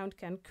migration background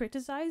can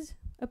criticize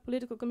a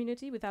political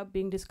community without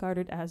being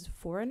discarded as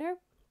foreigner.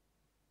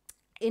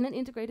 In an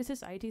integrated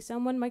society,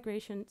 someone's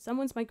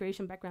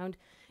migration background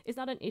is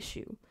not an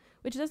issue,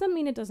 which doesn't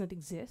mean it doesn't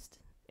exist.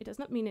 It does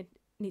not mean it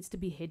needs to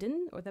be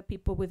hidden, or that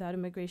people without a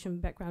migration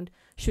background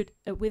should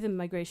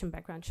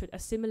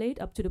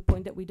assimilate up to the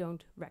point that we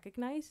don't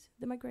recognize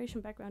the migration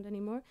background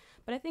anymore.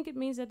 But I think it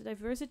means that the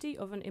diversity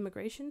of an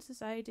immigration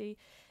society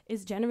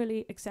is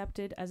generally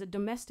accepted as a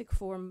domestic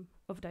form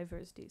of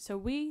diversity. So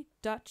we,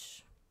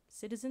 Dutch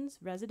citizens,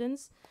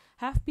 residents,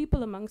 have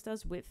people amongst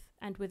us with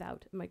and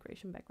without a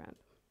migration background.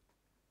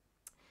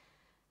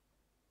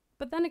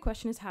 But then the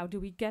question is, how do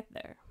we get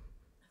there?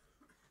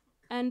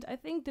 And I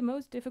think the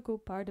most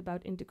difficult part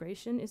about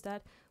integration is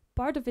that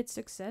part of its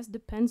success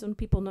depends on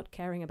people not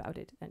caring about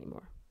it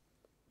anymore.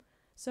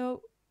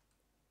 So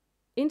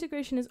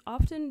integration is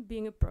often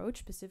being approached,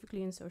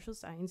 specifically in social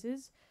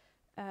sciences,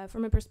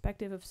 from a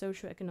perspective of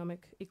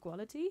socioeconomic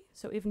equality.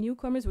 So if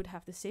newcomers would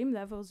have the same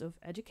levels of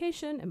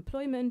education,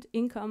 employment,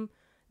 income,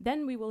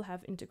 then we will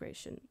have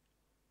integration.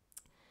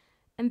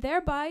 And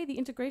thereby, the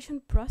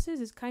integration process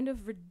is kind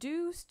of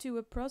reduced to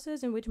a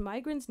process in which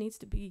migrants need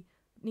to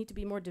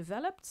be more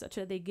developed, such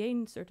that they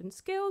gain certain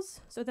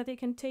skills, so that they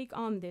can take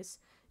on this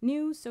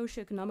new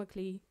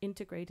socioeconomically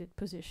integrated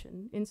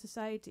position in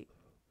society.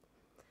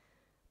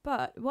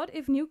 But what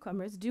if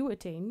newcomers do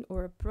attain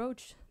or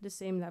approach the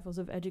same levels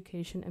of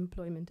education,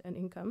 employment, and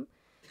income,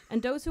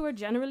 and those who are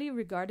generally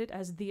regarded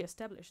as the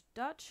established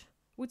Dutch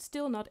would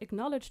still not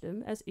acknowledge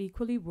them as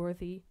equally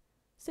worthy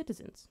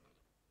citizens?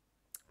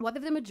 What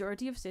if the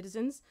majority of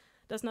citizens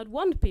does not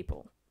want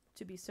people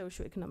to be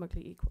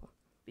socioeconomically equal?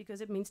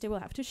 Because it means they will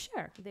have to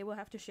share. They will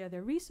have to share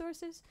their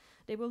resources,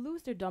 they will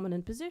lose their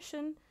dominant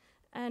position,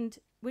 and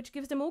which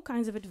gives them all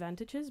kinds of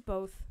advantages,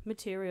 both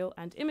material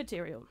and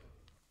immaterial.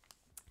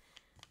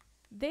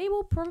 They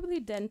will probably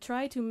then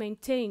try to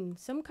maintain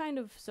some kind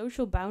of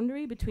social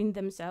boundary between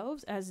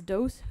themselves as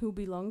those who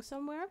belong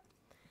somewhere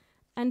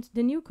and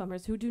the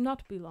newcomers who do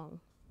not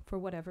belong for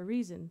whatever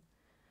reason.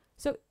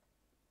 So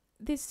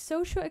this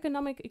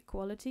socioeconomic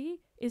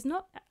equality is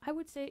not, I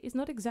would say, is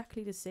not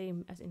exactly the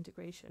same as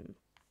integration.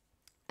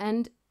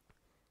 And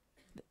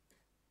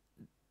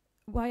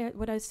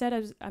what I said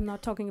is I'm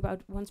not talking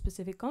about one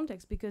specific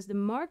context, because the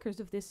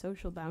markers of this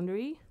social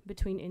boundary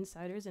between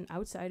insiders and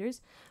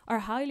outsiders are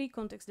highly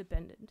context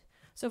dependent.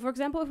 So for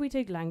example, if we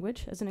take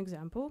language as an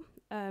example,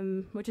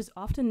 which is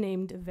often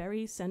named a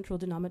very central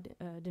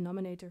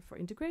denominator for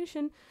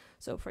integration.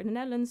 So for the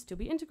Netherlands to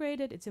be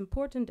integrated, it's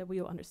important that we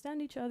all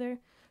understand each other,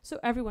 so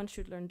everyone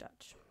should learn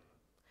Dutch.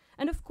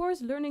 And of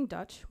course, learning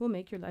Dutch will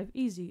make your life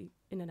easy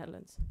in the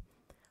Netherlands.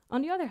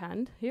 On the other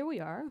hand, here we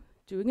are,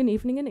 doing an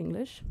evening in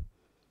English,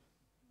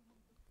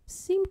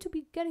 seem to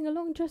be getting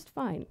along just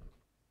fine.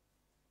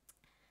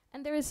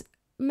 And there is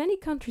many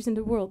countries in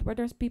the world where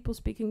there's people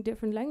speaking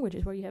different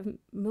languages, where you have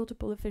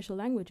multiple official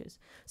languages.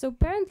 So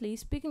apparently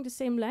speaking the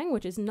same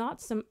language is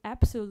not some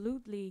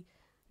absolutely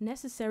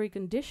necessary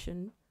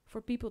condition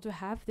for people to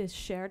have this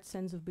shared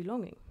sense of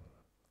belonging.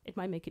 It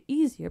might make it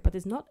easier, but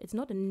it's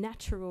not a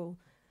natural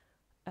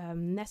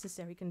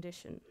necessary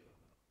condition.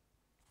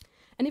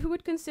 And if we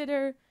would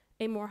consider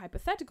a more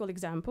hypothetical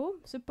example,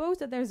 suppose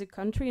that there's a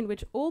country in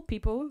which all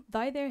people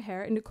dye their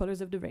hair in the colors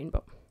of the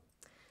rainbow.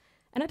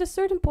 And at a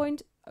certain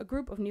point, a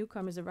group of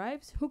newcomers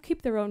arrives who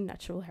keep their own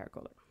natural hair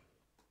color.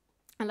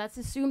 And let's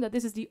assume that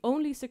this is the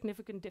only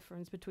significant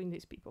difference between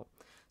these people.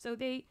 So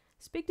they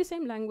speak the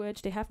same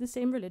language, they have the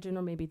same religion,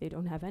 or maybe they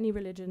don't have any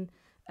religion,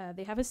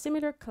 they have a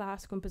similar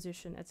class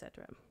composition,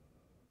 etc.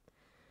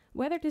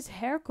 Whether this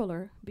hair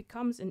color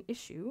becomes an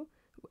issue,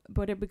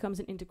 whether it becomes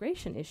an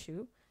integration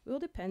issue, will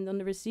depend on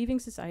the receiving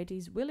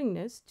society's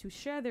willingness to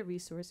share their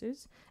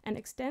resources and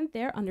extend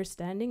their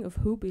understanding of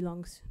who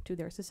belongs to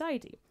their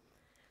society.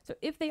 So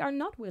if they are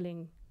not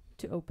willing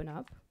to open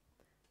up,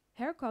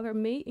 hair color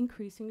may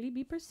increasingly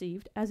be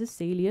perceived as a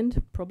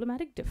salient,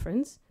 problematic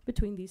difference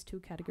between these two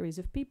categories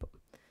of people.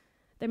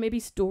 There may be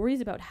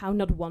stories about how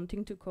not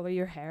wanting to color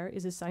your hair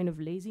is a sign of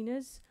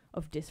laziness,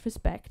 of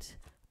disrespect,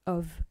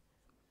 of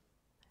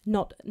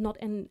not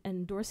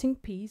endorsing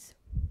peace,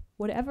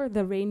 whatever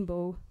the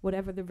rainbow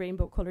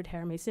colored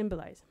hair may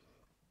symbolize.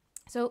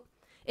 So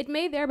it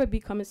may thereby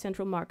become a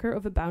central marker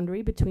of a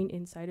boundary between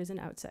insiders and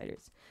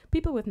outsiders.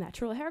 People with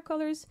natural hair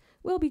colors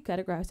will be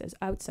categorized as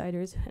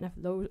outsiders and have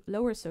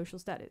lower social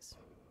status.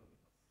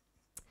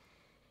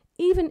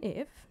 Even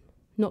if,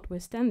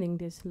 notwithstanding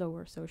this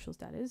lower social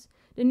status,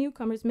 the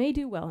newcomers may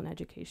do well in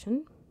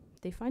education,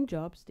 they find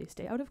jobs, they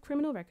stay out of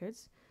criminal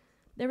records,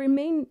 there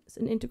remains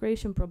an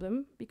integration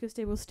problem because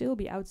they will still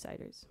be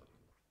outsiders.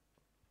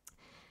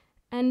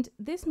 And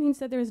this means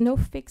that there is no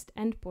fixed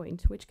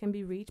endpoint which can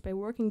be reached by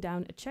working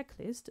down a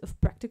checklist of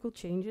practical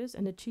changes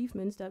and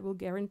achievements that will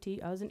guarantee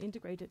us an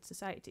integrated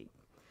society.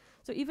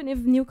 So even if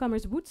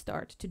newcomers would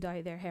start to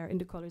dye their hair in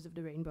the colors of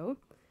the rainbow,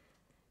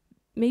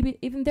 maybe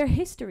even their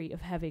history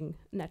of having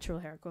natural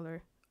hair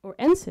color or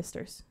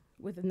ancestors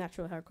with a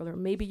natural hair color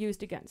may be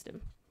used against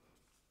them.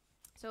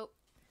 So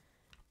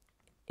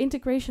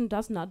integration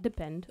does not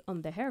depend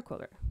on the hair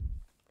color.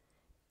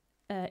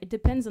 It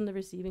depends on the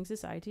receiving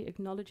society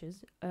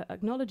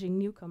acknowledging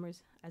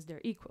newcomers as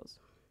their equals.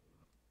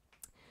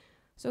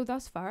 So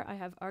thus far, I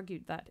have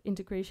argued that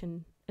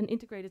an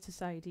integrated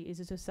society is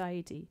a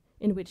society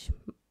in which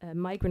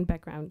migrant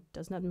background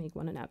does not make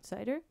one an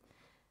outsider.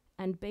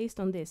 And based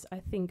on this, I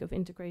think of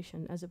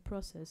integration as a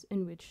process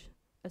in which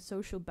a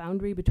social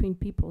boundary between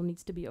people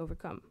needs to be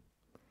overcome.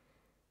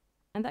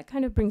 And that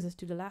kind of brings us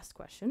to the last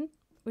question,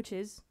 which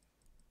is,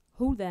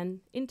 who then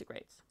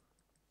integrates?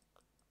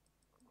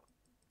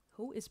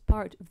 Who is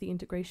part of the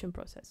integration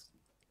process?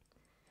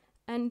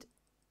 And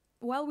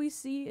while we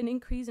see an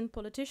increase in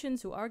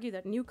politicians who argue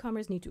that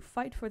newcomers need to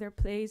fight for their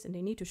place and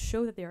they need to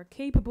show that they are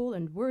capable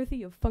and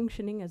worthy of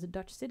functioning as a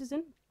Dutch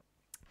citizen,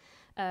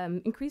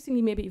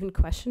 increasingly maybe even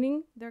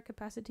questioning their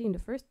capacity in the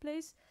first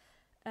place,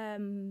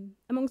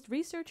 amongst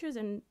researchers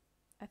and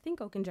I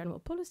think also in general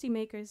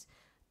policymakers,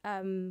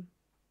 there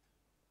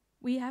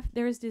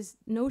is this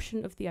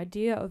notion of the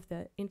idea of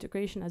the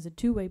integration as a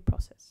two-way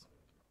process.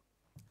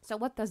 So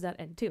what does that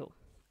entail,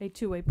 a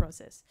two-way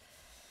process?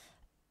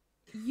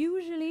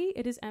 Usually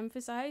it is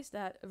emphasized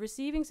that a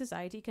receiving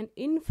society can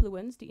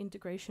influence the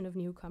integration of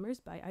newcomers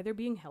by either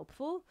being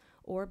helpful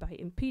or by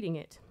impeding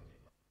it.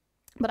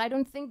 But I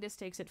don't think this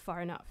takes it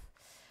far enough,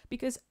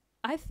 because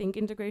I think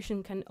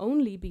integration can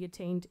only be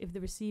attained if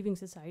the receiving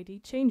society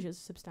changes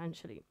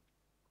substantially.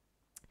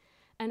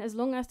 And as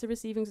long as the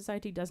receiving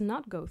society does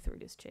not go through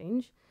this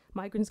change,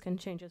 migrants can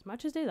change as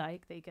much as they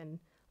like. They can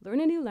learn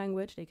a new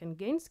language, they can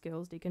gain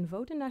skills, they can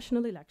vote in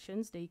national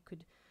elections, they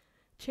could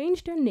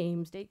change their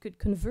names, they could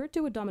convert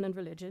to a dominant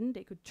religion,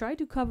 they could try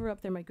to cover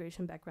up their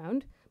migration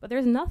background, but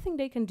there's nothing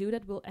they can do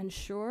that will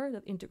ensure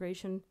that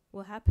integration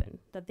will happen,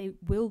 that they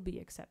will be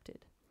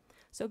accepted.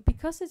 So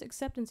because this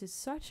acceptance is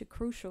such a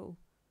crucial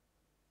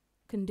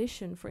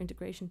condition for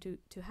integration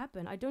to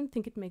happen, I don't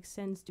think it makes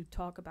sense to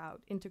talk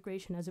about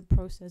integration as a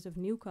process of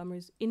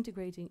newcomers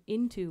integrating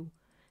into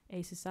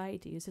a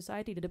society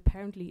that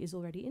apparently is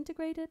already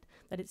integrated,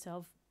 that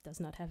itself does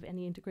not have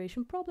any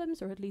integration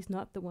problems, or at least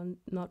not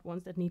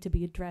ones that need to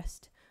be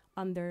addressed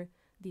under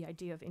the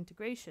idea of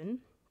integration.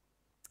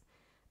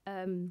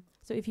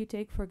 So if you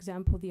take, for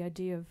example, the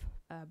idea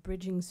of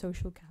bridging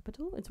social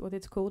capital, it's what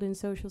it's called in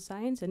social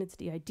science, and it's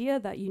the idea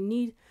that you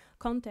need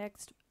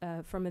context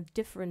from a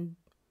different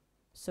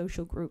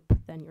social group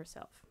than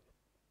yourself.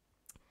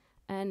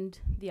 And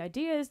the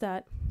idea is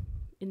that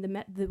in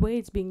the way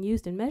it's being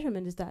used in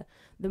measurement is that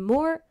the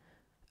more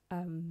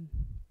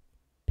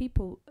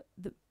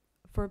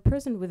for a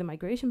person with a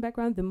migration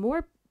background, the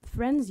more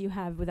friends you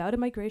have without a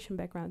migration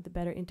background, the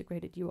better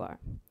integrated you are.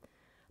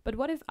 But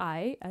what if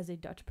I, as a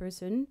Dutch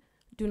person,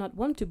 do not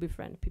want to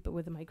befriend people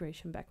with a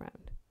migration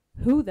background?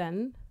 Who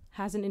then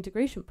has an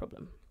integration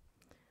problem?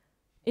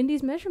 In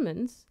these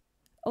measurements,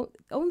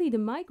 only the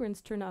migrants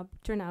turn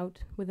out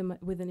with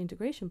an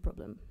integration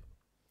problem.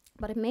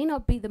 But it may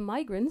not be the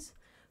migrants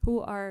who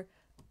are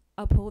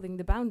upholding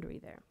the boundary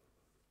there.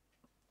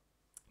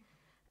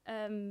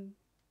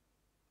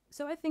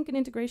 So I think an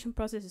integration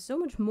process is so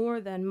much more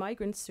than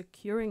migrants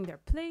securing their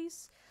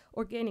place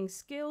or gaining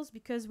skills,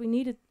 because we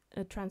need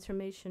a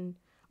transformation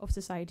of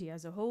society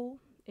as a whole,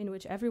 in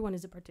which everyone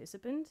is a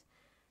participant,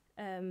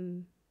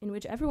 in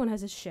which everyone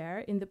has a share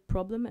in the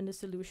problem and the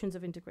solutions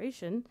of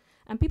integration,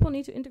 and people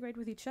need to integrate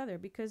with each other,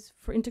 because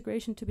for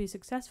integration to be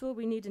successful,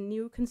 we need a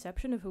new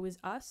conception of who is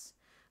us,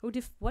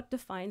 what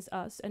defines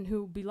us, and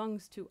who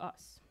belongs to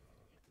us.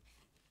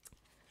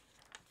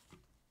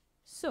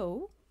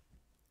 So,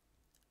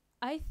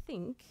 I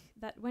think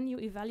that when you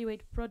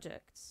evaluate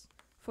projects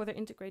for their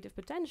integrative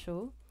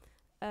potential,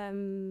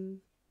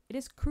 it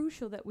is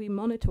crucial that we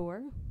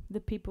monitor the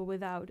people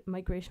without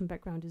migration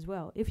background as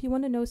well. If you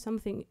want to know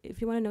something,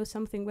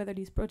 whether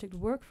these projects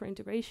work for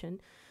integration,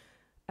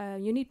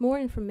 you need more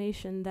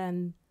information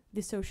than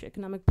the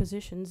socioeconomic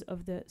positions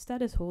of the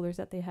status holders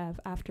that they have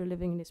after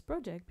living in this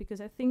project,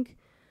 because I think,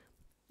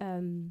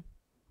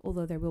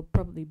 although there will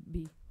probably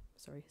be,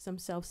 some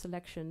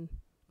self-selection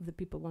of the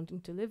people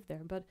wanting to live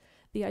there, but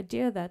the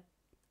idea that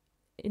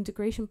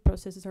integration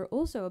processes are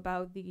also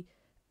about the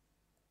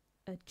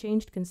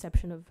changed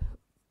conception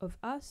of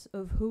us,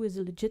 of who is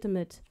a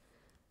legitimate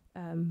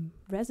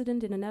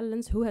resident in the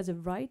Netherlands, who has a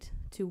right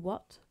to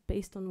what,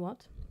 based on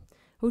what,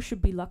 who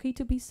should be lucky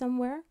to be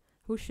somewhere,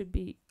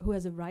 who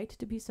has a right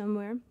to be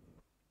somewhere,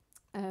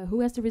 who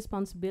has the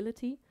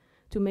responsibility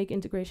to make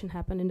integration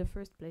happen in the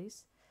first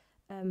place.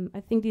 I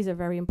think these are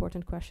very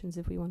important questions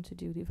if we want to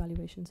do the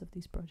evaluations of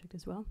these projects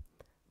as well.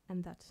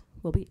 And that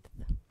will be it.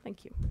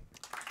 Thank you.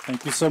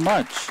 Thank you so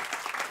much.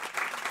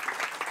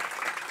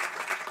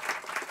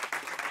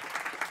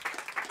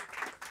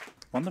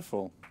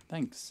 Wonderful.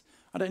 Thanks.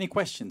 Are there any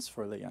questions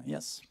for Leah?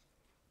 Yes.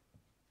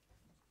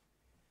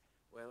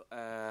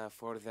 Well,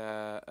 for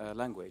the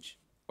language,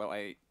 well,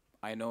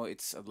 I know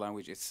it's a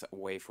language. It's a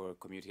way for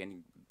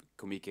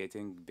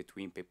communicating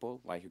between people.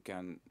 Like you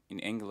can in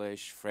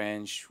English,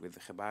 French, with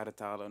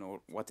gebarentalen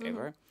or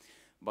whatever.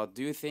 But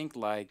do you think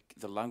like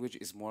the language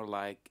is more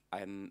like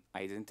an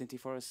identity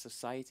for a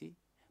society?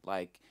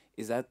 Like,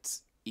 is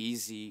that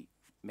easy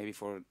maybe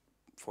for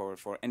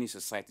any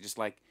society? Just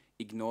like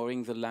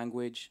ignoring the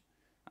language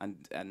and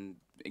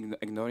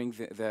ignoring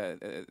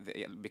the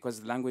because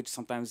the language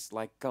sometimes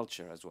like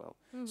culture as well.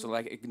 So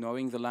like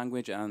ignoring the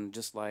language and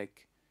just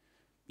like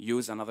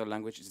use another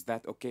language, is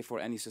that okay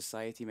for any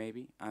society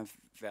maybe? And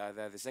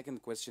the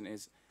second question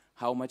is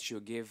how much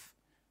you give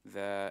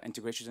the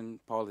integration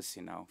policy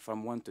now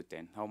from 1 to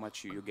 10. How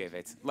much you give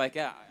it? Like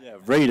yeah,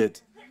 rate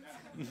it.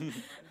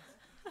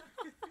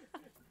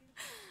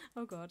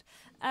 Oh God.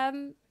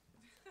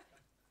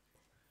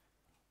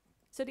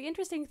 So the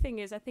interesting thing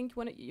is, I think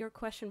your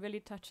question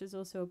really touches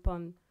also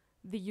upon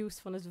the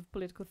usefulness of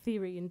political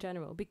theory in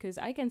general, because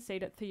I can say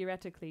that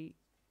theoretically,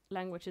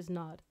 language is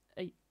not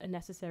a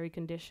necessary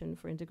condition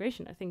for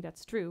integration. I think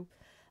that's true,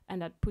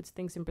 and that puts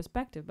things in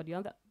perspective.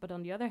 But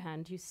on the other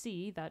hand, you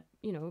see that,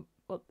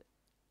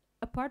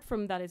 apart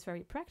from that, it's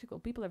very practical.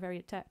 People are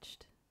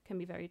can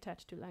be very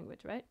attached to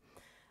language, right?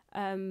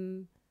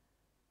 And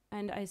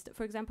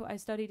for example, I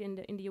studied in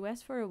the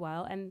US for a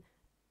while, and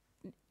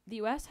the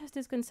US has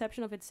this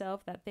conception of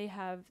itself that they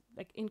have,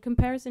 like in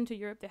comparison to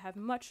Europe, they have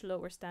much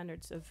lower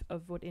standards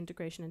of what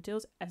integration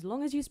entails. As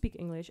long as you speak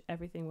English,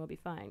 everything will be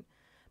fine.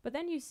 But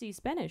then you see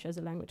Spanish as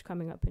a language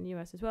coming up in the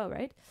US as well,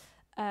 right?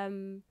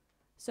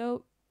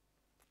 So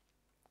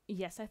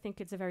yes, I think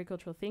it's a very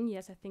cultural thing.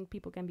 Yes, I think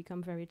people can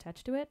become very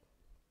attached to it.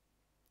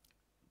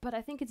 But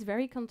I think it's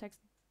very context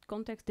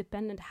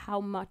dependent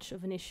how much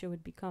of an issue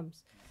it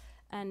becomes.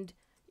 And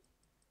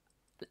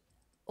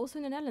also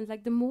in the Netherlands,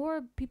 like the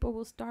more people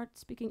will start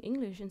speaking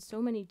English in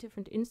so many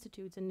different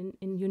institutes and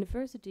in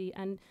university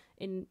and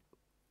in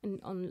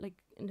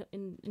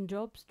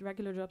jobs,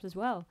 regular jobs as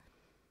well,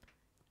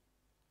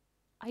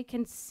 I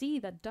can see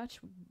that Dutch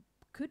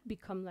could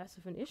become less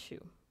of an issue.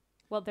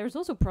 Well, there's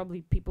also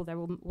probably people that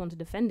will want to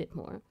defend it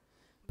more,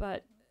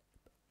 but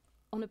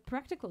on a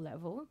practical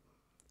level,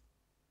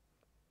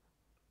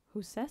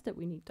 who says that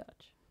we need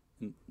Dutch?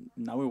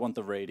 Now we want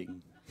the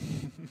rating.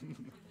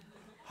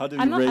 How do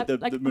I'm you not, rate the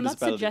I'm not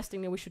municipality?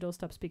 suggesting that we should all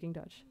stop speaking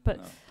Dutch, but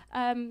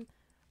No.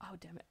 oh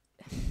damn it.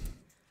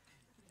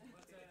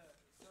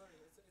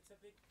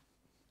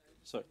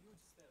 Sorry.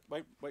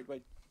 Wait.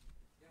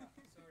 Yeah,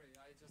 sorry,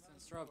 I just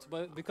interrupt,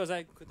 but because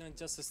I couldn't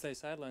just stay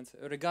silent.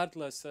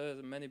 Regardless,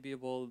 many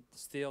people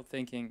still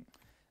thinking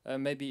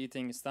maybe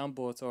eating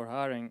stamppot or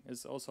haring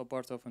is also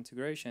part of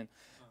integration,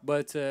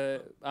 but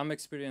I'm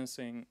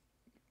experiencing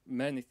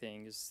many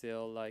things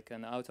still, like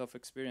an out of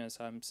experience.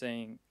 I'm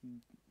saying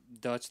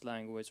Dutch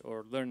language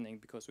or learning,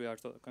 because we are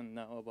talking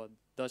now about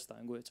Dutch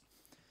language.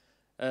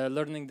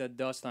 Learning the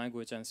Dutch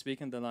language and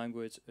speaking the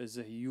language is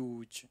a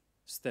huge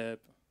step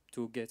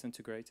to get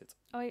integrated.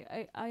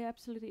 I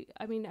absolutely.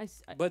 I mean,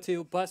 but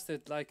you passed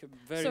it like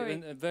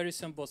Sorry. a very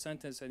simple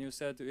sentence, and you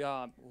said,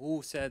 "Yeah,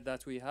 who said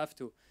that we have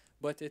to?"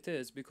 But it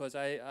is because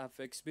I have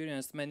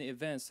experienced many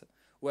events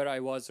where I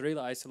was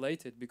really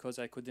isolated because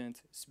I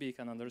couldn't speak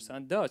and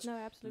understand Dutch. No,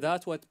 absolutely.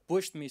 That's what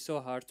pushed me so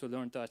hard to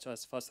learn Dutch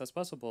as fast as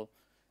possible.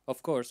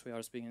 Of course, we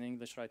are speaking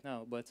English right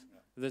now, but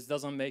this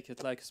doesn't make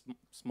it like a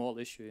small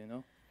issue, you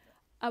know.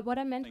 What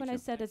I meant when I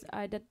said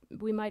that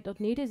we might not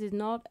need is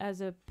not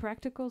as a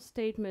practical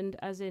statement,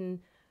 as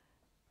in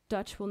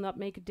Dutch will not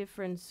make a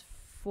difference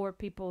for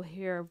people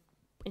here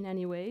in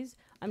any ways.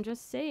 I'm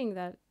just saying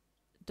that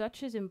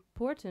Dutch is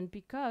important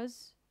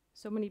because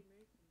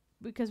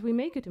because we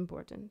make it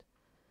important.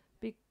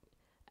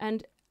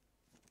 And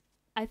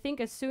I think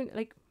as soon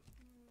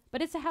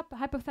but it's a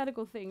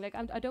hypothetical thing. Like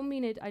I don't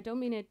mean it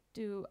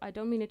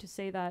to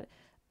say that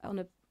on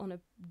a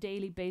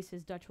daily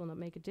basis Dutch will not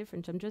make a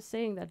difference. I'm just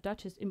saying that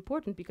Dutch is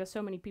important because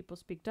so many people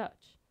speak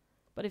Dutch.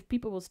 But if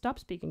people will stop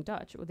speaking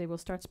Dutch or they will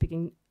start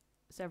speaking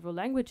several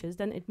languages,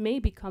 then it may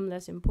become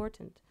less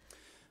important.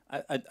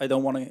 I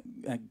don't want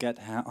to get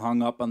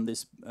hung up on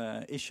this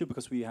issue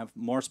because we have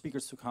more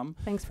speakers to come.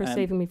 Thanks for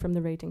saving me from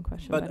the rating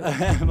question. But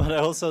but I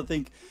also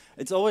think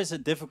it's always a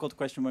difficult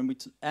question when we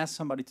ask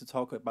somebody to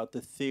talk about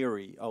the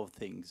theory of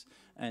things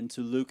and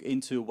to look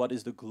into what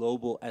is the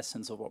global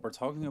essence of what we're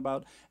talking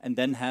about, and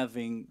then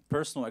having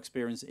personal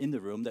experience in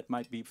the room that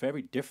might be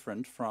very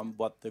different from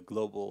what the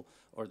global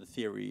or the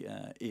theory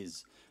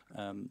is.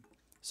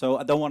 So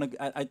I don't want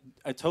to.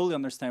 I totally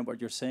understand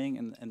what you're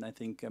saying, and I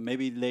think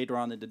maybe later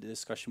on in the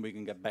discussion we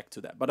can get back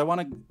to that. But I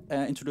want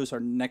to introduce our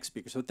next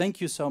speaker. So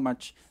thank you so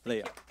much,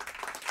 Leah.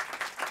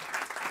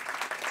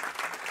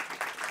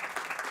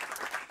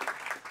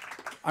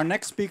 Our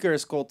next speaker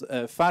is called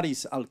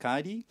Faris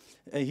Al-Qaidi.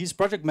 He's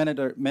project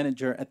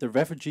manager at the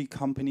refugee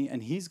company,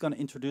 and he's going to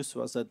introduce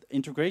to us that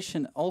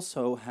integration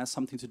also has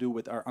something to do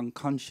with our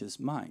unconscious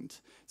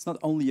mind. It's not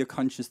only a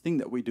conscious thing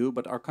that we do,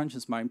 but our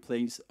conscious mind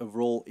plays a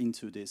role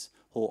into this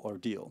whole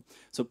ordeal.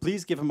 So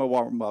please give him a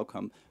warm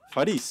welcome,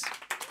 Faris.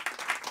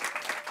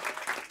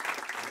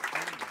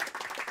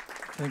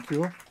 Thank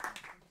you.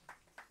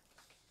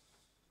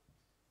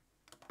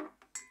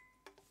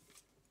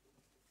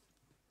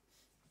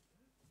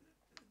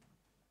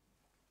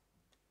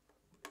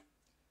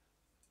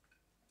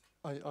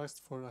 I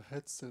asked for a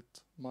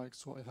headset mic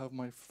so I have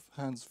my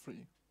hands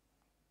free,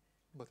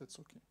 but it's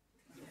okay.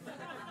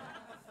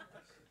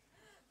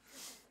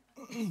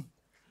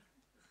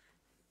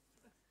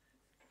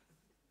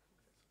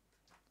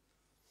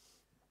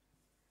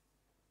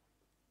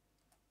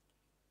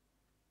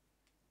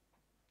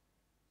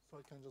 So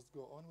I can just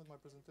go on with my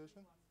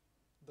presentation?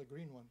 The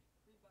green one?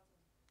 Green button.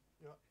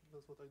 Yeah,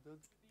 that's what I did.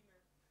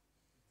 Beamer.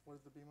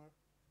 Where's the beamer?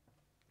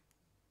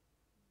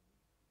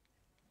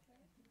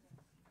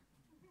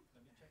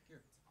 Let me check here.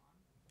 It's on.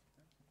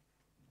 Turned off.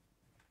 Yes.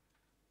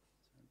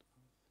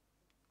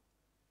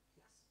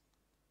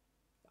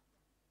 Yeah.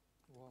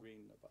 Wow.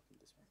 Green button,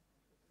 this one.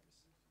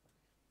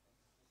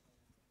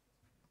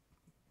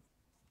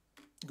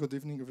 Good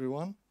evening,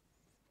 everyone.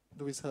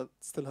 Do we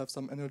still have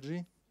some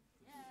energy?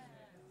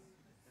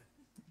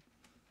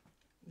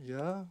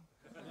 Yeah.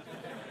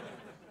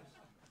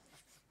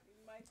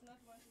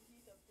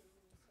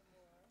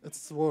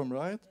 It's warm,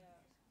 right?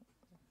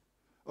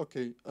 Yeah.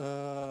 Okay.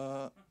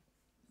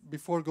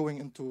 Before going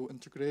into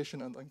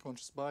integration and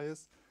unconscious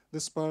bias,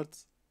 this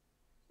part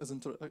is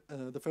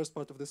the first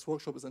part of this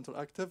workshop is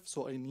interactive,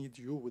 so I need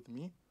you with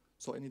me.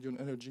 So I need your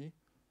energy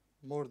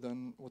more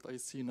than what I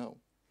see now.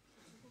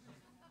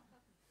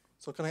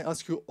 So can I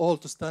ask you all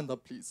to stand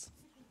up, please?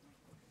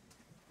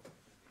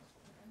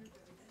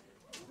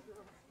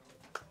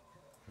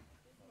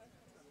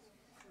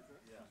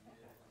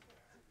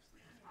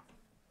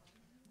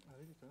 I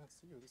really cannot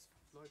see you. This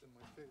light in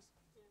my face.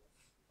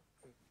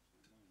 Okay.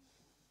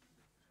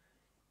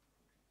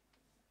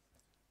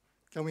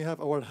 Can we have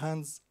our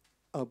hands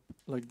up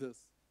like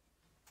this?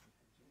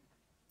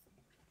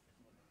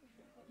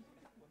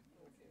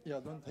 Yeah,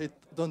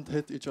 don't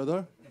hit each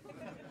other.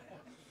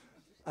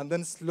 And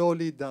then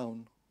slowly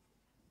down.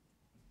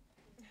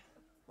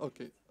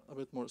 Okay, a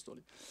bit more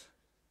slowly.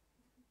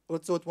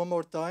 Let's do it one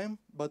more time,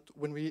 but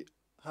when we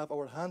have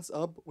our hands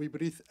up, we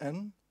breathe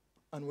in,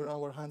 and when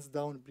our hands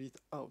down, breathe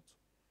out.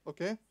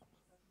 Okay?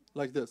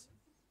 Like this.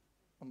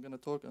 I'm gonna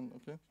talk and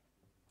okay.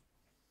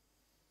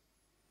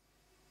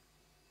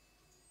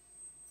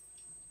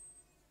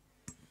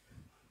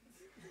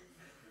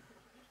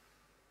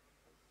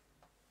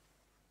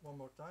 One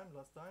more time,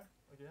 last time,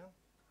 again.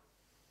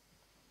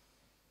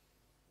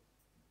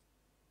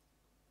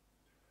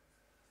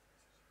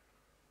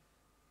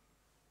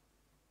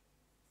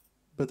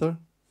 Better?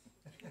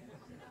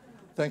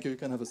 Thank you, you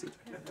can have a seat.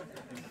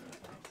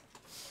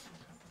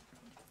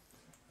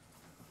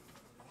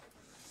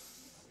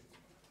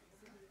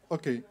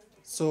 Okay,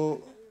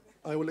 so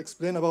I will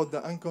explain about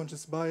the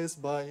unconscious bias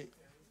by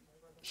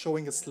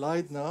showing a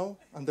slide now,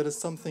 and there is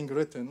something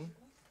written,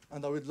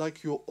 and I would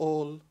like you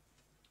all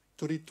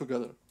to read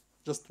together.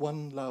 Just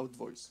one loud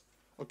voice.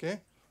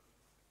 Okay?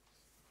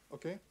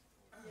 Okay?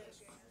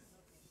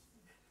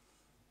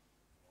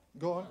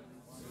 Go on. 1,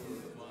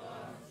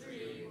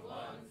 3,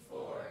 1,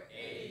 4,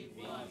 A,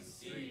 B,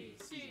 C,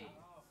 C.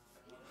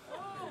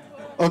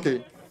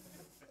 Okay.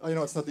 I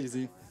know it's not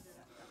easy.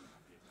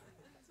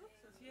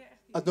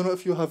 I don't know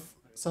if you have,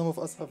 some of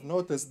us have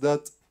noticed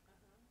that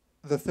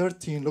the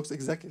 13 looks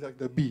exactly like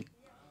the B.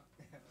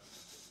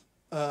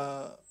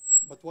 But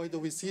why do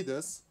we see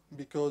this?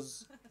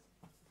 Because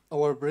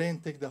our brain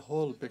takes the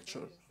whole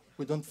picture.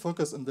 We don't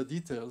focus on the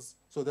details,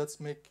 so that's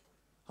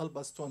help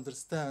us to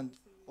understand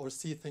or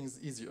see things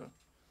easier,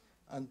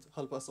 and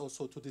help us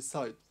also to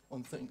decide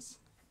on things.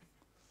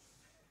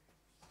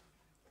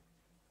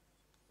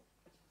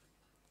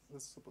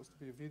 This is supposed to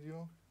be a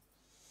video.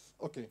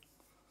 Okay.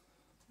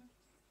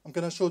 I'm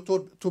going to show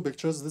two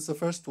pictures. This is the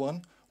first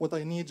one. What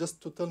I need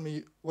just to tell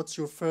me what's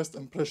your first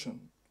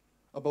impression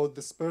about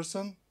this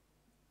person.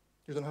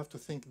 You don't have to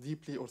think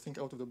deeply or think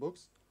out of the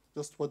box.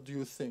 Just what do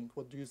you think?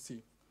 What do you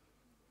see?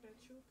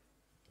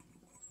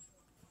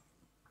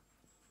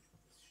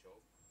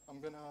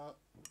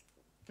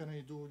 Can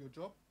I do your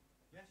job?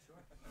 Yeah,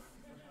 sure.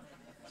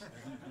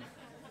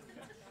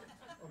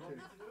 Okay.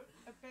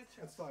 A pet shop.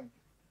 That's fine.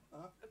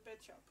 A pet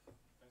shop.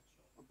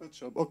 A pet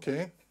shop,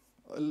 okay.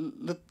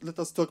 Let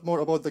us talk more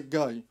about the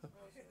guy.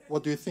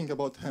 What do you think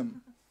about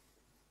him?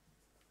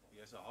 He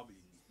has a hobby.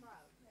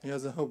 He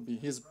has a hobby.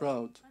 He's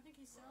proud. I think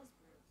he sells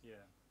birds.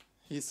 Yeah.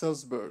 He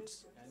sells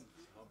birds. And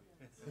his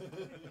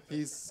hobby.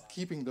 He's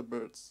keeping the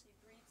birds.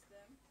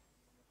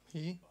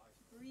 He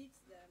breeds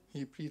them.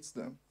 He breeds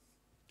them.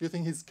 Do you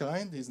think he's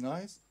kind? He's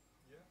nice?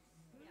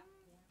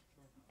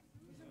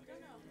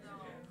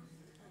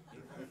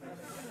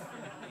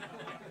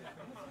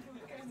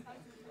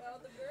 Well,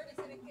 the bird is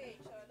in a cage,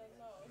 so I don't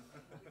know.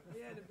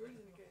 Yeah, the bird is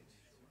in a cage.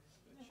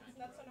 It's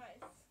not so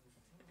nice.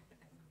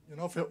 You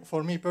know,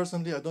 for me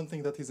personally, I don't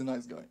think that he's a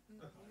nice guy. He's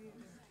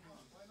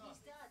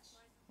Dutch.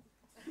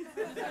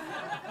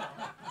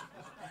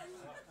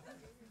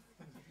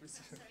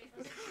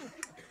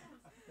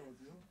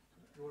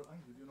 You were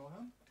angry. Do you know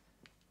him?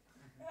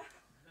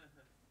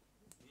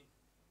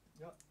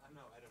 Yeah.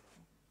 No, I don't know.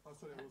 Oh,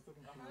 sorry, I was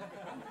talking to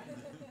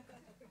you.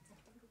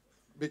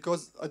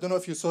 Because I don't know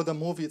if you saw the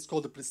movie. It's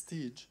called The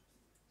Prestige.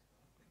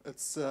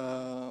 It's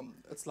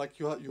like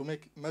you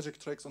make magic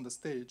tricks on the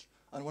stage,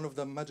 and one of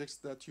the magics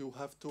that you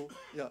have to,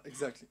 yeah,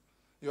 exactly,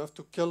 you have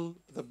to kill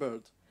the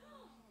bird.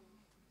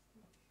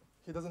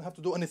 He doesn't have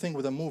to do anything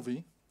with the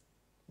movie,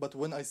 but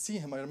when I see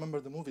him, I remember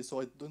the movie,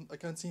 so I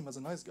can't see him as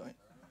a nice guy.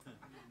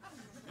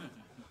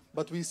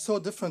 But we saw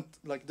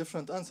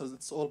different answers.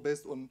 It's all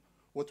based on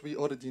what we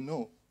already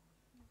know.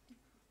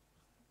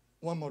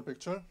 One more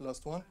picture,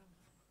 last one.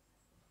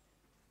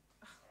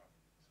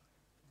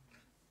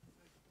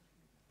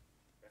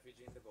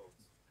 Refugee in the boat.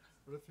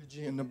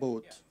 Refugee in a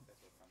boat.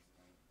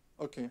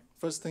 Yeah. Okay,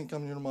 first thing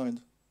come in your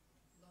mind.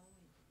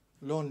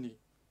 Lonely.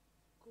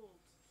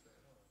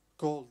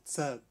 Cold,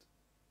 sad.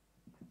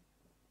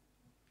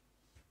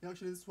 Yeah,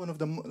 actually, this is one of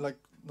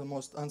the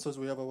most answers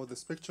we have about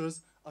these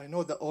pictures. I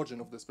know the origin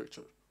of this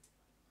picture.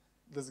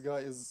 This guy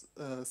is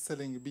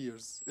selling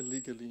beers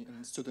illegally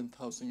in student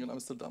housing in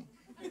Amsterdam.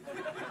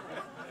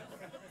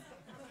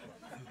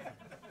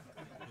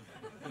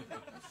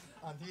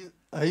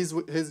 And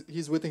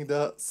he's waiting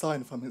the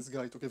sign from his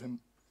guy to give him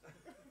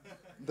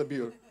the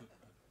beer.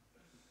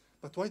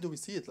 But why do we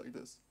see it like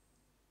this?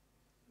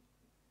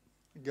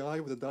 A guy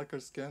with a darker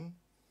skin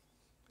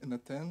in a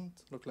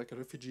tent, look like a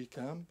refugee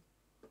camp.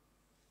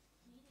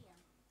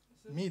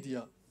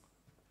 Media.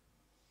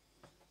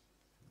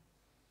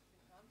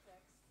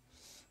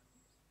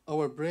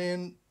 Our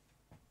brain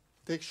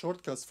takes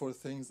shortcuts for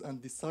things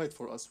and decide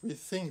for us. We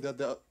think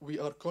that we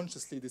are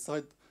consciously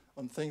decide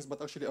on things,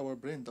 but actually our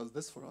brain does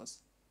this for us.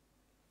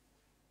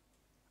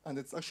 And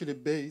it's actually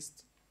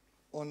based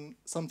on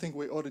something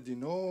we already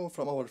know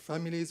from our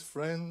families,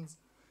 friends,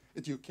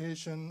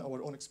 education,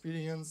 our own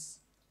experience,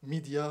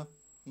 media,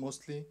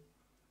 mostly,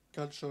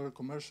 culture,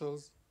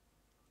 commercials.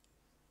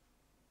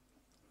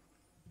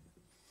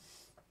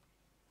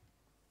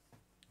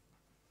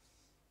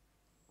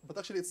 But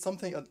actually, it's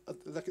something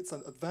like it's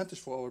an advantage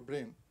for our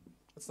brain.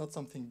 It's not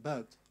something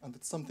bad, and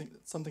it's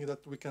something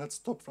that we cannot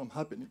stop from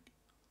happening.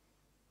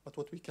 But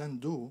what we can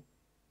do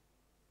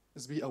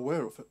is be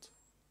aware of it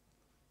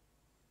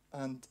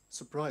and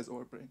surprise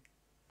our brain.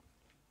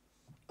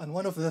 And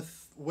one of the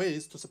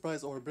ways to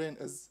surprise our brain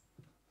is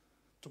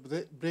to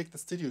break the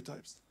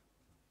stereotypes.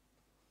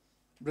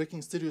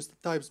 Breaking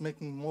stereotypes,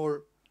 making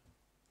more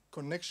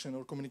connection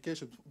or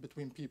communication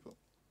between people.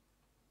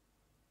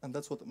 And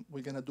that's what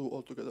we're going to do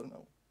all together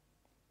now.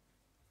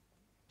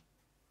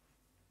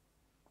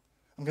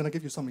 I'm going to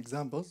give you some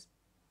examples,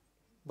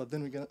 but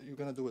then you're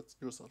going to do it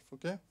yourself,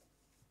 okay?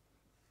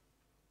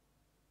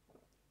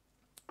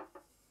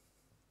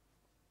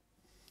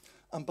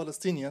 I'm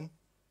Palestinian.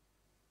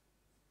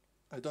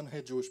 I don't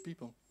hate Jewish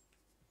people.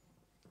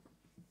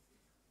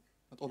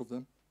 Not all of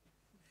them.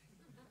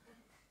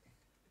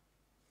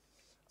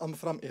 I'm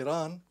from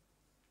Iran.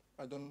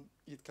 I don't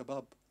eat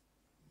kebab.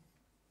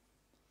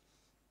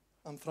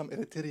 I'm from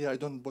Eritrea. I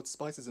don't put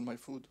spices in my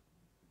food.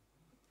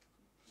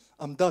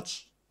 I'm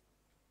Dutch.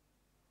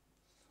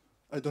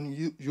 I don't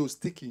use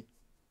sticky.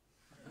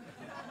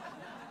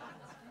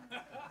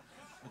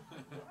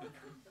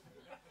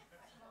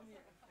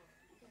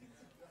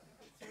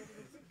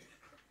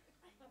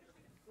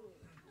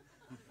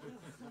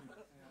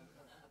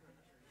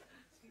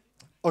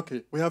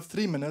 Okay, we have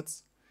 3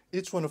 minutes.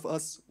 Each one of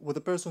us, with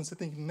the person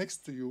sitting next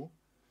to you,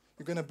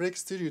 you're going to break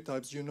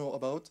stereotypes you know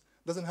about.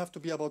 Doesn't have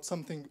to be about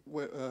something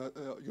where,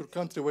 your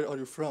country, where are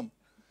you from?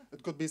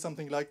 It could be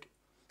something like,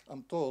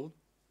 I'm tall,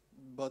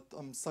 but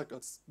I'm suck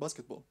at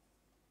basketball.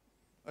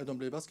 I don't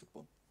play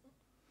basketball.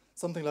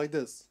 Something like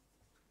this.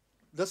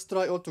 Let's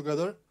try all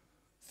together,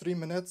 3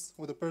 minutes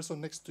with the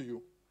person next to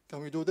you. Can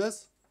we do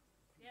this?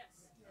 Yes.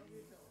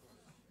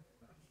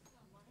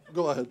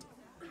 Go ahead.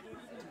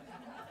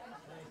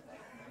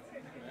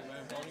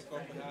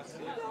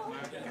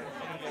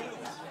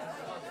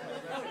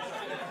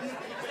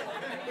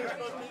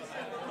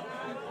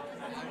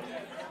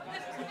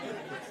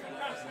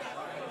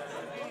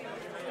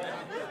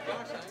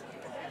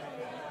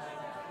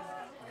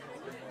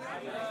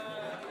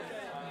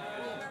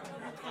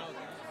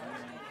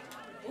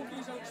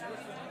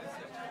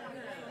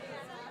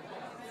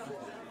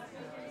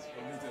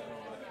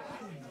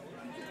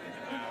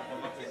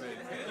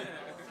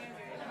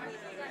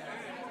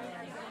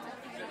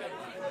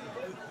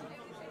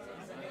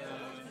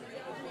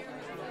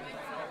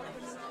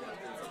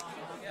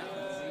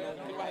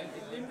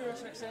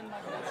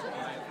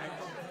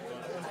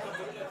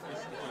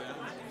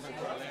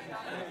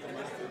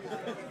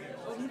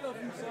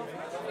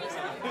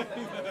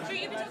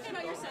 Should you be talking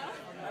about yourself?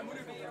 Should you be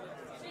talking about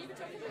yourself?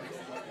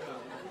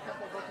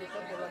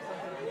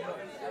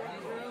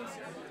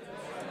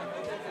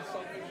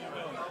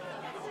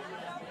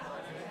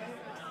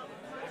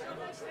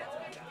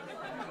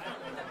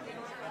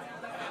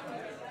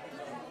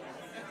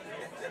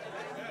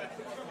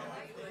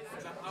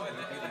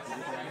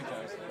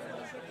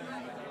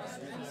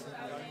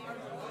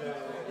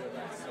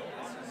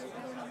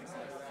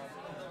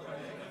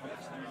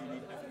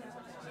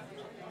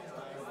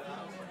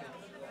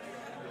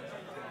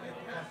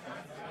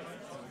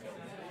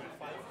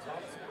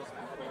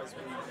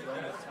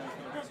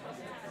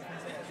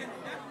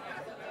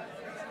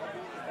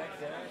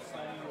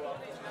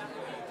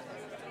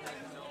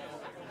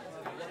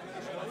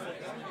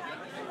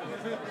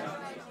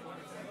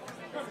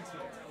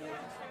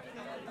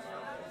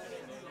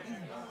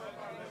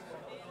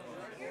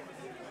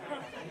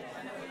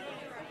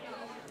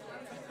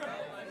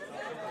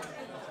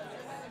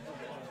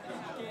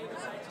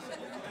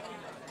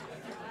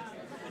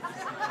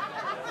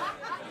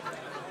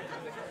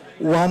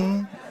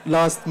 One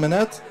last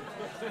minute.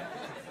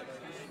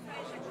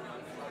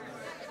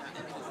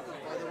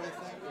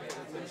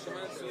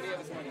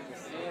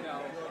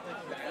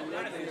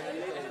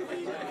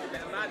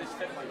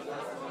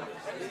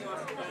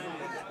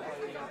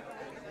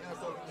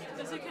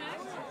 Does it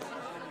connect?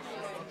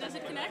 Does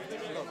it connect?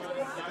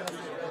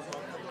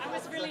 I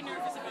was really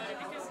nervous about it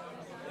because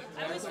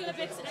I always feel a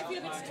bit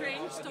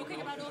strange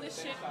talking about all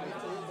this shit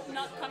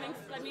not coming.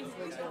 I mean.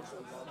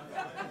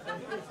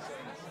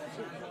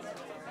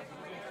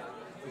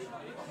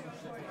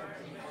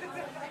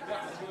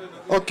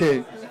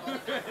 Okay.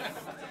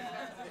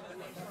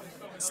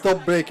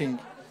 Stop breaking.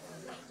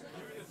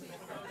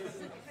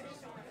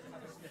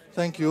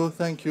 Thank you,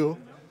 thank you.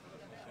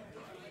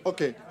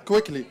 Okay,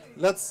 quickly,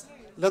 let's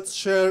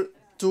share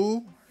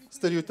 2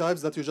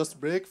 stereotypes that you just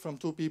break from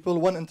 2 people,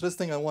 one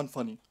interesting and one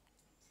funny.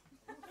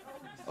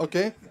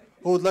 Okay?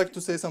 Who would like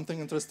to say something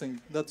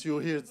interesting that you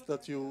heard,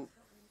 that you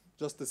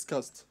just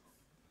discussed?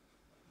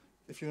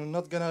 If you're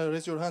not gonna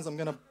raise your hands, I'm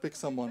gonna pick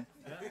someone.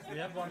 Yeah, we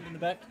have one in the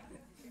back.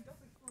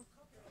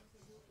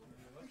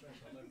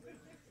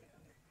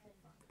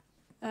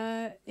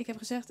 Ik heb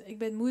gezegd, ik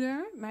ben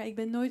moeder, maar ik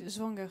ben nooit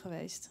zwanger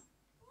geweest.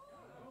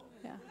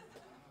 Ja.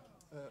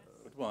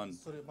 Good one.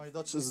 Sorry, my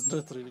Dutch is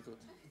not really good.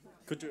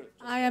 Could you?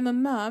 I am a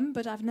mum,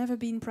 but I've never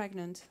been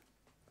pregnant.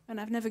 And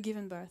I've never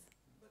given birth.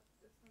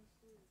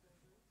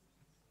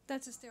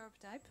 that's a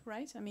stereotype,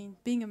 right? I mean,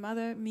 being a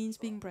mother means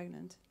being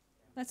pregnant.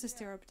 That's a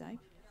stereotype.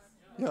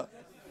 Yeah.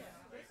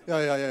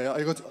 Yeah.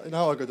 I got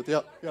now. I got it.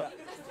 Yeah.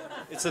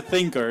 It's a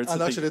thinker.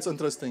 And actually, it's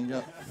interesting.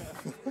 Yeah.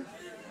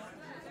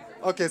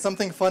 Okay,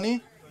 something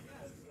funny.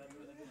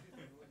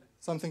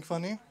 Something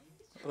funny,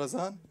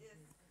 Razan.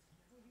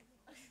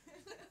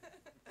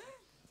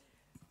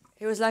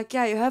 He was like,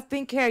 "Yeah, you have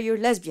pink hair. You're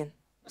lesbian."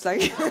 It's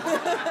like,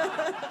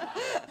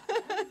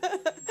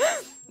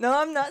 no,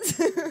 I'm not.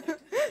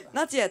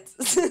 Not yet.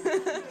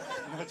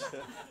 Not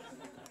yet.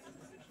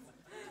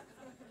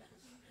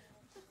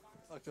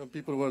 Okay, when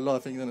people were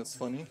laughing, then it's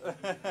funny.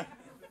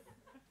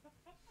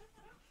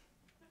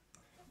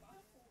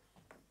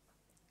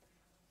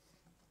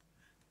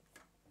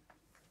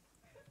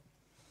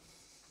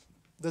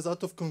 There's a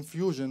lot of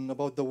confusion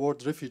about the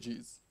word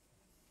refugees.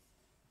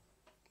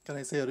 Can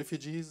I say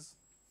refugees,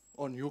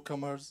 or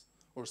newcomers,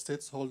 or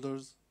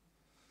statusholders?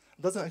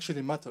 It doesn't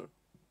actually matter,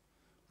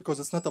 because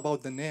it's not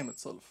about the name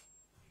itself.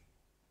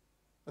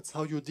 It's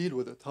how you deal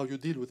with it, how you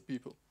deal with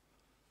people.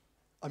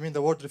 I mean,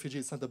 the word refugee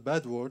is not a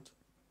bad word.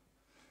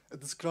 It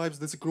describes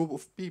this group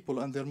of people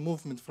and their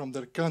movement from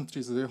their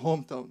countries, their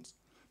hometowns,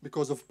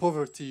 because of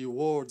poverty,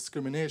 war,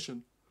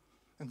 discrimination,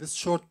 in this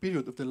short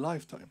period of their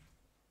lifetime.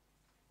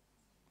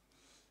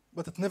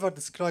 But it never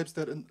describes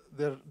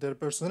their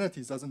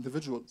personalities as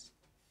individuals.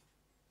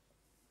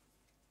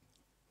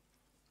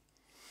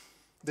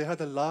 They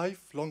had a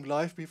long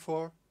life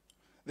before.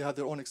 They had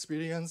their own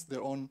experience,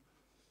 their own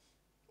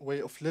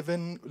way of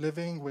living,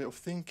 way of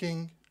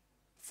thinking,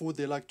 food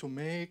they like to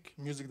make,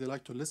 music they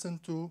like to listen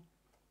to.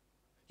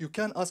 You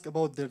can ask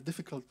about their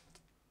difficult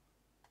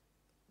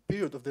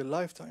period of their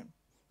lifetime,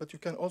 but you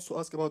can also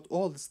ask about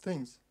all these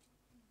things.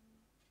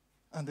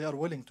 And they are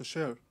willing to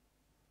share,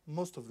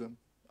 most of them,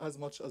 as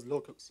much as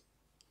locals.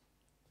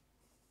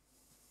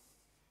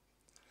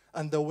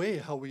 And the way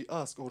how we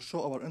ask or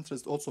show our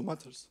interest also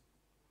matters.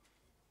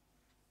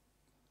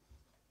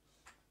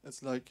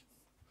 It's like,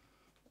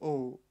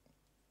 oh,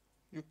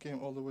 you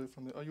came all the way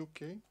from there. Are you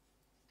okay?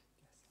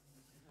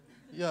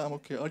 Yeah, I'm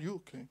okay. Are you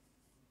okay?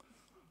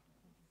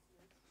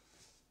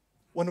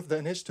 One of the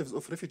initiatives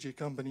of refugee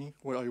company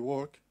where I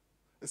work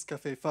is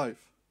Cafe 5.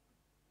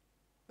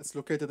 It's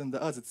located in the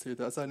AZC,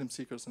 the Asylum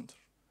Seeker Center,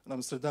 in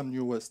Amsterdam,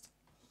 New West.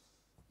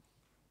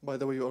 By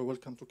the way, you are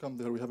welcome to come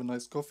there. We have a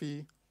nice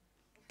coffee,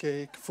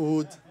 cake,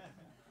 food,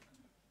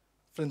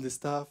 friendly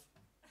staff.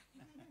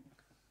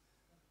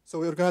 So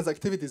we organize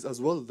activities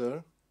as well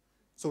there.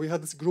 So we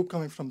had this group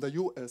coming from the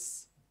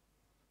US,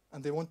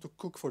 and they want to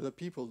cook for the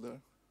people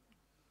there.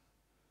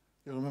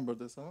 You remember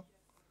this, huh?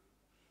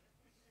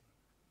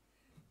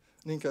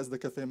 Ninka is the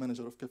cafe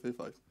manager of Cafe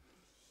 5.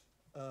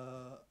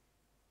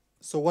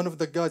 So one of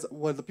the guys,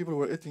 while the people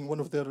were eating, one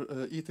of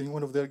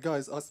their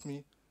guys asked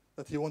me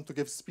that he want to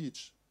give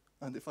speech,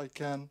 and if I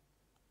can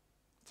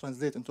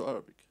translate into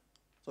Arabic.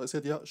 So I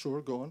said, yeah,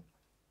 sure, go on.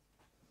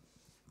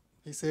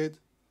 He said,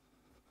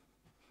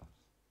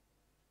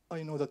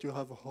 I know that you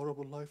have a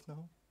horrible life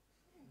now,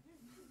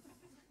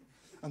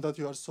 and that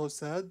you are so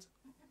sad.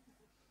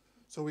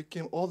 So we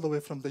came all the way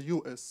from the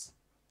US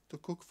to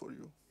cook for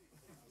you.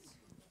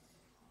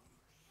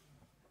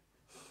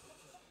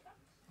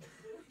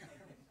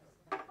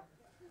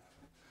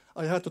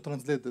 I had to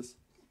translate this.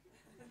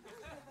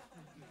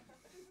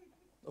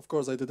 Of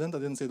course, I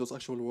didn't say those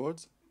actual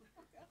words.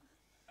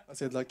 I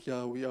said, like,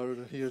 yeah, we are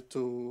here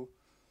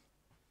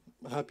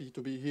happy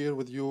to be here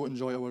with you,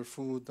 enjoy our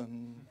food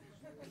and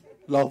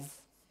love.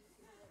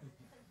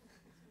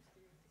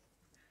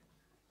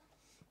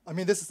 I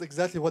mean, this is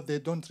exactly what they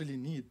don't really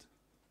need.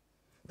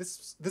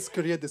 This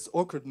creates this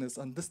awkwardness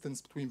and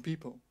distance between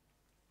people.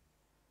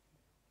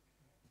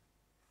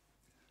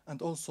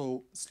 And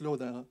also slow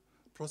the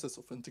process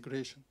of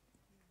integration.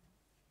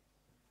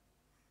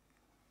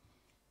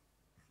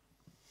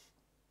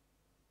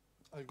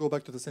 I'll go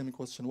back to the same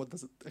question. What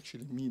does it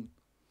actually mean,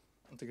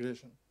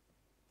 integration?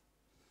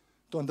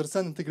 To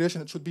understand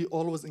integration, it should be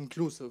always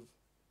inclusive.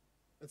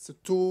 It's a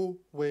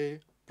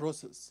two-way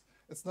process.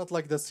 It's not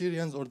like the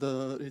Syrians or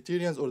the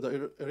Eritreans or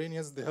the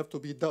Iranians, they have to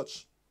be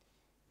Dutch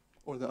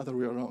or the other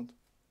way around.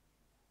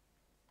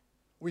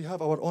 We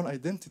have our own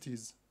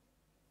identities.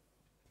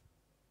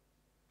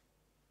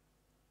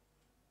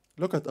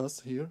 Look at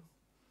us here.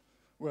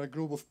 We're a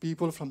group of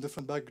people from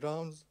different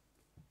backgrounds.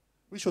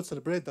 We should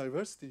celebrate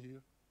diversity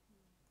here.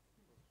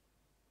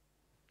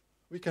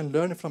 We can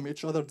learn from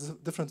each other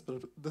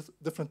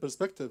different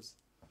perspectives,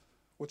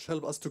 which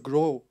help us to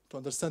grow, to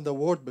understand the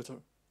world better.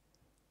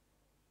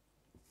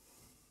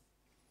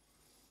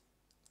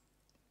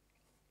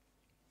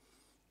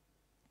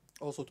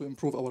 Also to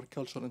improve our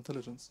cultural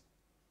intelligence.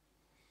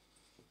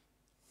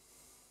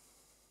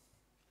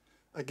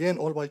 Again,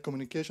 all by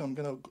communication. I'm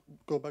going to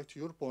go back to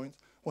your point.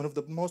 One of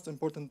the most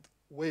important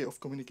way of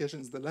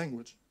communication is the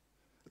language.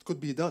 It could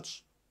be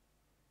Dutch.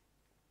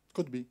 It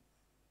could be.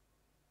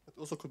 It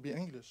also could be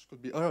English,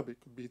 could be Arabic,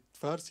 could be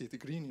Farsi,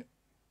 Tigrinya.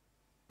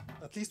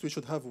 At least we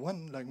should have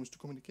one language to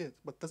communicate,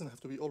 but it doesn't have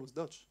to be always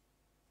Dutch.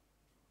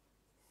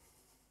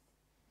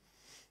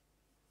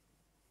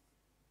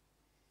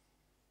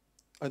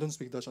 I don't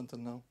speak Dutch until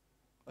now.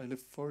 I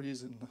lived 4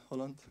 years in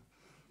Holland.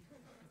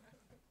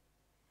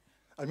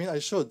 I mean, I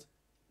should,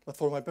 but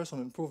for my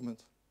personal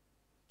improvement,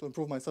 to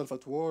improve myself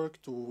at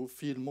work, to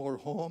feel more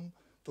home,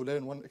 to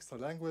learn one extra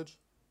language.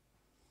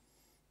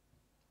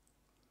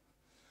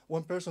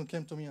 One person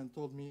came to me and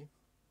told me,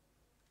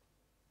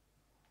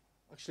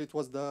 actually it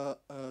was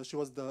she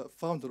was the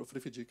founder of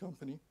refugee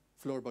company,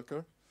 Floor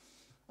Bakker,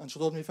 and she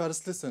told me,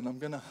 Faris, listen, I'm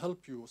gonna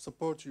help you,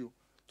 support you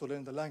to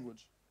learn the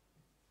language,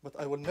 but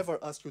I will never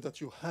ask you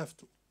that you have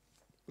to,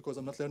 because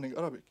I'm not learning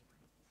Arabic.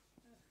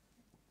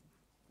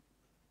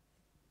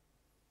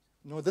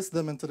 No, this is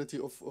the mentality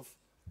of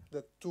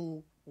the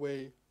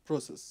two-way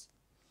process.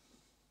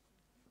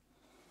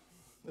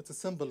 It's a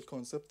simple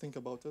concept, think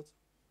about it,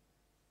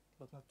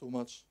 but not too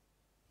much.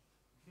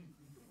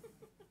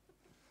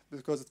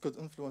 Because it could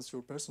influence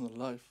your personal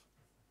life.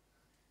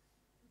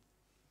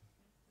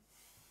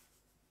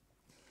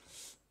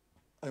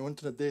 I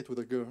went on a date with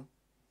a girl,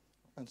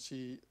 and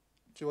she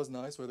was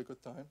nice, we had a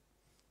good time.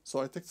 So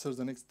I texted her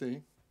the next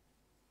day,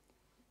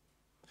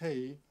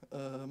 hey,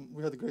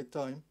 we had a great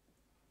time.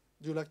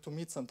 Do you like to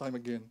meet sometime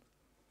again?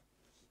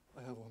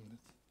 I have 1 minute.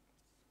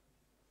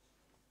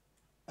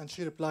 And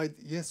she replied,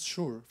 yes,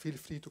 sure, feel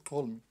free to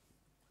call me.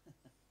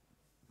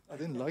 I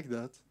didn't like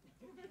that.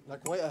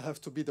 Like, why I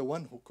have to be the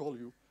one who call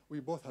you? We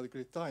both had a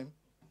great time.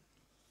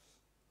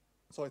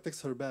 So I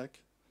text her back.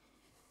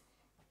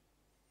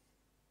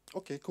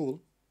 Okay,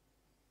 cool.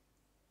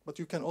 But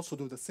you can also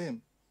do the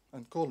same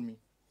and call me.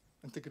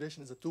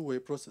 Integration is a two-way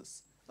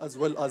process, as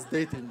well as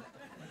dating.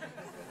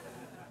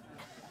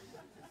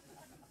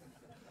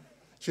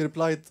 She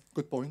replied,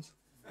 good point.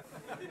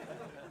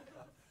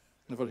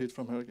 Never heard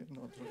from her again.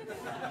 No, I'm joking.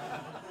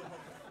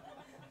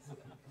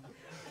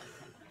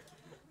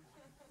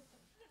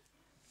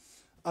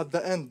 At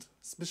the end,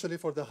 especially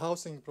for the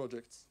housing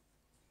projects,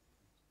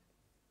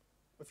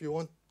 if you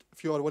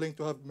are willing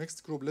to have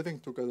mixed group living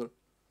together,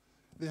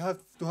 they have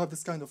to have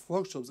this kind of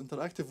workshops,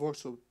 interactive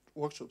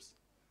workshops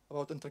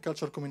about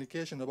intercultural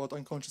communication, about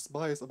unconscious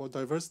bias, about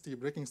diversity,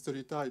 breaking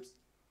stereotypes.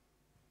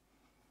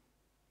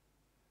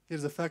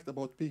 Here's a fact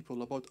about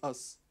people, about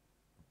us.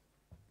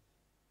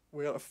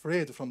 We are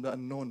afraid from the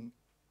unknown.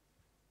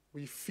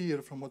 We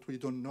fear from what we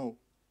don't know.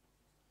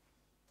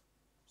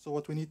 So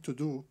what we need to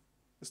do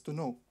is to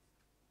know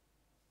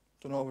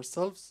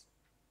ourselves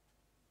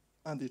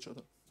and each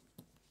other.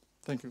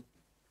 Thank you.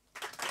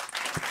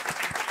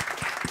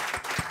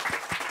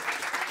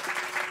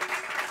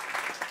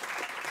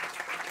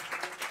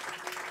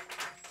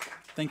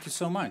 Thank you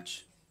so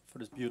much for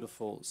this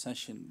beautiful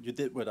session you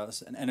did with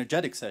us, an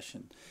energetic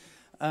session.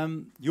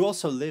 You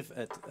also live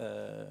at,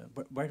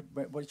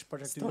 which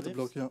project do you live?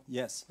 Startblok, yeah.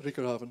 Yes.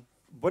 Riekerhaven.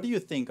 What do you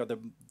think are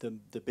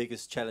the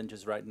biggest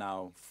challenges right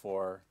now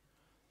for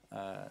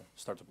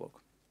Startblok?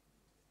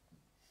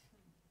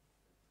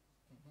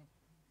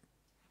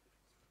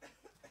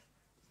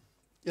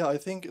 Yeah, I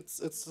think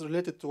it's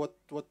related to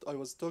what I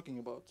was talking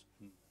about.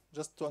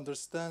 Just to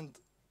understand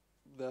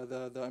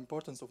the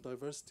importance of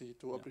diversity,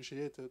 to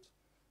appreciate it,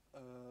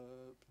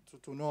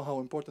 to know how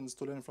important it is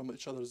to learn from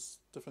each other's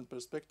different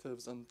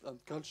perspectives and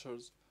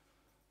cultures,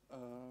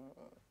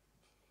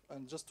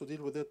 and just to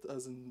deal with it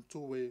as a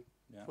two-way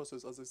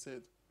process, as I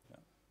said.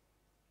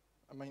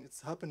 I mean,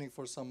 it's happening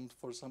for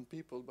some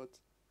people, but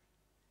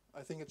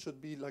I think it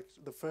should be like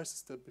the first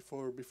step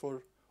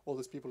before all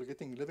these people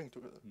living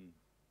together.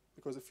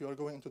 Because if you are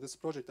going into this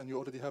project and you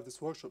already have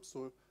this workshop,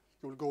 so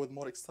you will go with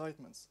more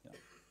excitements. Yeah.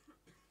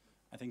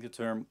 I think the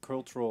term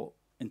cultural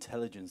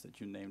intelligence that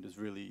you named is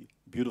really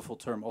beautiful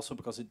term, also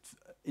because it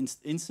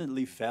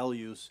instantly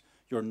values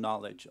your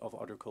knowledge of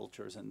other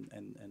cultures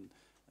and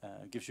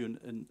gives you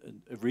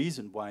a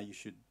reason why you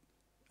should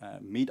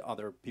meet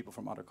other people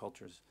from other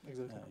cultures.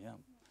 Exactly. Yeah.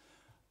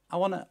 I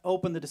want to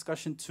open the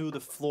discussion to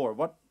the floor.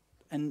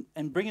 And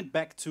bring it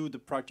back to the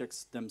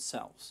projects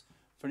themselves.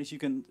 For instance, you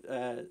can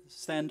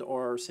stand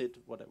or sit,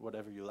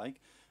 whatever you like.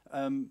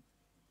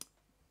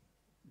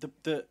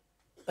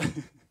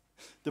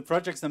 The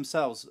projects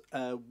themselves,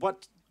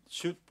 what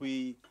should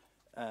we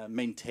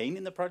maintain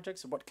in the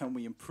projects? What can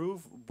we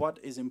improve? What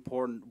is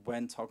important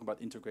when talking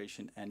about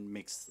integration and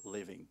mixed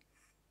living,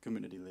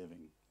 community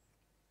living?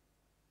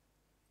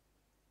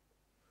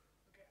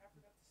 Okay, I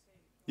forgot to say.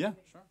 Yeah,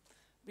 sure.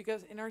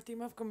 Because in our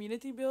team of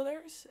community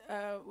builders,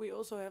 we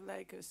also have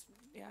like a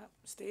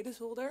status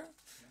holder.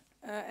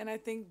 And I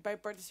think by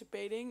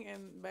participating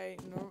and by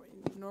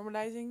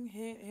normalizing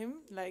him,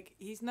 like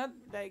he's not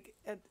like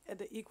at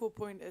the equal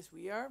point as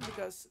we are,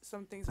 because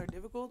some things are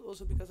difficult,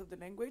 also because of the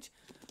language,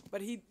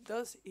 but he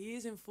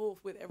is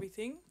involved with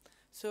everything.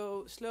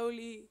 So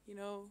slowly,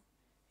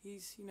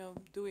 he's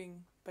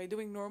by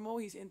doing normal,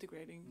 he's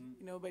integrating,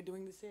 by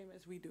doing the same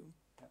as we do.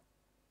 Yeah.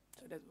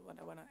 So that's what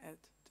I want to add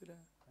to the.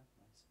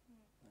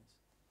 Nice.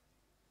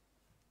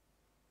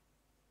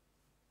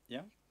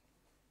 Yeah.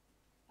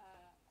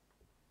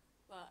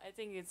 Well, I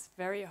think it's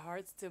very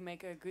hard to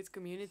make a good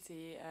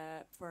community.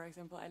 For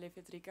example, I live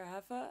at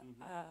Riekerhaven,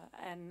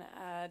 and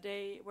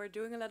they were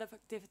doing a lot of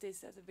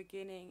activities at the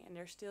beginning, and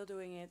they're still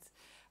doing it.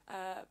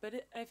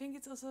 But I think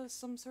it's also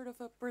some sort of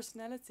a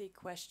personality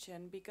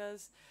question,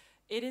 because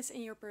it is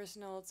in your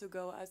personal to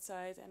go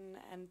outside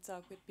and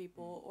talk with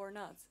people or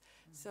not.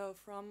 So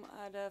from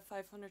the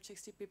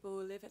 560 people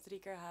who live at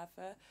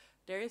Riekerhaven,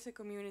 there is a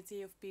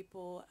community of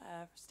people,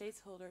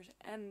 statusholders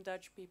and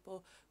Dutch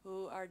people,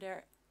 who are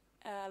there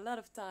a lot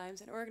of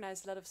times and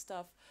organize a lot of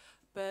stuff.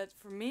 But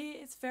for me,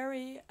 it's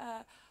very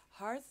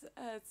hard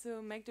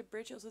to make the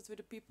bridge also to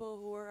the people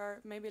who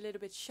are maybe a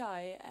little bit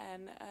shy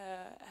and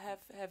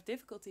have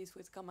difficulties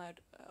with come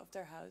out of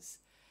their house.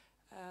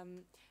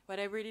 But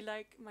I really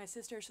like, my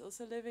sister's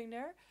also living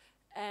there,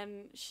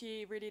 and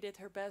she really did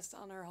her best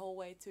on her whole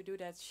way to do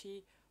that.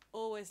 She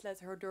always let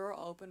her door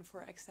open,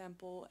 for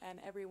example, and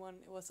everyone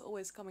was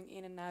always coming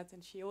in and out,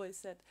 and she always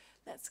said,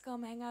 let's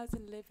come hang out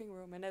in the living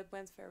room, and that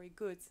went very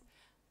good.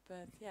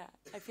 But yeah,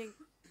 I think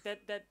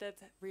that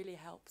really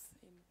helps.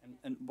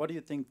 And what do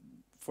you think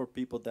for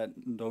people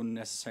that don't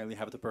necessarily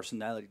have the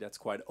personality that's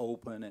quite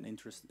open and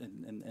interested,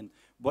 and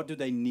what do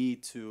they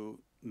need to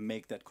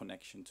make that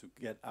connection, to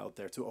get out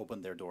there, to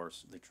open their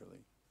doors,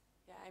 literally?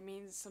 Yeah, I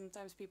mean,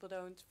 sometimes people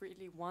don't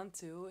really want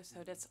to, so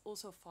that's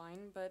also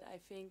fine, but I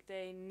think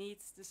they need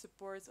the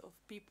support of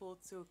people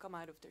to come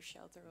out of their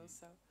shelter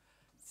also.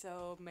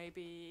 So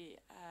maybe,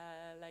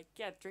 like,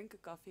 yeah, drink a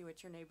coffee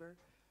with your neighbor.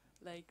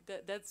 Like,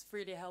 that's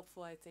really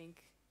helpful, I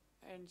think.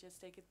 And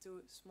just take it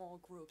to small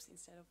groups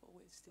instead of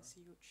always this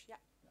huge, yeah.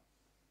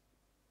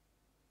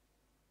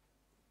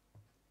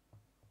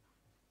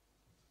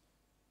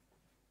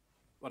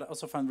 What I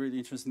also found really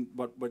interesting,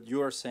 what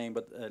you are saying,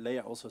 but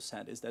Leah also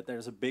said, is that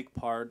there's a big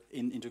part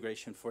in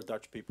integration for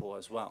Dutch people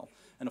as well.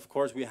 And of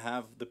course, we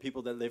have the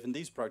people that live in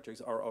these projects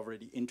are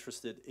already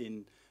interested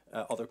in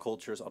other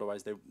cultures,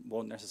 otherwise they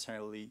won't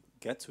necessarily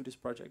get to this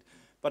project.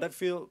 But I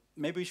feel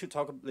maybe we should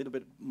talk a little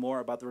bit more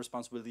about the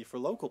responsibility for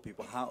local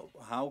people.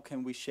 How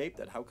can we shape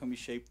that? How can we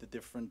shape the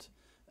different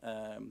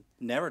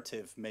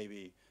narrative,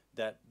 maybe,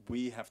 that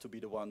we have to be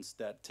the ones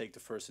that take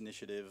the first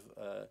initiative,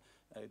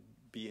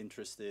 be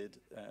interested,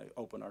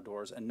 open our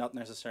doors, and not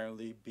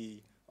necessarily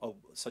be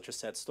such a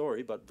sad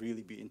story, but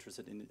really be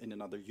interested in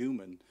another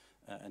human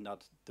and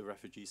not the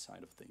refugee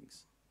side of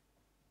things.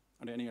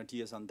 Are there any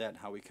ideas on that,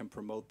 how we can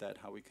promote that,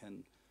 how we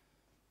can...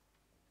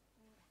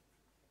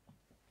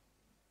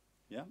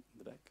 Yeah, in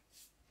the back.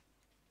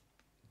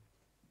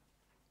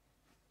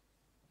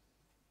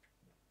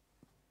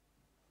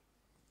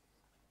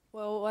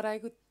 Well, what I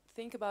could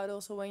think about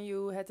also when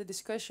you had the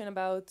discussion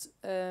about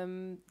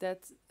that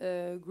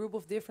a group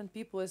of different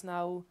people is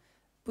now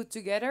put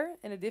together,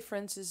 and the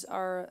differences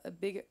are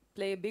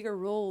play a bigger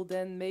role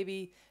than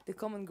maybe the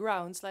common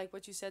grounds, like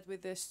what you said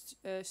with the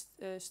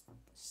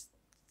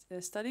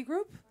study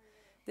group.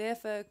 They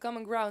have a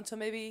common ground, so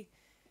maybe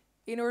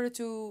in order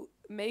to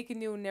make a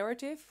new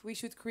narrative, we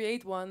should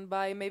create one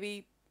by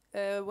maybe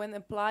when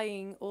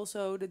applying,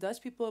 also the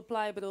Dutch people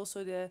apply, but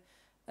also the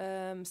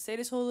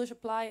status holders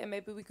apply, and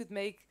maybe we could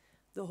make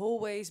the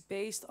hallways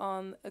based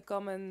on a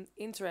common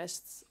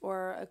interest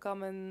or a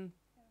common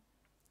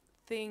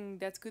thing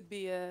that could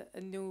be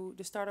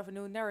the start of a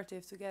new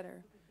narrative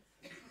together.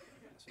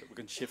 So we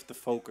can shift the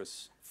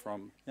focus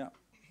from, yeah.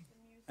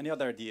 Any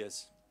other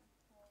ideas?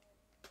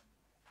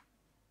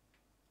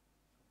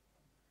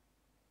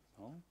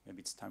 Oh, maybe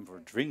it's time for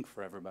a drink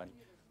for everybody.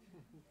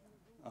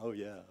 Oh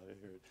yeah, I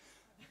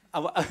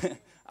heard.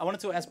 I wanted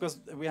to ask, because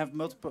we have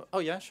multiple, oh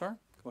yeah, sure,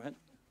 go ahead.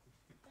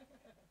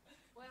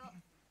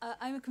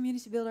 I'm a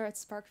community builder at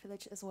Spark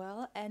Village as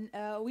well, and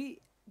we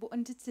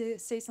wanted to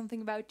say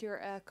something about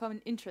your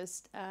common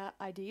interest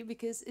idea,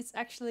 because it's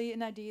actually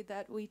an idea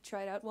that we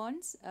tried out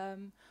once.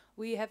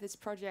 We have this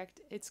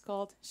project, it's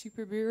called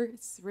Superbuur.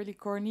 It's really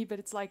corny, but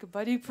it's like a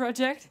buddy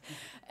project.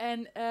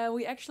 And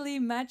we actually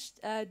matched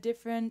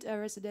different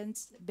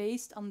residents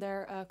based on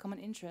their common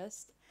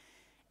interest.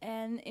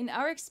 And in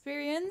our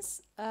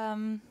experience,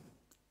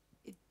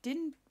 it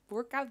didn't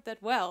work out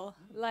that well.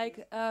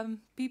 Like,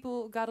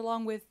 people got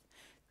along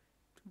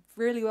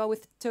really well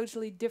with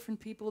totally different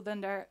people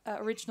than their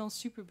original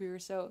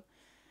Superbuur. So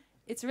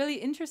it's really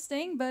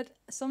interesting, but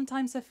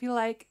sometimes I feel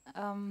like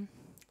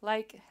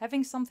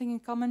having something in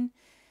common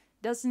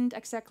doesn't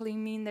exactly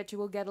mean that you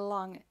will get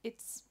along.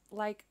 It's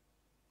like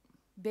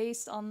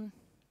based on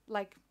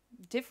like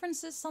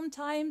differences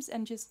sometimes,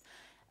 and just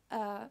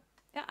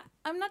yeah,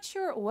 I'm not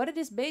sure what it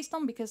is based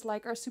on, because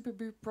like our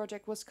Superbuur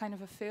project was kind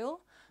of a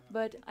fail,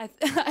 but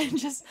I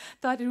just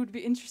thought it would be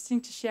interesting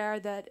to share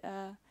that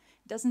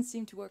doesn't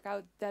seem to work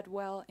out that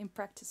well in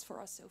practice for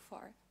us so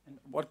far. And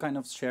what kind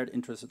of shared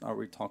interests are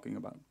we talking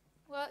about?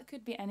 Well, it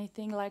could be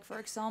anything, like for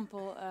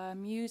example,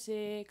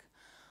 music,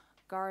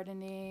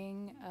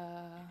 gardening,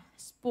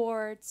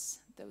 sports,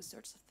 those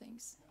sorts of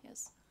things.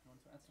 Yes.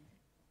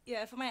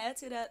 Yeah, if I might add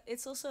to that,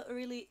 it's also a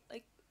really,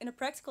 like, in a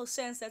practical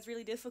sense, that's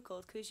really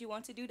difficult, because you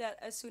want to do that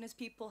as soon as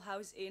people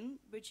house in,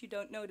 but you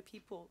don't know the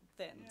people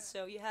then. Yeah.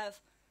 So you have,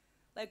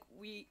 like,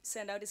 we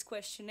send out this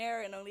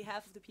questionnaire and only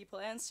half of the people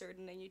answered,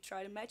 and then you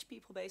try to match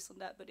people based on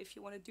that. But if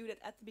you want to do that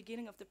at the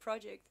beginning of the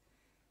project,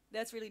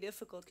 that's really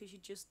difficult because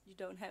you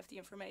don't have the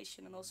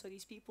information, and also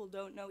these people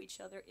don't know each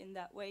other in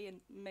that way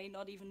and may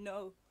not even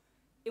know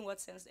in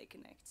what sense they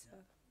connect. So.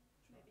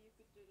 Maybe you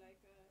could do like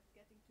a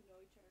getting to know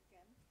each other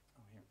camp.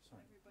 Oh, here,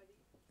 sorry. Everybody.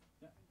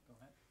 Yeah, go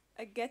ahead.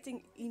 A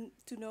getting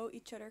to know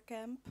each other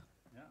camp.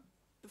 Yeah.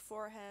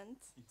 Beforehand.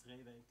 In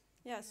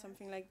Yeah,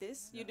 something like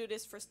this. You do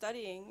this for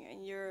studying,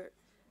 and you're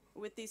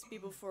with these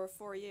people for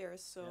 4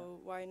 years. So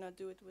why not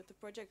do it with the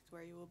project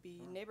where you will be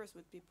neighbors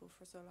with people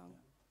for so long?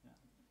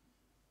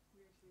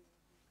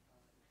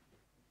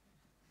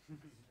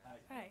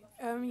 Hi.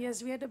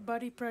 Yes, we had a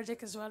buddy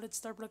project as well at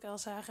Startblok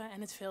Elzenhagen,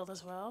 and it failed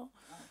as well.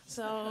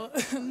 So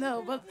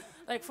no, but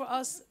like for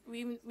us,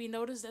 we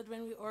noticed that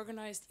when we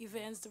organized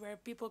events where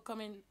people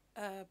come in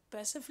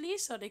passively,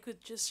 so they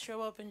could just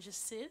show up and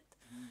just sit,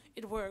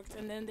 it worked.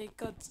 And then they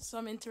got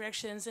some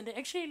interactions, and they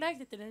actually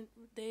liked it. And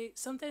they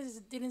sometimes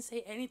didn't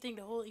say anything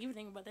the whole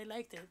evening, but they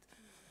liked it.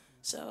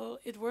 So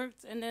it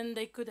worked, and then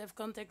they could have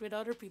contact with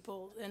other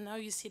people. And now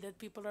you see that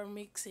people are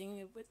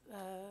mixing with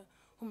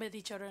who met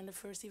each other in the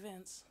first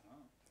events.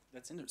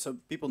 That's interesting. So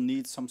people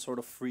need some sort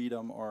of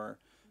freedom, or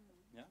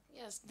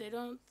Yes, they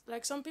don't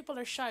like. Some people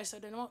are shy, so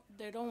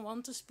they don't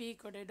want to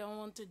speak, or they don't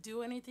want to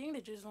do anything.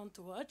 They just want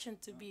to watch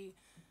and to be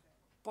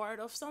part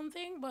of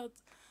something.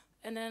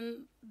 And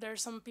then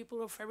there's some people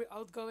who are very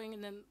outgoing,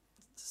 and then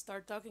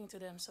start talking to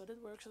them. So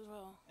that works as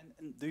well.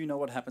 And do you know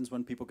what happens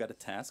when people get a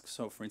task?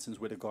 So, for instance,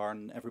 with a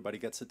garden, everybody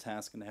gets a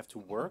task and they have to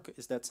work.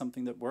 Is that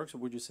something that works, or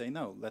would you say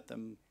no? Let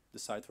them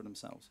decide for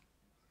themselves.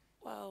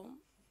 Well,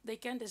 they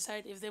can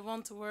decide if they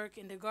want to work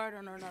in the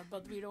garden or not,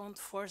 but we don't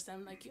force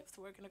them like you have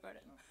to work in the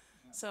garden.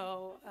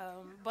 So,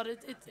 but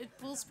it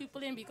pulls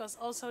people in, because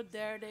also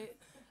there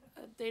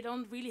they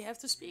don't really have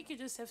to speak. You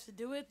just have to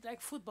do it. Like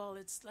football,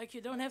 it's like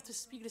you don't have to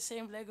speak the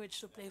same language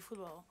to play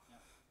football.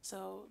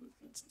 So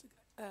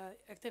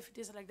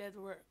activities like that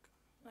work.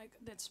 Like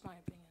that's my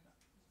opinion.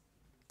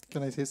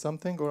 Can I say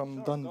something, or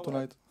I'm done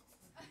tonight?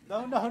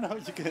 No,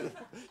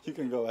 you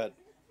can go ahead.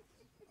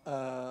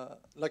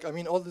 Like I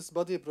mean, all these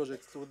buddy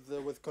projects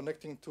with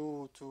connecting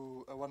to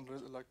one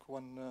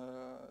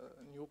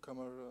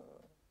newcomer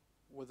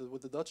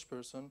with the Dutch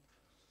person.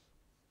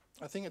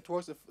 I think it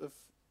works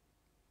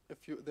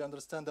if they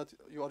understand that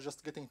you are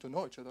just getting to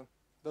know each other.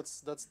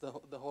 That's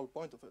the whole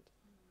point of it.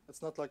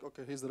 It's not like,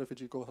 okay, he's the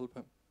refugee, go help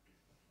him.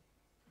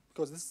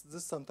 Because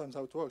this sometimes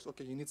how it works.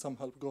 Okay, you need some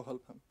help, go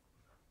help him.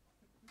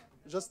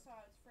 Just That's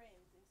how it's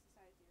framed in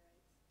society,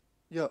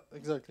 right? yeah,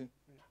 exactly.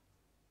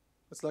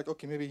 It's like,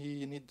 okay, maybe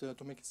he need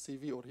to make his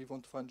CV, or he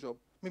want to find a job.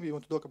 Maybe he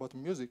want to talk about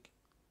music.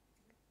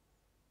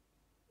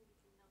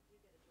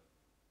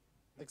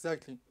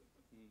 Exactly.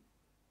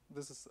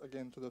 This is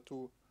again to the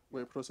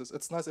two-way process.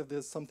 It's nice if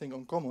there's something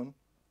in common,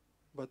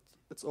 but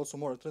it's also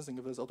more interesting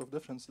if there's a lot of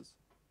differences.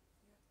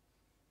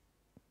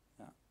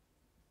 Yeah.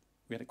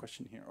 We had a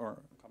question here, or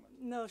a comment.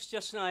 No, it's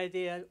just an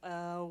idea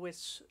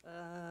which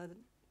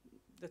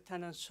the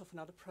tenants of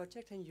another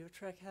project in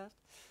Utrecht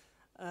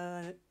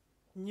had.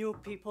 New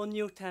people,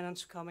 new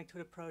tenants coming to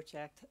the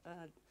project.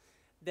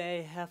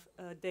 They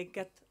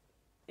get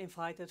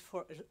invited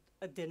for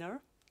a dinner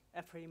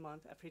every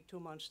month. Every 2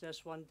 months,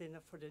 there's one dinner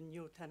for the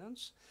new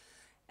tenants,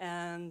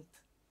 and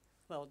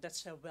well,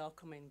 that's a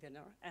welcoming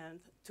dinner. And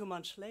 2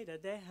 months later,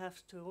 they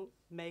have to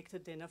make the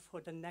dinner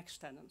for the next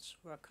tenants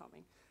who are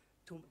coming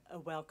to a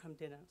welcome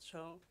dinner.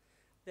 So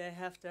they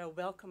have their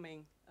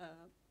welcoming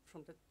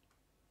from the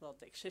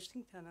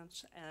existing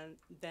tenants, and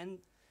then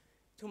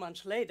 2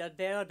 months later,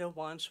 they are the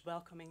ones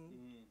welcoming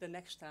the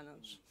next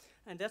tenants.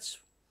 And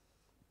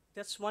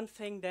that's one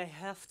thing they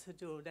have to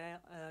do. They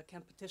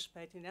can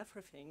participate in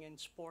everything, in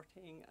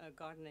sporting,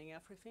 gardening,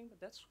 everything, but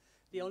that's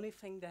the only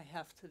thing they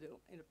have to do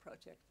in the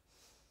project.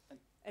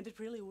 And it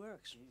really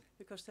works,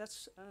 because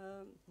that's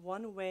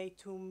one way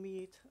to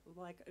meet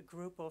like a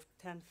group of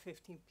 10,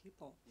 15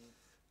 people.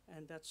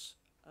 And that's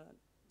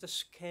the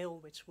scale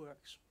which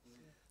works.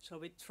 So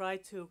we try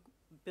to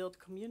build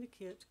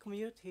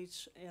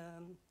communities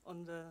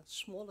on the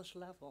smallest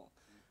level,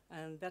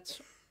 and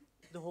that's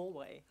the whole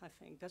way. I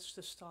think that's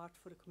the start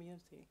for the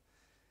community.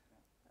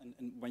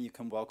 And when you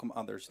can welcome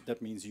others,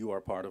 that means you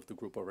are part of the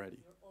group already.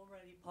 You're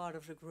already part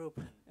of the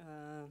group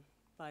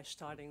by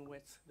starting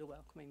with the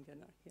welcoming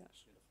dinner.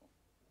 Yes. Beautiful.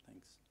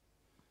 Thanks.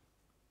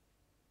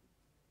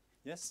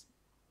 Yes.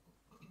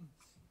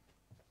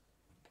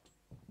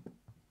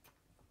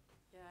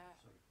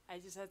 I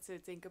just had to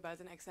think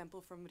about an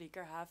example from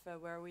Riekerhaven,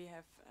 where we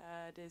have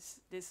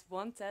this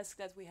one task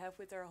that we have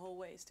with our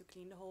hallway is to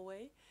clean the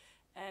hallway,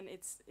 and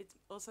it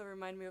also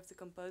reminded me of the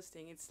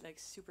composting. It's like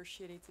super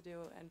shitty to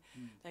do, and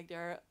like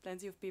there are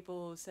plenty of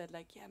people who said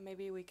like, yeah,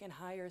 maybe we can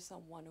hire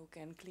someone who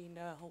can clean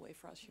the hallway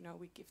for us. You know,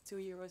 we give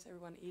 €2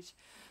 everyone each.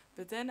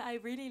 But then I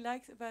really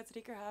liked about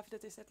Riekerhaven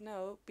that they said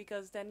no,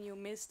 because then you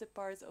miss the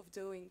part of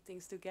doing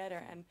things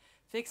together and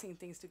fixing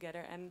things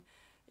together. And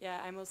yeah,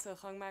 I'm also a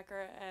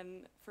gangmaker,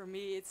 and for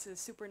me it's a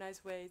super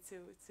nice way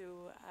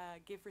to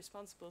give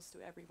responsibles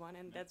to everyone,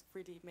 and that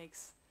really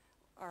makes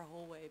our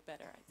hallway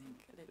better, I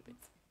think, a little bit,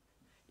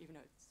 even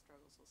though it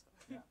struggles also.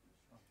 Yeah.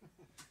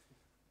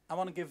 I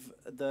want to give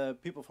the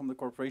people from the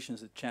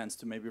corporations a chance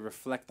to maybe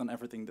reflect on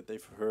everything that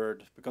they've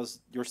heard,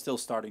 because you're still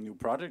starting new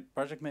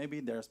project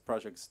maybe. There's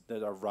projects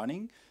that are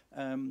running.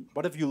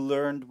 What have you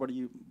learned? What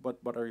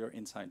are your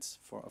insights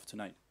of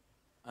tonight?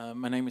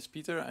 My name is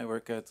Peter. I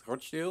work at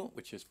Rochdale,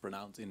 which is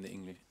pronounced in the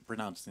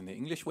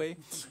English way.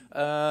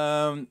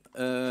 And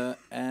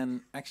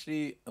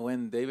actually,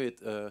 when David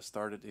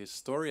started his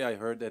story, I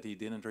heard that he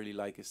didn't really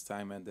like his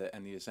time at the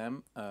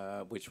NDSM,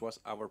 which was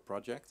our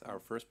project, our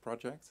first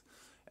project.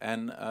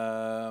 And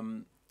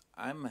I'm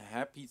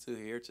happy to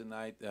hear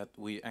tonight that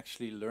we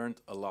actually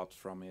learned a lot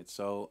from it.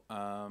 So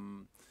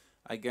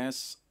I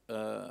guess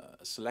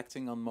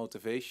selecting on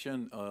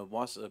motivation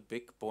was a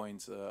big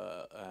point,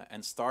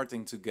 and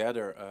starting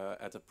together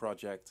at a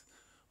project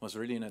was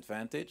really an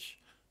advantage.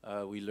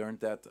 We learned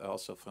that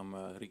also from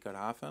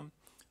Riekerhaven.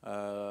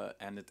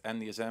 And at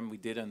NDSM we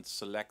didn't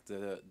select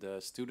the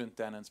student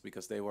tenants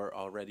because they were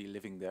already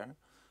living there.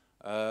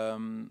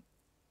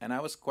 And I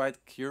was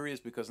quite curious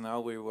because now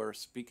we were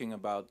speaking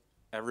about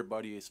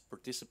everybody is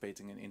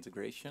participating in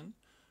integration.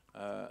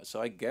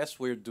 So I guess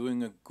we're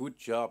doing a good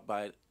job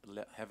by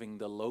having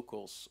the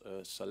locals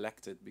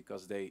selected,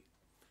 because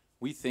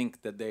we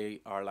think that they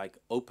are like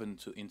open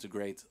to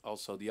integrate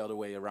also the other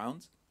way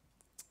around.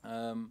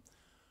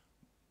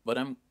 But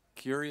I'm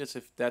curious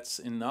if that's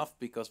enough,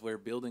 because we're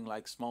building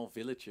like small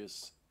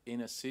villages in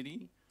a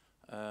city.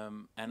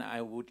 And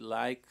I would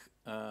like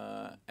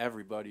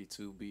everybody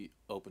to be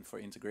open for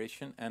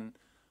integration. And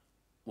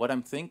what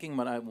I'm thinking,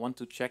 but I want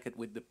to check it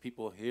with the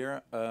people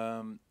here,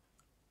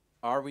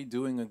 are we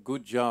doing a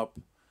good job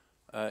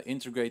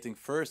integrating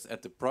first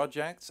at the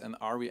projects, and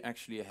are we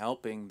actually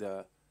helping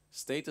the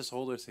status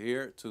holders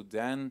here to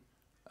then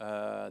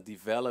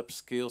develop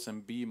skills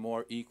and be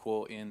more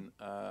equal in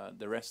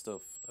the rest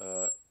of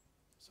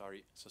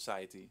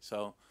society?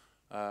 So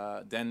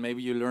then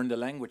maybe you learn the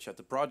language at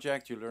the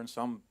project, you learn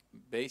some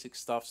basic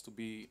stuffs to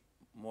be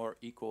more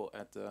equal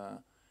at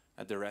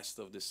the rest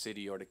of the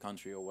city or the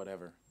country or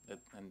whatever.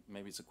 And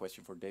maybe it's a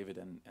question for David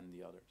and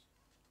the others.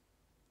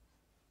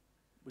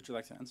 Would you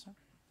like to answer?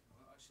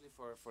 Well, actually,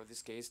 for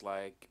this case,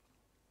 like,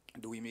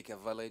 do we make a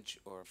village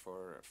or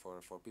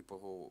for people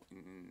who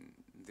in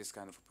this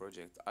kind of a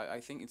project?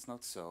 I think it's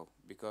not so,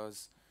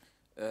 because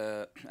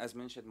as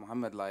mentioned,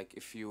 Mohammed, like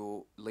if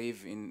you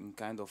live in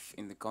kind of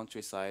in the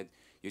countryside,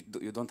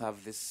 you don't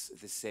have the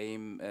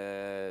same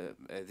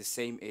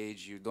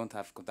age. You don't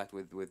have contact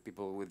with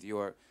people with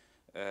your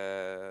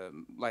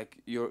like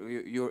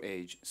your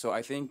age. So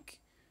I think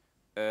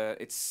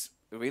it's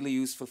really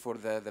useful for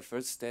the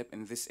first step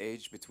in this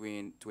age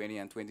between 20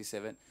 and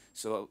 27.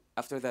 So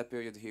after that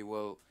period, he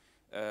will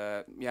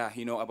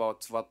he know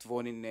about what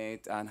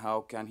woninnet and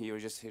how can he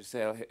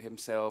register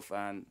himself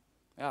and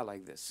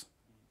like this.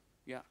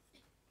 Yeah.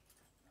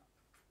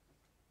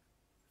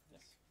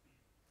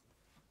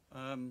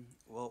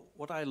 Well,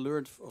 what I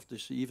learned of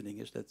this evening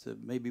is that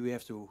maybe we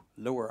have to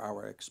lower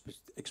our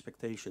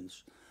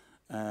expectations.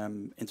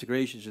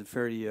 Integration is a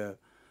very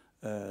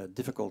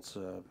difficult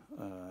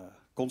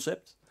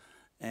concept,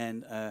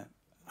 and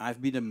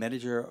I've been a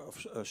manager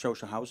of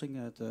social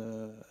housing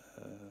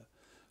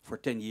for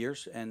 10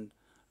 years, and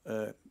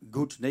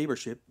good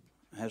neighborship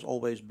has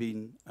always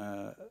been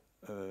a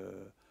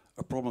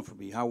problem for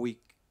me. How we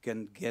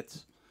can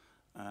get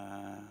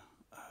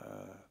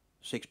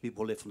 6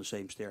 people live on the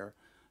same stair,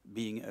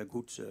 being a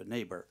good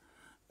neighbor.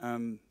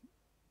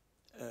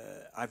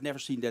 I've never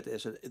seen that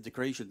as an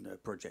integration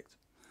project.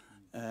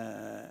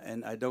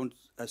 And I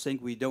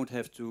think we don't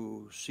have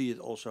to see it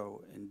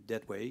also in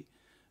that way.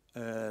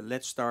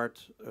 Let's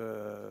start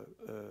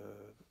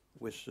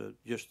with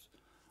just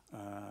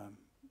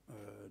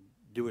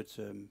do it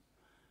in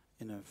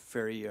a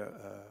very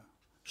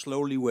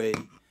slowly way,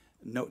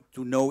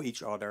 to know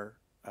each other.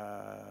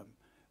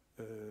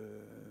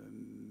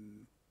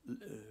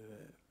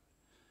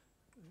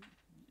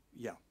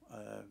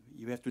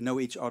 You have to know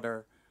each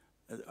other,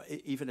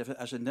 even if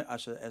as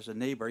a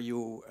neighbor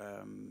you.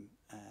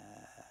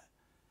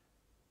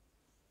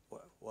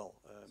 So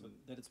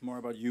that it's more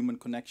about human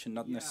connection,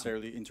 not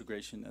necessarily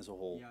integration as a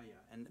whole.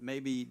 And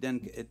maybe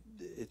then it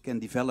can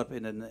develop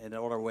in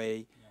another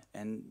way,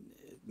 and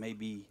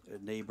maybe a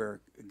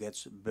neighbor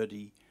gets a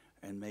buddy,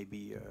 and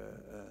maybe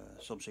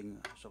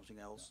something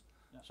else.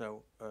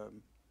 So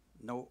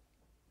no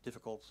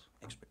difficult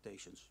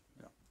expectations.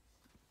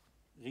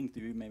 Rink,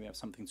 do you maybe have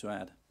something to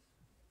add?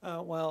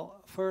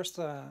 Well, first,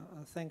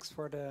 thanks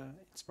for the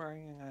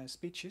inspiring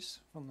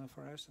speeches from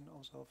Verhuis and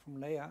also from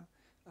Leah.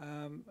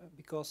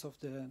 Because of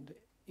the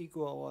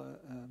equal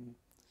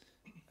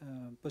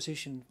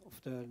position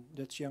of the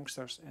Dutch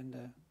youngsters and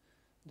the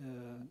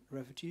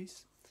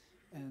refugees,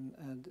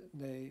 and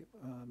they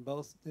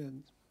both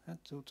to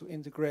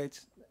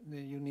integrate,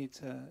 you need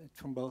it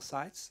from both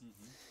sides.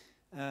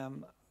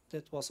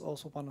 That was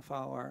also one of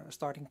our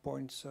starting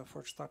points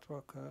for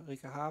Startblok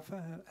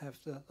Riekerhaven. Have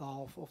the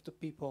half of the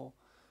people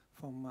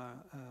from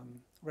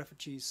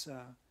refugees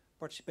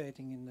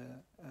participating in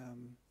the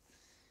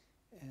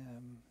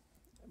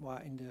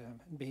in the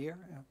beheer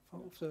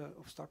of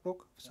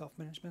Startblok,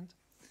 self-management.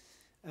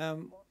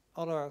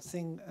 other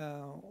thing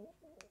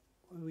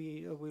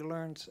we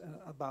learned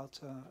about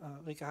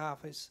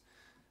Riekerhaven is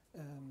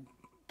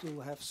to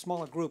have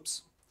smaller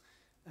groups.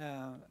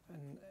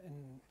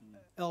 In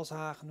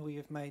Elzenhagen we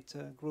have made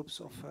groups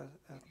of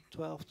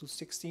 12 to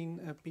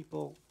 16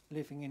 people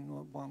living in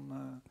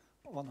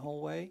one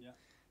hallway,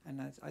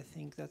 and I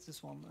think that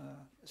this one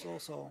is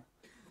also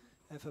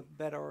have a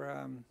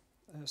better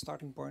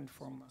starting point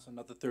from. So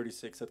not the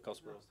 36 that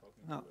Casper was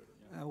talking about.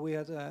 No, we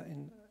had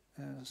in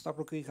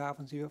Startblok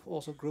Riekerhaven you have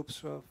also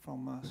groups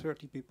from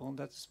 30 people, and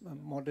that's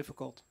more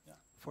difficult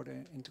for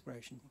the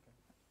integration. Okay.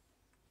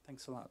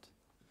 Thanks a lot.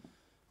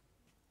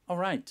 All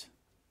right.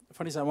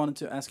 Fadis, I wanted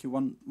to ask you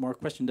one more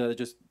question that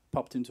just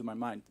popped into my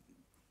mind.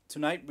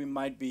 Tonight we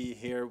might be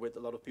here with a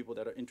lot of people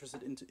that are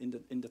interested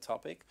in the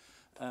topic,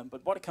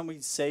 but what can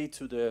we say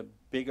to the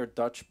bigger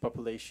Dutch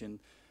population?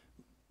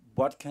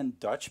 What can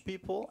Dutch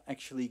people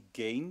actually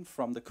gain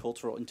from the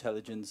cultural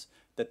intelligence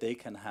that they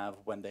can have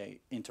when they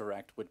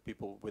interact with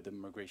people with a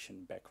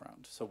migration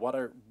background? So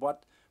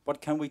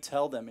what can we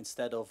tell them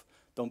instead of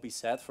don't be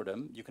sad for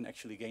them? You can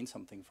actually gain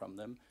something from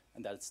them,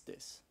 and that's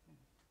this.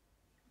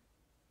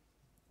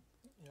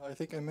 Yeah, I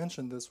think I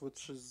mentioned this,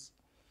 which is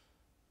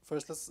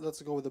first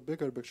let's go with the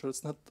bigger picture.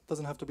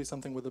 Doesn't have to be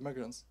something with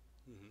immigrants.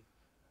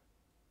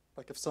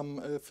 Like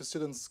if a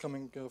student's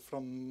coming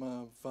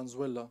from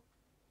Venezuela,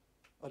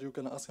 are you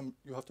gonna ask him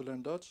you have to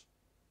learn Dutch?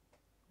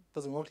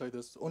 Doesn't work like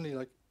this. Only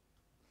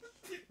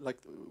like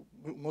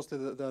mostly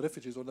the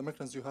refugees or the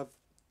migrants you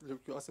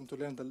ask them to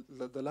learn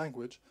the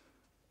language,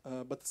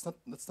 but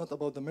it's not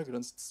about the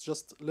migrants. It's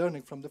just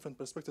learning from different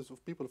perspectives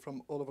of people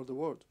from all over the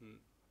world.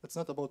 It's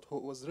not about who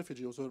was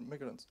refugees or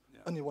migrants.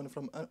 Anyone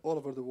from all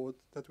over the world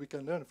that we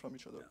can learn from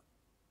each other.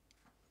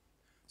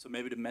 So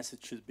maybe the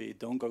message should be: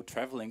 don't go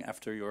traveling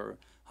after your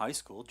high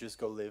school. Just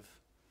go live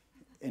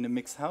in a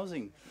mixed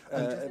housing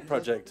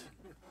project,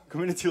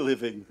 community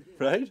living,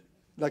 right?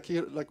 Like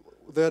here, like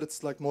there,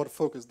 it's like more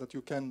focused that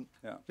you can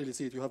really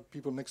see it. You have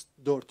people next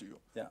door to you.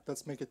 Yeah,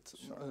 let's make it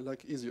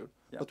like easier.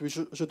 But we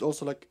should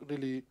also like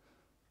really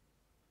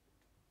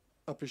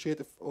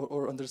appreciate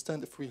or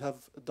understand if we have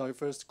a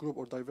diverse group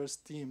or diverse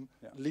team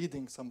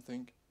leading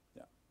something.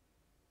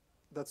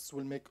 That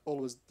will make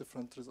always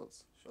different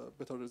results,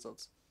 better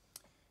results.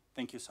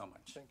 Thank you so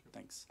much. Thank you.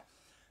 Thanks.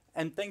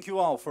 And thank you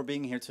all for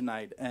being here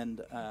tonight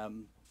and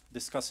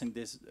discussing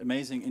this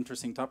amazing,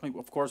 interesting topic.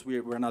 Of course,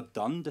 we're not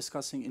done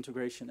discussing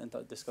integration and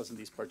discussing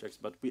these projects,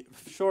 but we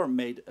sure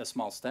made a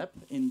small step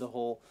in the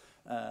whole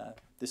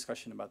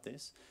discussion about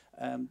this.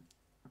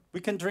 We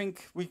can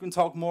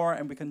talk more,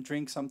 and we can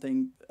drink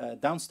something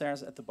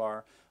downstairs at the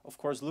bar. Of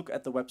course, look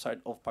at the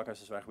website of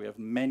Pakhuis Zwijger. We have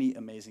many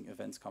amazing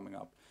events coming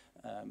up.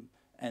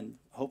 And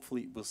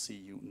hopefully we'll see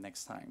you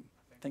next time.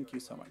 Thank you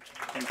so much.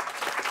 Thank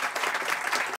you.